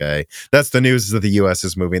the UK. That's the news, is that the US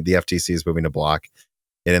is moving, the FTC is moving to block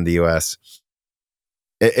it in the US.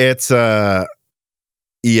 It's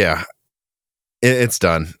Yeah, it's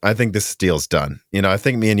done. I think this deal's done. I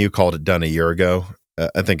think me and you called it done a year ago.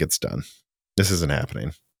 I think it's done. This isn't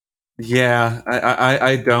happening. Yeah,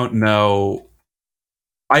 I don't know.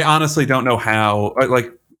 I honestly don't know how.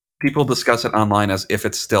 Like, people discuss it online as if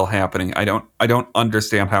it's still happening. I don't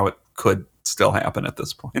understand how it could still happen at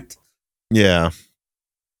this point. Yeah.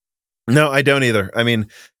 No, I don't either. I mean,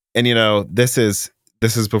 and this is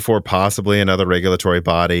before possibly another regulatory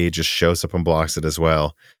body just shows up and blocks it as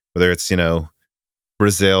well. Whether it's,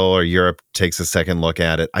 Brazil or Europe takes a second look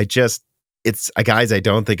at it. Guys, I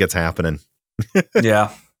don't think it's happening.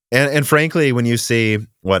 Yeah. And frankly, when you see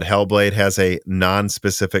what Hellblade has a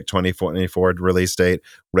non-specific 2024 release date,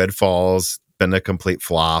 Redfall's been a complete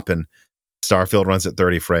flop, and Starfield runs at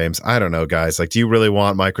 30 frames. I don't know, guys. Like, do you really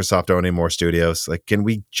want Microsoft owning more studios? Like, can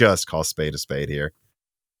we just call spade a spade here?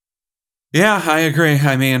 Yeah, I agree.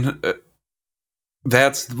 I mean,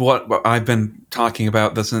 that's what I've been talking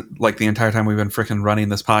about this like the entire time we've been freaking running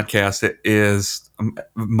this podcast. It is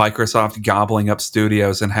Microsoft gobbling up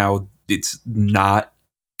studios and how it's not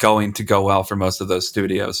going to go well for most of those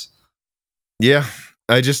studios. Yeah,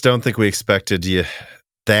 I just don't think we expected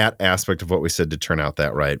that aspect of what we said to turn out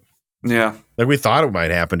that right. Yeah. Like, we thought it might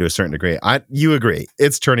happen to a certain degree. You agree.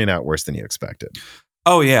 It's turning out worse than you expected.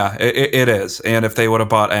 Oh, yeah, it is. And if they would have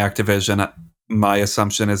bought Activision, my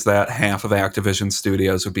assumption is that half of Activision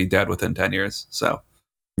studios would be dead within 10 years. So,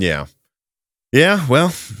 yeah. Yeah,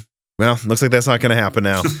 well, looks like that's not going to happen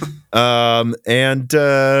now. And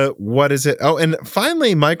what is it? Oh, and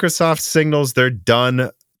finally, Microsoft signals they're done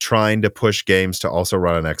trying to push games to also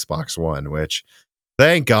run on Xbox One, which,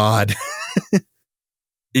 thank God.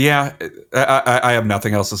 Yeah, I have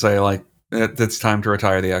nothing else to say. Like, it's time to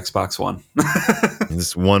retire the Xbox One.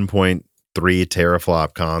 This 1.3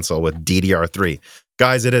 teraflop console with DDR3.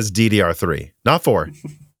 Guys, it has DDR3, not 4.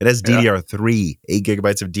 It has DDR3, 8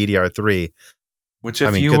 gigabytes of DDR3. Which,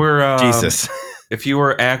 if you were Jesus, if you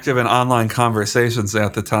were active in online conversations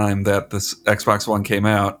at the time that this Xbox One came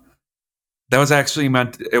out, that was actually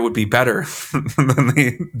meant it would be better than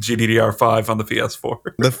the GDDR5 on the PS4.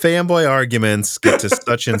 The fanboy arguments get to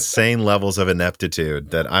such insane levels of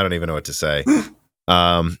ineptitude that I don't even know what to say.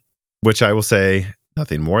 Which I will say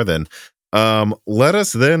nothing more than. Let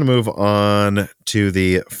us then move on to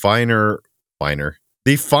the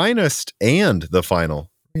the finest and the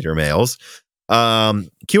final reader mails.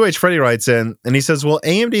 QH Freddy writes in and he says, will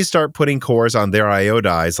AMD start putting cores on their IO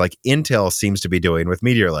dies like Intel seems to be doing with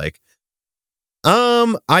Meteor Lake?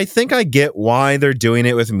 I think I get why they're doing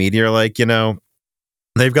it with Meteor Lake.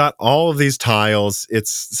 They've got all of these tiles. It's,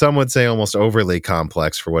 some would say, almost overly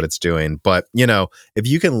complex for what it's doing. But, if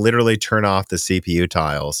you can literally turn off the CPU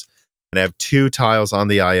tiles and have 2 tiles on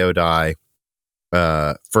the IO die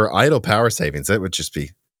for idle power savings, that would just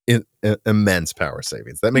be immense power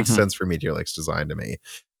savings. That makes sense for Meteor Lake's design to me.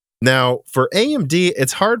 Now, for AMD,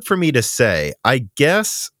 it's hard for me to say. I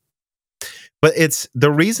guess... But it's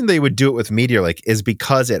the reason they would do it with Meteor Lake is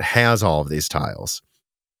because it has all of these tiles.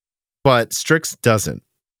 But Strix doesn't.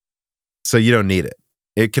 So you don't need it.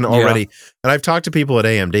 It can already... And I've talked to people at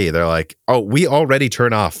AMD. They're like, oh, we already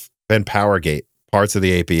turn off and power gate parts of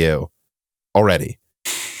the APU already.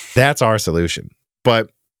 That's our solution.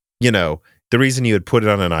 But, the reason you would put it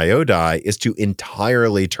on an IO die is to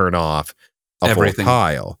entirely turn off everything. Full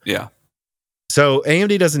tile. Yeah. So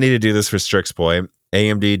AMD doesn't need to do this for Strix Point.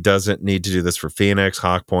 AMD doesn't need to do this for Phoenix,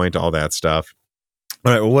 Hawkpoint, all that stuff.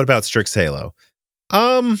 All right, well, what about Strix Halo?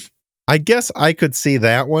 I guess I could see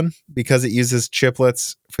that one because it uses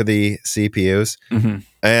chiplets for the CPUs.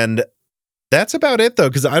 And that's about it, though,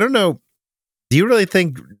 because I don't know. Do you really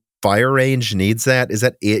think Fire Range needs that? Is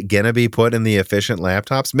that going to be put in the efficient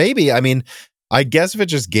laptops? Maybe. I mean, I guess if it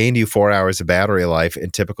just gained you 4 hours of battery life in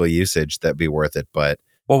typical usage, that'd be worth it. But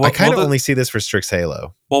I kind of only see this for Strix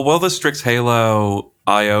Halo. Well, will the Strix Halo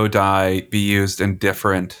IO die be used in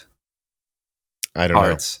different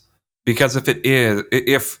parts? Because if it is,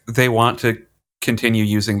 if they want to continue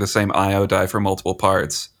using the same IO die for multiple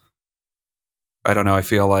parts, I don't know. I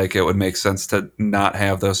feel like it would make sense to not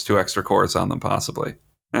have those 2 extra cores on them, possibly.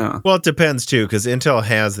 Yeah. Well, it depends, too, because Intel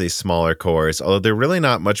has these smaller cores, although they're really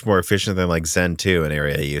not much more efficient than like Zen 2 in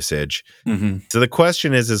area usage. So the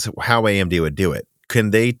question is how AMD would do it.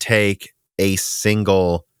 Can they take a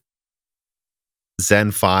single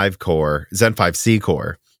Zen 5C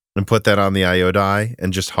core, and put that on the IO die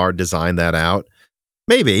and just hard design that out?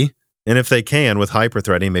 Maybe. And if they can, with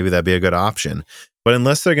hyperthreading, maybe that'd be a good option. But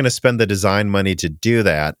unless they're going to spend the design money to do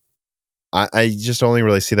that, I just only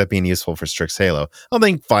really see that being useful for Strix Halo. I don't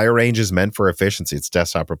think Fire Range is meant for efficiency. It's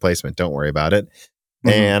desktop replacement. Don't worry about it.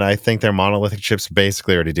 And I think their monolithic chips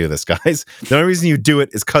basically already do this, guys. The only reason you do it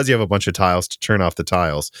is because you have a bunch of tiles to turn off the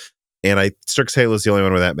tiles. And Strix Halo is the only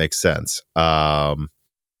one where that makes sense.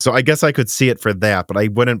 So I guess I could see it for that, but I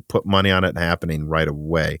wouldn't put money on it happening right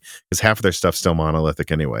away because half of their stuff's still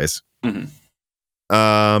monolithic anyways. Carrie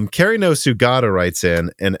No Sugata writes in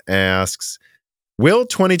and asks, will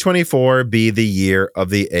 2024 be the year of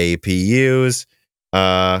the APUs?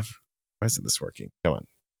 Why isn't this working? Come on.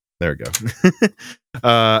 There we go.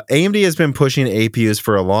 AMD has been pushing APUs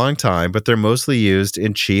for a long time, but they're mostly used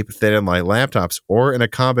in cheap, thin and light laptops or in a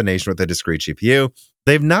combination with a discrete GPU.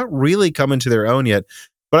 They've not really come into their own yet,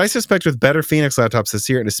 but I suspect with better Phoenix laptops this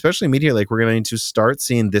year, and especially Meteor Lake, we're going to start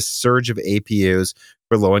seeing this surge of APUs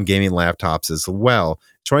for low-end gaming laptops as well.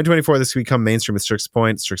 2024, this will become mainstream with Strix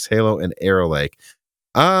Point, Strix Halo, and Arrow Lake.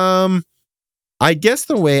 I guess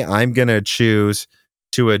the way I'm going to choose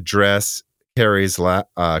to address Carrie's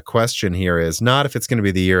question here is not if it's going to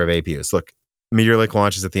be the year of APUs. Look, Meteor Lake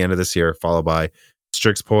launches at the end of this year, followed by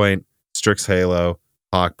Strix Point, Strix Halo,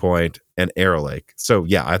 Hawk Point, and Arrow Lake. So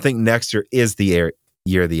yeah, I think next year is the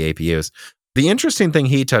year of the APUs. The interesting thing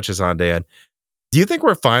he touches on, Dan, do you think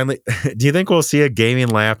we'll see a gaming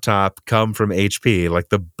laptop come from HP, like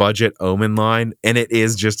the budget Omen line, and it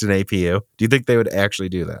is just an APU? Do you think they would actually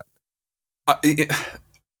do that?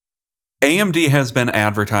 AMD has been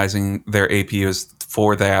advertising their APUs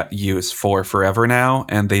for that use for forever now,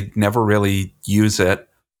 and they never really use it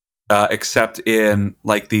except in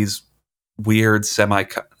like these weird I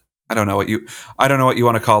don't know what you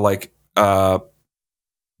want to call like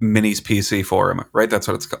Minis PC forum, right? That's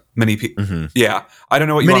what it's called. Yeah, I don't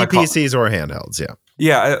know what you want to call PCs or handhelds.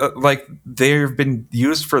 Yeah, like they've been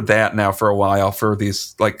used for that now for a while for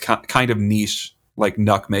these like kind of niche like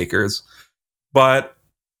NUC makers, but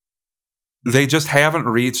they just haven't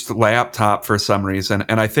reached laptop for some reason.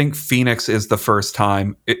 And I think Phoenix is the first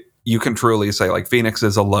time you can truly say like Phoenix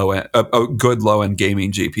is a good low end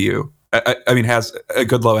gaming GPU. I mean, has a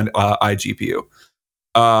good low end iGPU.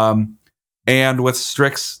 And with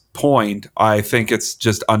Strix Point, I think it's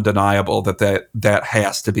just undeniable that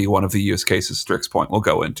has to be one of the use cases Strix Point will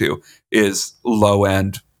go into is low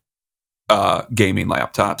end gaming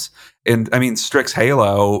laptops. And I mean, Strix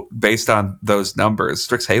Halo, based on those numbers,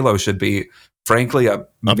 Strix Halo should be, frankly, a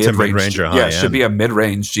mid-range. Yeah, should be a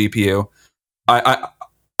mid-range GPU. I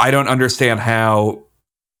don't understand how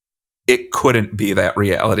it couldn't be that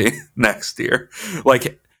reality next year.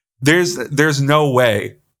 Like, there's no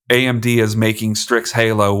way AMD is making Strix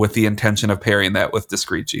Halo with the intention of pairing that with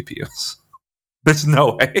discrete GPUs. There's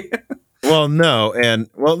no way. Well, no. And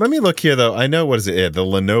let me look here, though. I know, what is it? The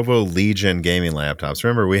Lenovo Legion gaming laptops.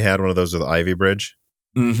 Remember, we had one of those with Ivy Bridge?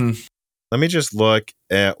 Mm-hmm. Let me just look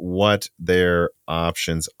at what their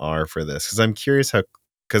options are for this. Because I'm curious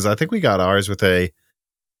because I think we got ours with I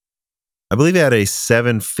believe it had a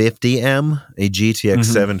 750M, a GTX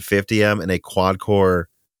 750M, and a quad-core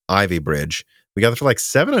Ivy Bridge. We got it for like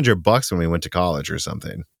 $700 when we went to college or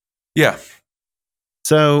something. Yeah.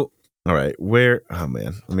 So... all right, oh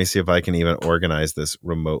man, let me see if I can even organize this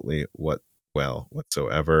remotely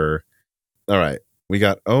whatsoever. All right, we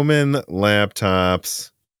got Omen laptops.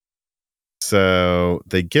 So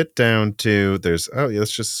they get down to,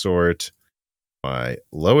 let's just sort by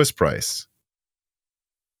lowest price.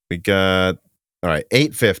 We got, all right,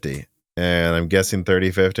 $850, and I'm guessing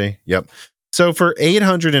 3050. Yep. So for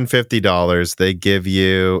 $850, they give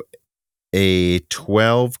you a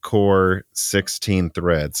 12 core 16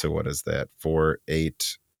 thread. So what is that?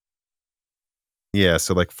 8. Yeah,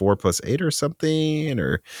 so like 4 plus 8 or something,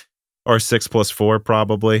 or 6 plus 4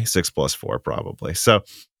 probably. 6 plus 4 probably. So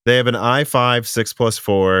they have an i5 6 plus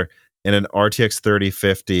 4 and an RTX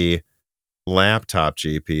 3050 laptop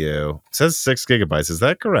GPU. It says 6 gigabytes. Is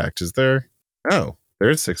that correct? Is there? Oh,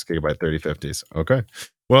 there's 6 gigabyte 3050s. Okay.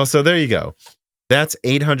 Well, so there you go. That's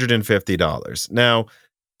 $850. Now,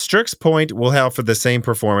 Strix Point will have for the same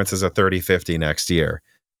performance as a 3050 next year.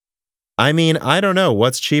 I mean, I don't know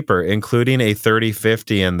what's cheaper, including a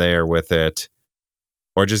 3050 in there with it,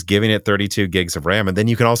 or just giving it 32 gigs of RAM. And then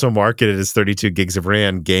you can also market it as 32 gigs of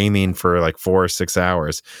RAM gaming for like 4 or 6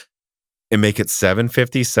 hours and make it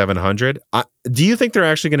 750, 700. Do you think they're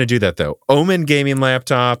actually going to do that though? Omen gaming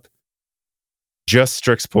laptop, just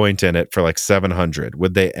Strix Point in it for like 700.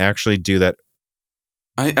 Would they actually do that?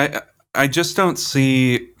 I just don't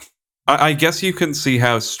see. I guess you can see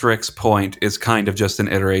how Strix Point is kind of just an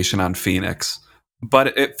iteration on Phoenix,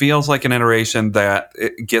 but it feels like an iteration that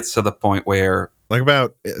it gets to the point where, like,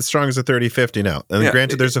 about as strong as a 3050 now. And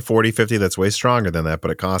granted, there's a 4050 that's way stronger than that,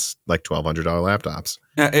 but it costs like $1,200 laptops.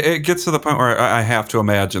 Yeah, it gets to the point where I have to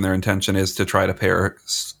imagine their intention is to try to pair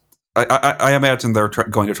I imagine they're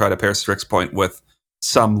going to try to pair Strix Point with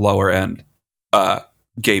some lower end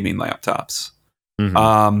gaming laptops.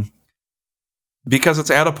 Mhm. Because it's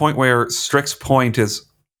at a point where Strix Point is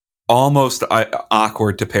almost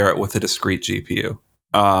awkward to pair it with a discrete GPU.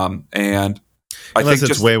 And I Unless think it's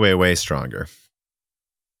just way, way, way stronger.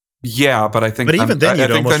 yeah, but I think But even then, I you'd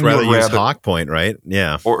think almost then you rather would use rather Hawk Point, right?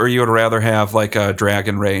 Yeah. or you would rather have like a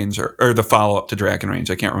Dragon Range or the follow up to Dragon Range.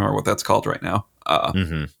 I can't remember what that's called right now.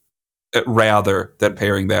 Hmm. Rather than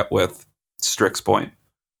pairing that with Strix Point.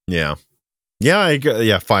 Yeah. Yeah.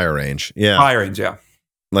 Yeah. Fire range. Yeah. Fire Range, yeah.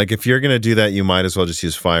 Like if you're going to do that, you might as well just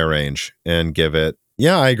use fire range and give it.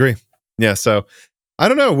 Yeah, I agree. Yeah. So I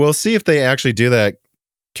don't know. We'll see if they actually do that,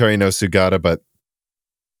 Kari no Sugata, but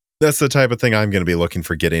that's the type of thing I'm going to be looking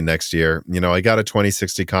for getting next year. You know, I got a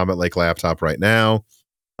 2060 Comet Lake laptop right now.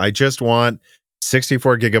 I just want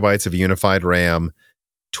 64 gigabytes of unified RAM,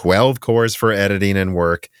 12 cores for editing and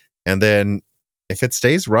work. And then if it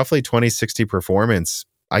stays roughly 2060 performance,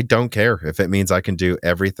 I don't care if it means I can do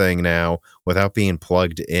everything now without being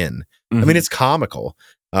plugged in. I mean, it's comical.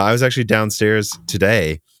 I was actually downstairs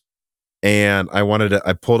today and I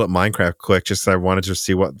pulled up Minecraft quick just so I wanted to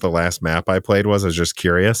see what the last map I played was. I was just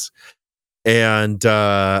curious. And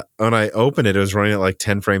when I opened it, it was running at like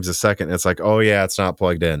 10 frames a second. And it's like, oh yeah, it's not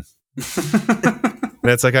plugged in. And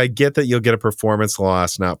it's like, I get that you'll get a performance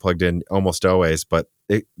loss not plugged in almost always, but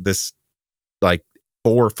this like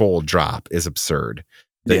fourfold drop is absurd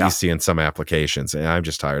that you see in some applications. And I'm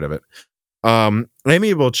just tired of it.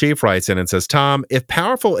 Amiable Chief writes in and says, Tom, if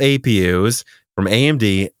powerful APUs from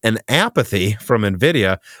AMD and apathy from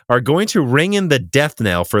Nvidia are going to ring in the death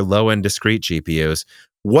knell for low-end discrete GPUs,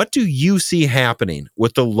 what do you see happening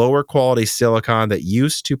with the lower quality silicon that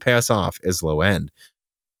used to pass off as low end?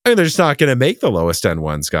 I mean, they're just not going to make the lowest end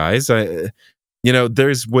ones, guys.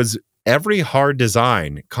 Was every hard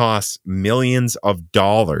design costs millions of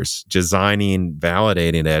dollars designing,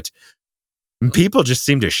 validating it. And people just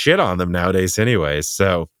seem to shit on them nowadays anyways.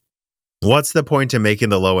 So what's the point in making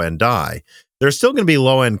the low end die? There's still going to be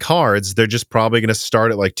low end cards. They're just probably going to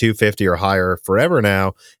start at like 250 or higher forever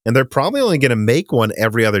now. And they're probably only going to make one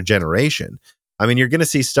every other generation. I mean, you're going to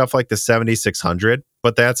see stuff like the 7600,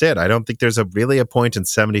 but that's it. I don't think there's really a point in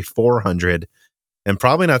 7400 and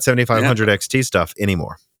probably not 7500 XT stuff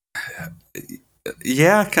anymore.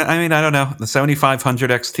 Yeah, I mean, I don't know. The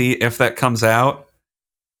 7500 XT, if that comes out,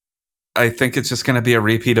 I think it's just going to be a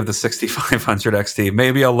repeat of the 6500 XT,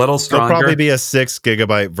 maybe a little stronger. There'll probably be a 6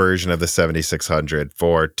 gigabyte version of the 7600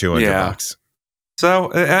 for $200.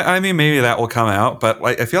 So, I mean, maybe that will come out, but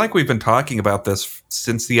I feel like we've been talking about this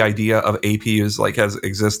since the idea of APUs has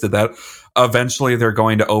existed, that eventually they're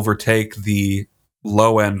going to overtake the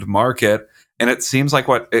low end market. And it seems like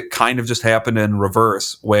it kind of just happened in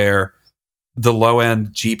reverse, where the low end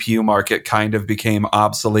GPU market kind of became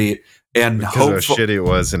obsolete. And because of how shitty it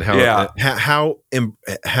was and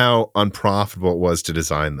how unprofitable it was to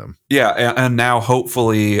design them. Yeah, and now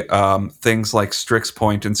hopefully things like Strix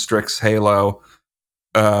Point and Strix Halo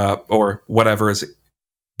or whatever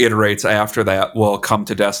iterates after that will come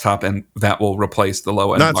to desktop, and that will replace the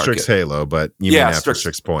low end market. Not Strix Halo, but you mean after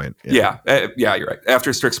Strix Point. Yeah, you're right.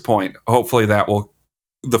 After Strix Point, hopefully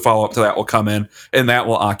the follow-up to that will come in, and that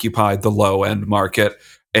will occupy the low end market.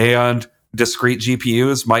 And discrete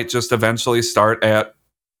GPUs might just eventually start at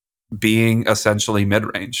being essentially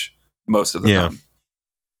mid-range most of the time.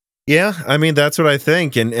 Yeah, I mean, that's what I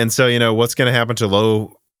think. And so, what's going to happen to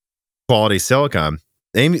low quality silicon?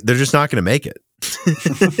 They're just not going to make it.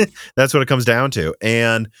 That's what it comes down to.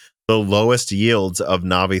 And the lowest yields of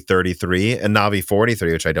Navi 33 and Navi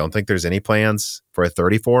 43, which I don't think there's any plans for a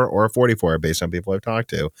 34 or a 44 based on people I've talked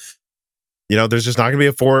to. There's just not going to be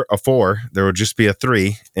a four. There would just be a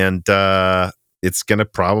 3. And it's going to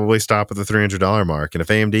probably stop at the $300 mark. And if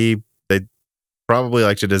AMD, they'd probably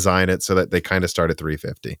like to design it so that they kind of start at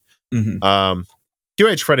 350.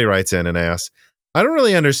 QH Freddy writes in and asks, I don't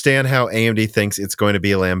really understand how AMD thinks it's going to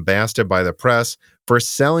be lambasted by the press for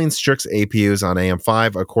selling Strix APUs on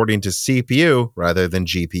AM5 according to CPU rather than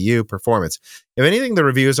GPU performance. If anything, the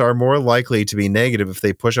reviews are more likely to be negative if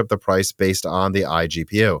they push up the price based on the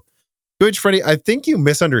iGPU. QH Freddy, I think you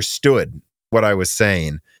misunderstood what I was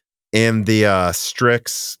saying in the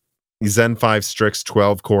Strix Zen 5 Strix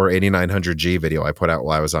 12 core 8900G video I put out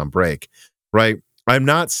while I was on break, right? I'm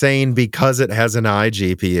not saying because it has an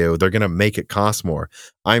iGPU, they're going to make it cost more.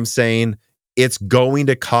 I'm saying it's going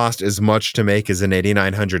to cost as much to make as an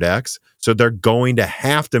 8900X. So they're going to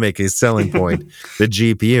have to make a selling point, the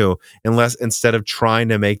GPU, instead of trying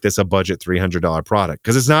to make this a budget $300 product.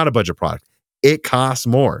 Because it's not a budget product. It costs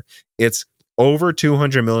more. It's over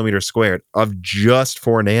 200 millimeters squared of just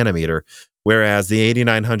 4 nanometer, whereas the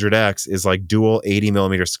 8900X is like dual 80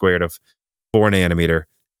 millimeters squared of 4 nanometer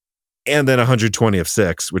and then 120 of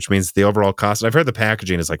 6, which means the overall cost, I've heard the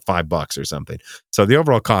packaging is like $5 or something. So the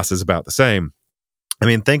overall cost is about the same. I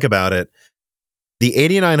mean, think about it. The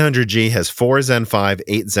 8900G has 4 Zen 5,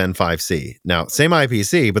 8 Zen 5C. Now, same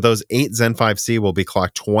IPC, but those 8 Zen 5C will be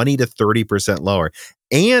clocked 20 to 30% lower.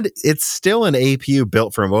 And it's still an APU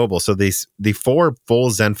built for mobile. So the 4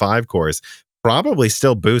 full Zen 5 cores probably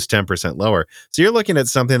still boost 10% lower. So you're looking at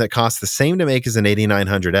something that costs the same to make as an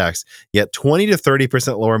 8900X, yet 20 to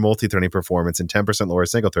 30% lower multi-threading performance and 10% lower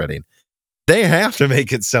single threading. They have to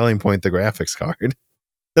make its selling point the graphics card.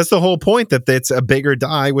 That's the whole point, that it's a bigger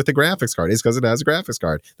die with the graphics card, is because it has a graphics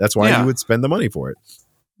card. That's why you would spend the money for it.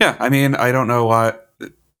 Yeah, I mean, I don't know why.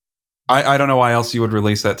 I don't know why else you would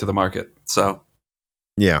release that to the market. So,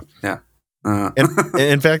 yeah. And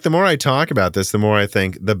in fact, the more I talk about this, the more I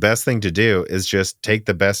think the best thing to do is just take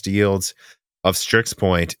the best yields of Strix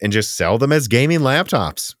Point and just sell them as gaming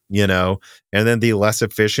laptops, and then the less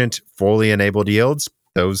efficient, fully enabled yields,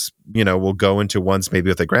 those, will go into ones maybe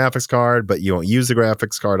with a graphics card, but you won't use the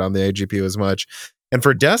graphics card on the GPU as much. And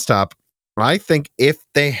for desktop, I think if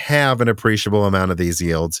they have an appreciable amount of these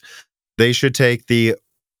yields, they should take the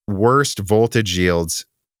worst voltage yields,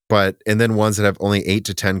 and then ones that have only 8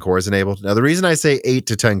 to 10 cores enabled. Now, the reason I say 8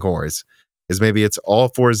 to 10 cores is maybe it's all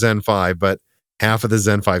 4 Zen 5, but half of the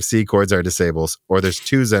Zen 5C cores are disabled, or there's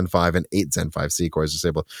 2 Zen 5 and 8 Zen 5C cores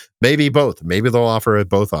disabled. Maybe both. Maybe they'll offer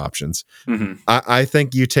both options. Mm-hmm. I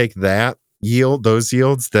think you take that yield, those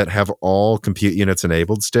yields that have all compute units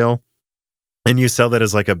enabled still, and you sell that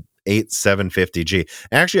as like a 8750G.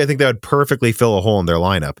 Actually, I think that would perfectly fill a hole in their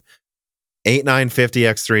lineup.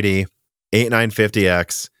 8950X3D,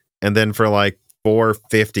 8950X, and then for like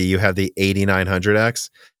 $450, you have the 8900X.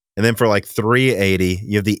 And then for like $380,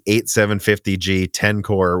 you have the 8750G 10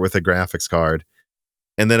 core with a graphics card.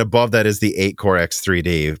 And then above that is the 8 core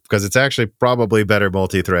X3D, because it's actually probably better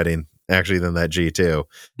multi-threading actually than that G2.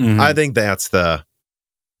 Mm-hmm. I think that's the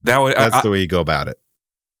way you go about it.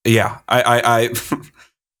 Yeah, I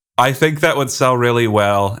think that would sell really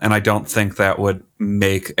well, and I don't think that would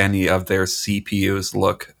make any of their CPUs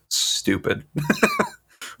look stupid.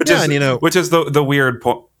 Which is the weird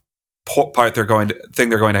part they're going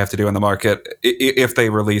to have to do in the market if they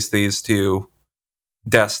release these to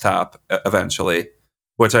desktop eventually,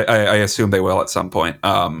 which I assume they will at some point.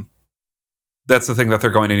 That's the thing that they're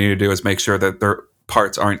going to need to do, is make sure that their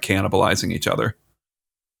parts aren't cannibalizing each other.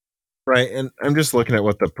 Right, and I'm just looking at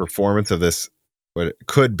what the performance of this, what it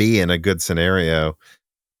could be in a good scenario.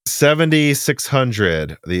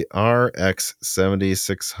 7600, the RX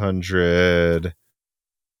 7600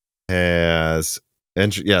 has,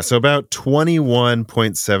 so about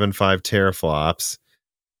 21.75 teraflops.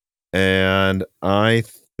 And I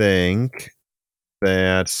think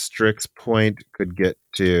that Strix Point could get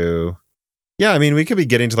to, we could be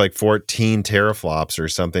getting to like 14 teraflops or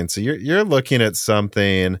something. So you're looking at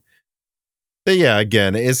something that,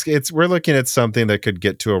 again, we're looking at something that could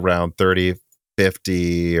get to around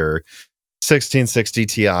 3050 or 1660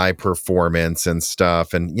 Ti performance and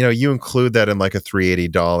stuff. And, you include that in like a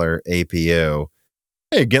 $380 APU.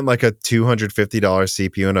 Hey, you're getting like a $250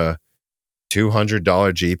 CPU and a $200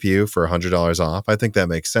 GPU for $100 off. I think that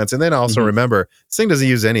makes sense. And then also remember, this thing doesn't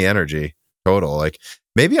use any energy total. Like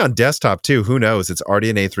maybe on desktop too, who knows? It's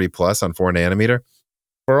RDNA 3 Plus on 4 nanometer.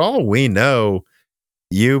 For all we know,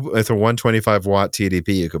 with a 125 watt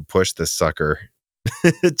TDP, you could push this sucker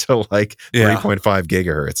to like 3.5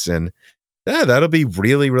 gigahertz. And that'll be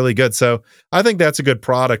really, really good. So I think that's a good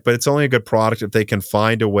product, but it's only a good product if they can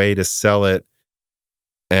find a way to sell it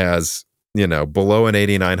as, below an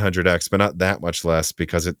 8900X, but not that much less,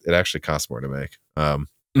 because it actually costs more to make.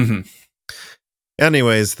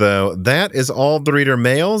 Anyways, though, that is all the reader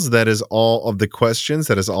mails. That is all of the questions.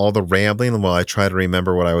 That is all the rambling. While I try to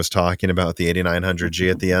remember what I was talking about the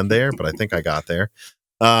 8900G at the end there, but I think I got there.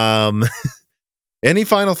 Any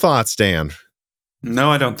final thoughts, Dan?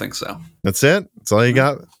 No, I don't think so. That's it? That's all you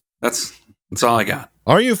got? That's all I got.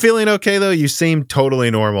 Are you feeling okay, though? You seem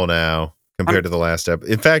totally normal now compared to the last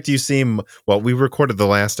episode. In fact, you seem, we recorded the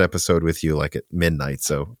last episode with you like at midnight,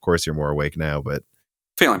 so of course you're more awake now, but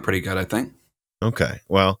feeling pretty good, I think. Okay.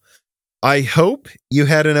 Well, I hope you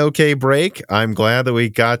had an okay break. I'm glad that we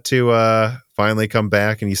got to finally come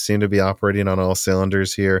back, and you seem to be operating on all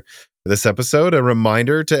cylinders here for this episode. A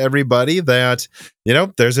reminder to everybody that,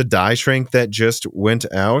 there's a die shrink that just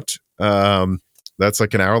went out. That's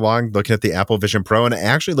like an hour long, looking at the Apple Vision Pro and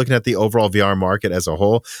actually looking at the overall VR market as a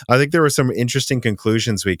whole. I think there were some interesting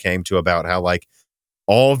conclusions we came to about how, like,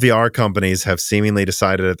 all VR companies have seemingly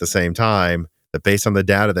decided at the same time that based on the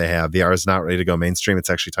data they have, VR is not ready to go mainstream. It's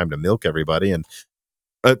actually time to milk everybody. And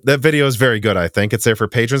that video is very good, I think. It's there for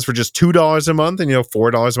patrons for just $2 a month. And,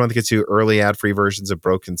 $4 a month gets you early ad-free versions of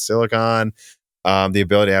Broken Silicon. The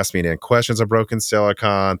ability to ask me any questions on Broken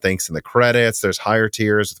Silicon, thanks in the credits. There's higher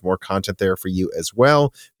tiers with more content there for you as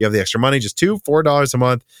well. You have the extra money, just $4 a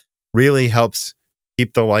month. Really helps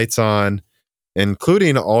keep the lights on,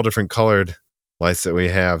 including all different colored lights that we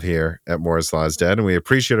have here at Moore's Law is Dead. And we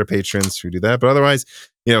appreciate our patrons who do that. But otherwise,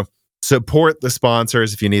 support the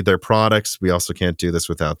sponsors if you need their products. We also can't do this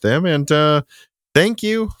without them. And thank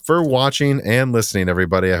you for watching and listening,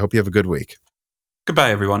 everybody. I hope you have a good week. Goodbye,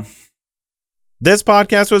 everyone. This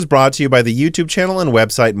podcast was brought to you by the YouTube channel and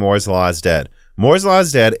website Moore's Law is Dead. Moore's Law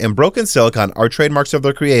is Dead and Broken Silicon are trademarks of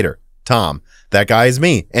their creator, Tom. That guy is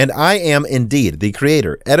me, and I am indeed the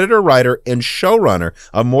creator, editor, writer, and showrunner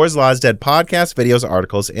of Moore's Law is Dead podcasts, videos,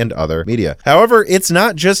 articles, and other media. However, it's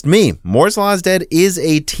not just me. Moore's Law is Dead is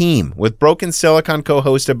a team, with Broken Silicon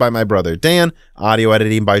co-hosted by my brother Dan, audio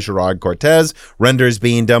editing by Gerard Cortez, renders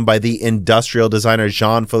being done by the industrial designer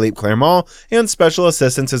Jean-Philippe Clermont, and special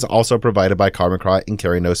assistance is also provided by Carmen Cry and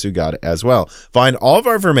Carrie Nosugada as well. Find all of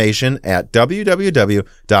our information at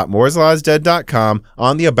www.mooreslawsdead.com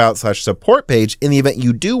on the About/Support page. In the event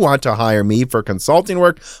you do want to hire me for consulting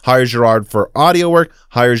work, hire Gerard for audio work,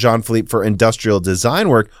 hire Jean-Philippe for industrial design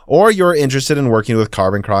work, or you're interested in working with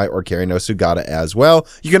Carbon Cry or Carrie Nosugada as well.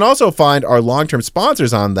 You can also find our long-term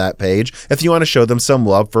sponsors on that page if you want to show them some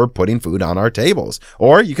love for putting food on our tables.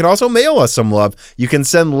 Or you can also mail us some love. You can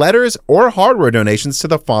send letters or hardware donations to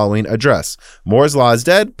the following address: Moore's Law is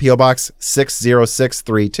Dead, P.O. Box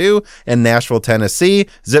 60632 in Nashville, Tennessee,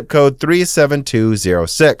 zip code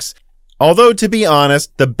 37206. Although, to be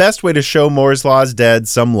honest, the best way to show Moore's Law is Dead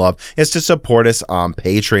some love is to support us on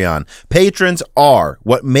Patreon. Patrons are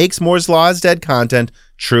what makes Moore's Law is Dead content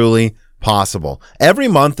truly possible. Every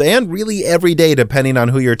month, and really every day, depending on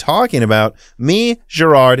who you're talking about, me,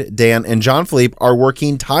 Gerard, Dan, and Jean-Philippe are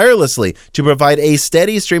working tirelessly to provide a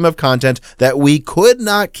steady stream of content that we could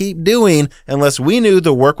not keep doing unless we knew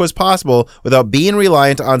the work was possible without being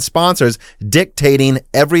reliant on sponsors dictating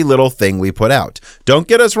every little thing we put out. Don't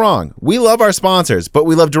get us wrong. We love our sponsors, but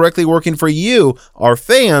we love directly working for you, our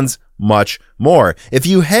fans, much more. If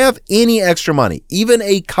you have any extra money, even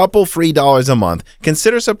a couple free dollars a month,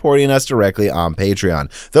 consider supporting us directly on Patreon.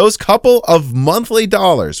 Those couple of monthly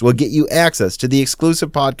dollars will get you access to the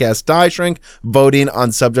exclusive podcast Die Shrink, voting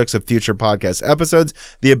on subjects of future podcast episodes,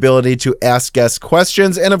 the ability to ask guests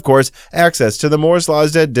questions, and of course, access to the Moore's Law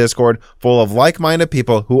is Dead Discord full of like-minded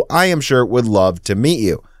people who I am sure would love to meet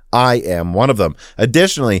you. I am one of them.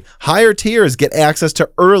 Additionally, higher tiers get access to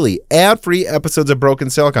early, ad-free episodes of Broken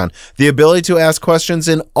Silicon, the ability to ask questions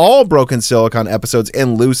in all Broken Silicon episodes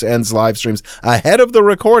and Loose Ends live streams ahead of the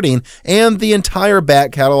recording, and the entire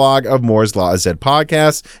back catalog of Moore's Law is Dead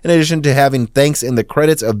podcasts, in addition to having thanks in the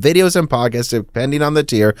credits of videos and podcasts depending on the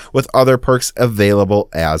tier, with other perks available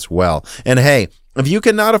as well. And hey, if you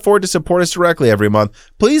cannot afford to support us directly every month,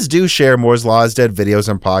 please do share Moore's Law is Dead videos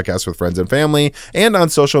and podcasts with friends and family, and on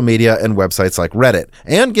social media and websites like Reddit,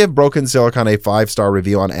 and give Broken Silicon a 5-star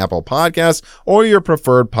review on Apple Podcasts or your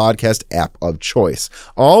preferred podcast app of choice.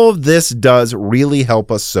 All of this does really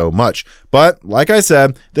help us so much. But like I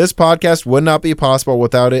said, this podcast would not be possible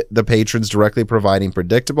without the patrons directly providing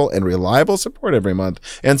predictable and reliable support every month.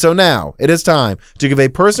 And so now it is time to give a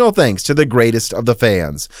personal thanks to the greatest of the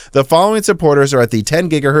fans. The following supporters are at the 10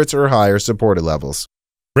 gigahertz or higher supported levels: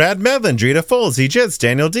 Brad Medlin, Drita Foles, Jits,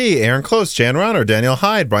 Daniel D, Aaron Close, Jan Ronner, Daniel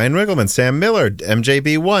Hyde, Brian Riggleman, Sam Miller,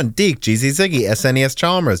 MJB1, Deke, GZ Ziggy, SNES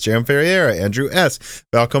Chalmers, Jerem Ferreira, Andrew S,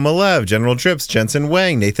 Falco Malev, General Drips, Jensen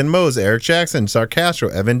Wang, Nathan Mose, Eric Jackson,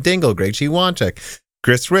 Sarcastro, Evan Dingle, Greg G. Wantek,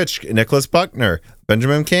 Chris Rich, Nicholas Buckner,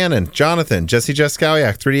 Benjamin Cannon, Jonathan, Jesse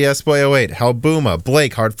Jeskowiak, 3DS Boy 08, Hal Booma,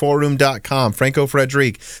 Blake, Hard4Room.com, Franco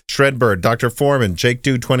Frederic, Shredbird, Dr. Foreman, Jake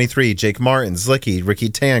Dude 23, Jake Martin, Zlicky, Ricky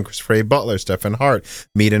Tan, Christopher Butler, Stephen Hart,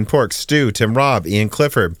 Meat and Pork, Stu, Tim Robb, Ian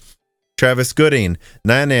Clifford, Travis Gooding,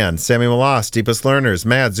 Nanan, Sammy Malas, Deepest Learners,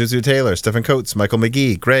 Mad, Zuzu Taylor, Stephen Coates, Michael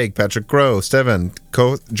McGee, Greg, Patrick Groh, Steven,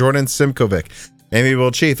 Jordan Simkovic,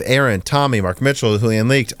 Amiable Chief, Aaron, Tommy, Mark Mitchell, Julian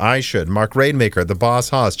Leaked, I Should, Mark Raidmaker, The Boss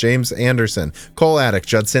Haas, James Anderson, Cole Addict,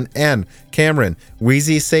 Judson N, Cameron,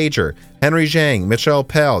 Wheezy Sager, Henry Zhang, Michelle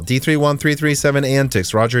Pell, D31337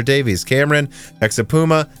 Antics, Roger Davies, Cameron,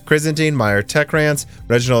 Hexapuma, Chrysantine, Meyer Techrance,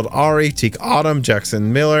 Reginald Ari, Teak Autumn,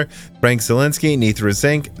 Jackson Miller, Frank Zielinski, Neithra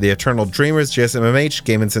Zink, The Eternal Dreamers, JSMMH,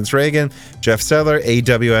 Game and Since Reagan, Jeff Settler,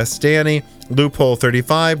 AWS Danny, Loophole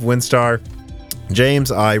 35, Winstar,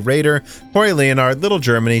 James I. Rader, Corey Leonard, Little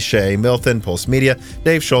Germany, Shay, Milton, Pulse Media,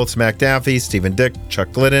 Dave Schultz, Mac Daffy, Stephen Dick,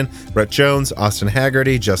 Chuck Glidden, Brett Jones, Austin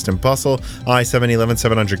Haggerty, Justin Bussell,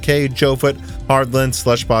 I-711-700K, Joe Foot, Hardland,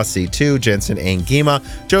 Slushboss C2, Jensen Angima,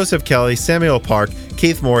 Joseph Kelly, Samuel Park,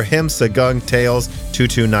 Keith Moore, Him, Sagung, Tails,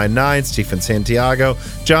 2299, Stephen Santiago,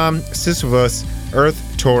 John Sisuvus, Earth,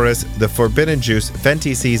 Taurus, The Forbidden Juice,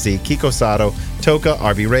 Venti CZ, Kiko Sato, Toka,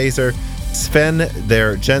 RV Razor, Sven,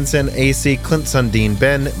 There, Jensen, AC, Clint Sundin,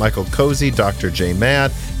 Ben, Michael Cozy, Dr. J.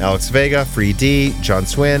 Mad, Alex Vega, Free D, John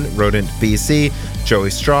Swin, Rodent BC, Joey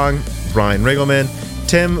Strong, Brian Riggleman,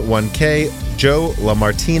 Tim 1K, Joe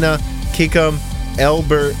LaMartina, Kikum,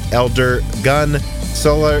 Elder Gunn,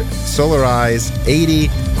 Solarize 80,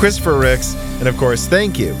 Christopher Ricks, and of course,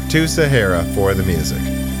 thank you to Sahara for the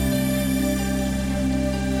music.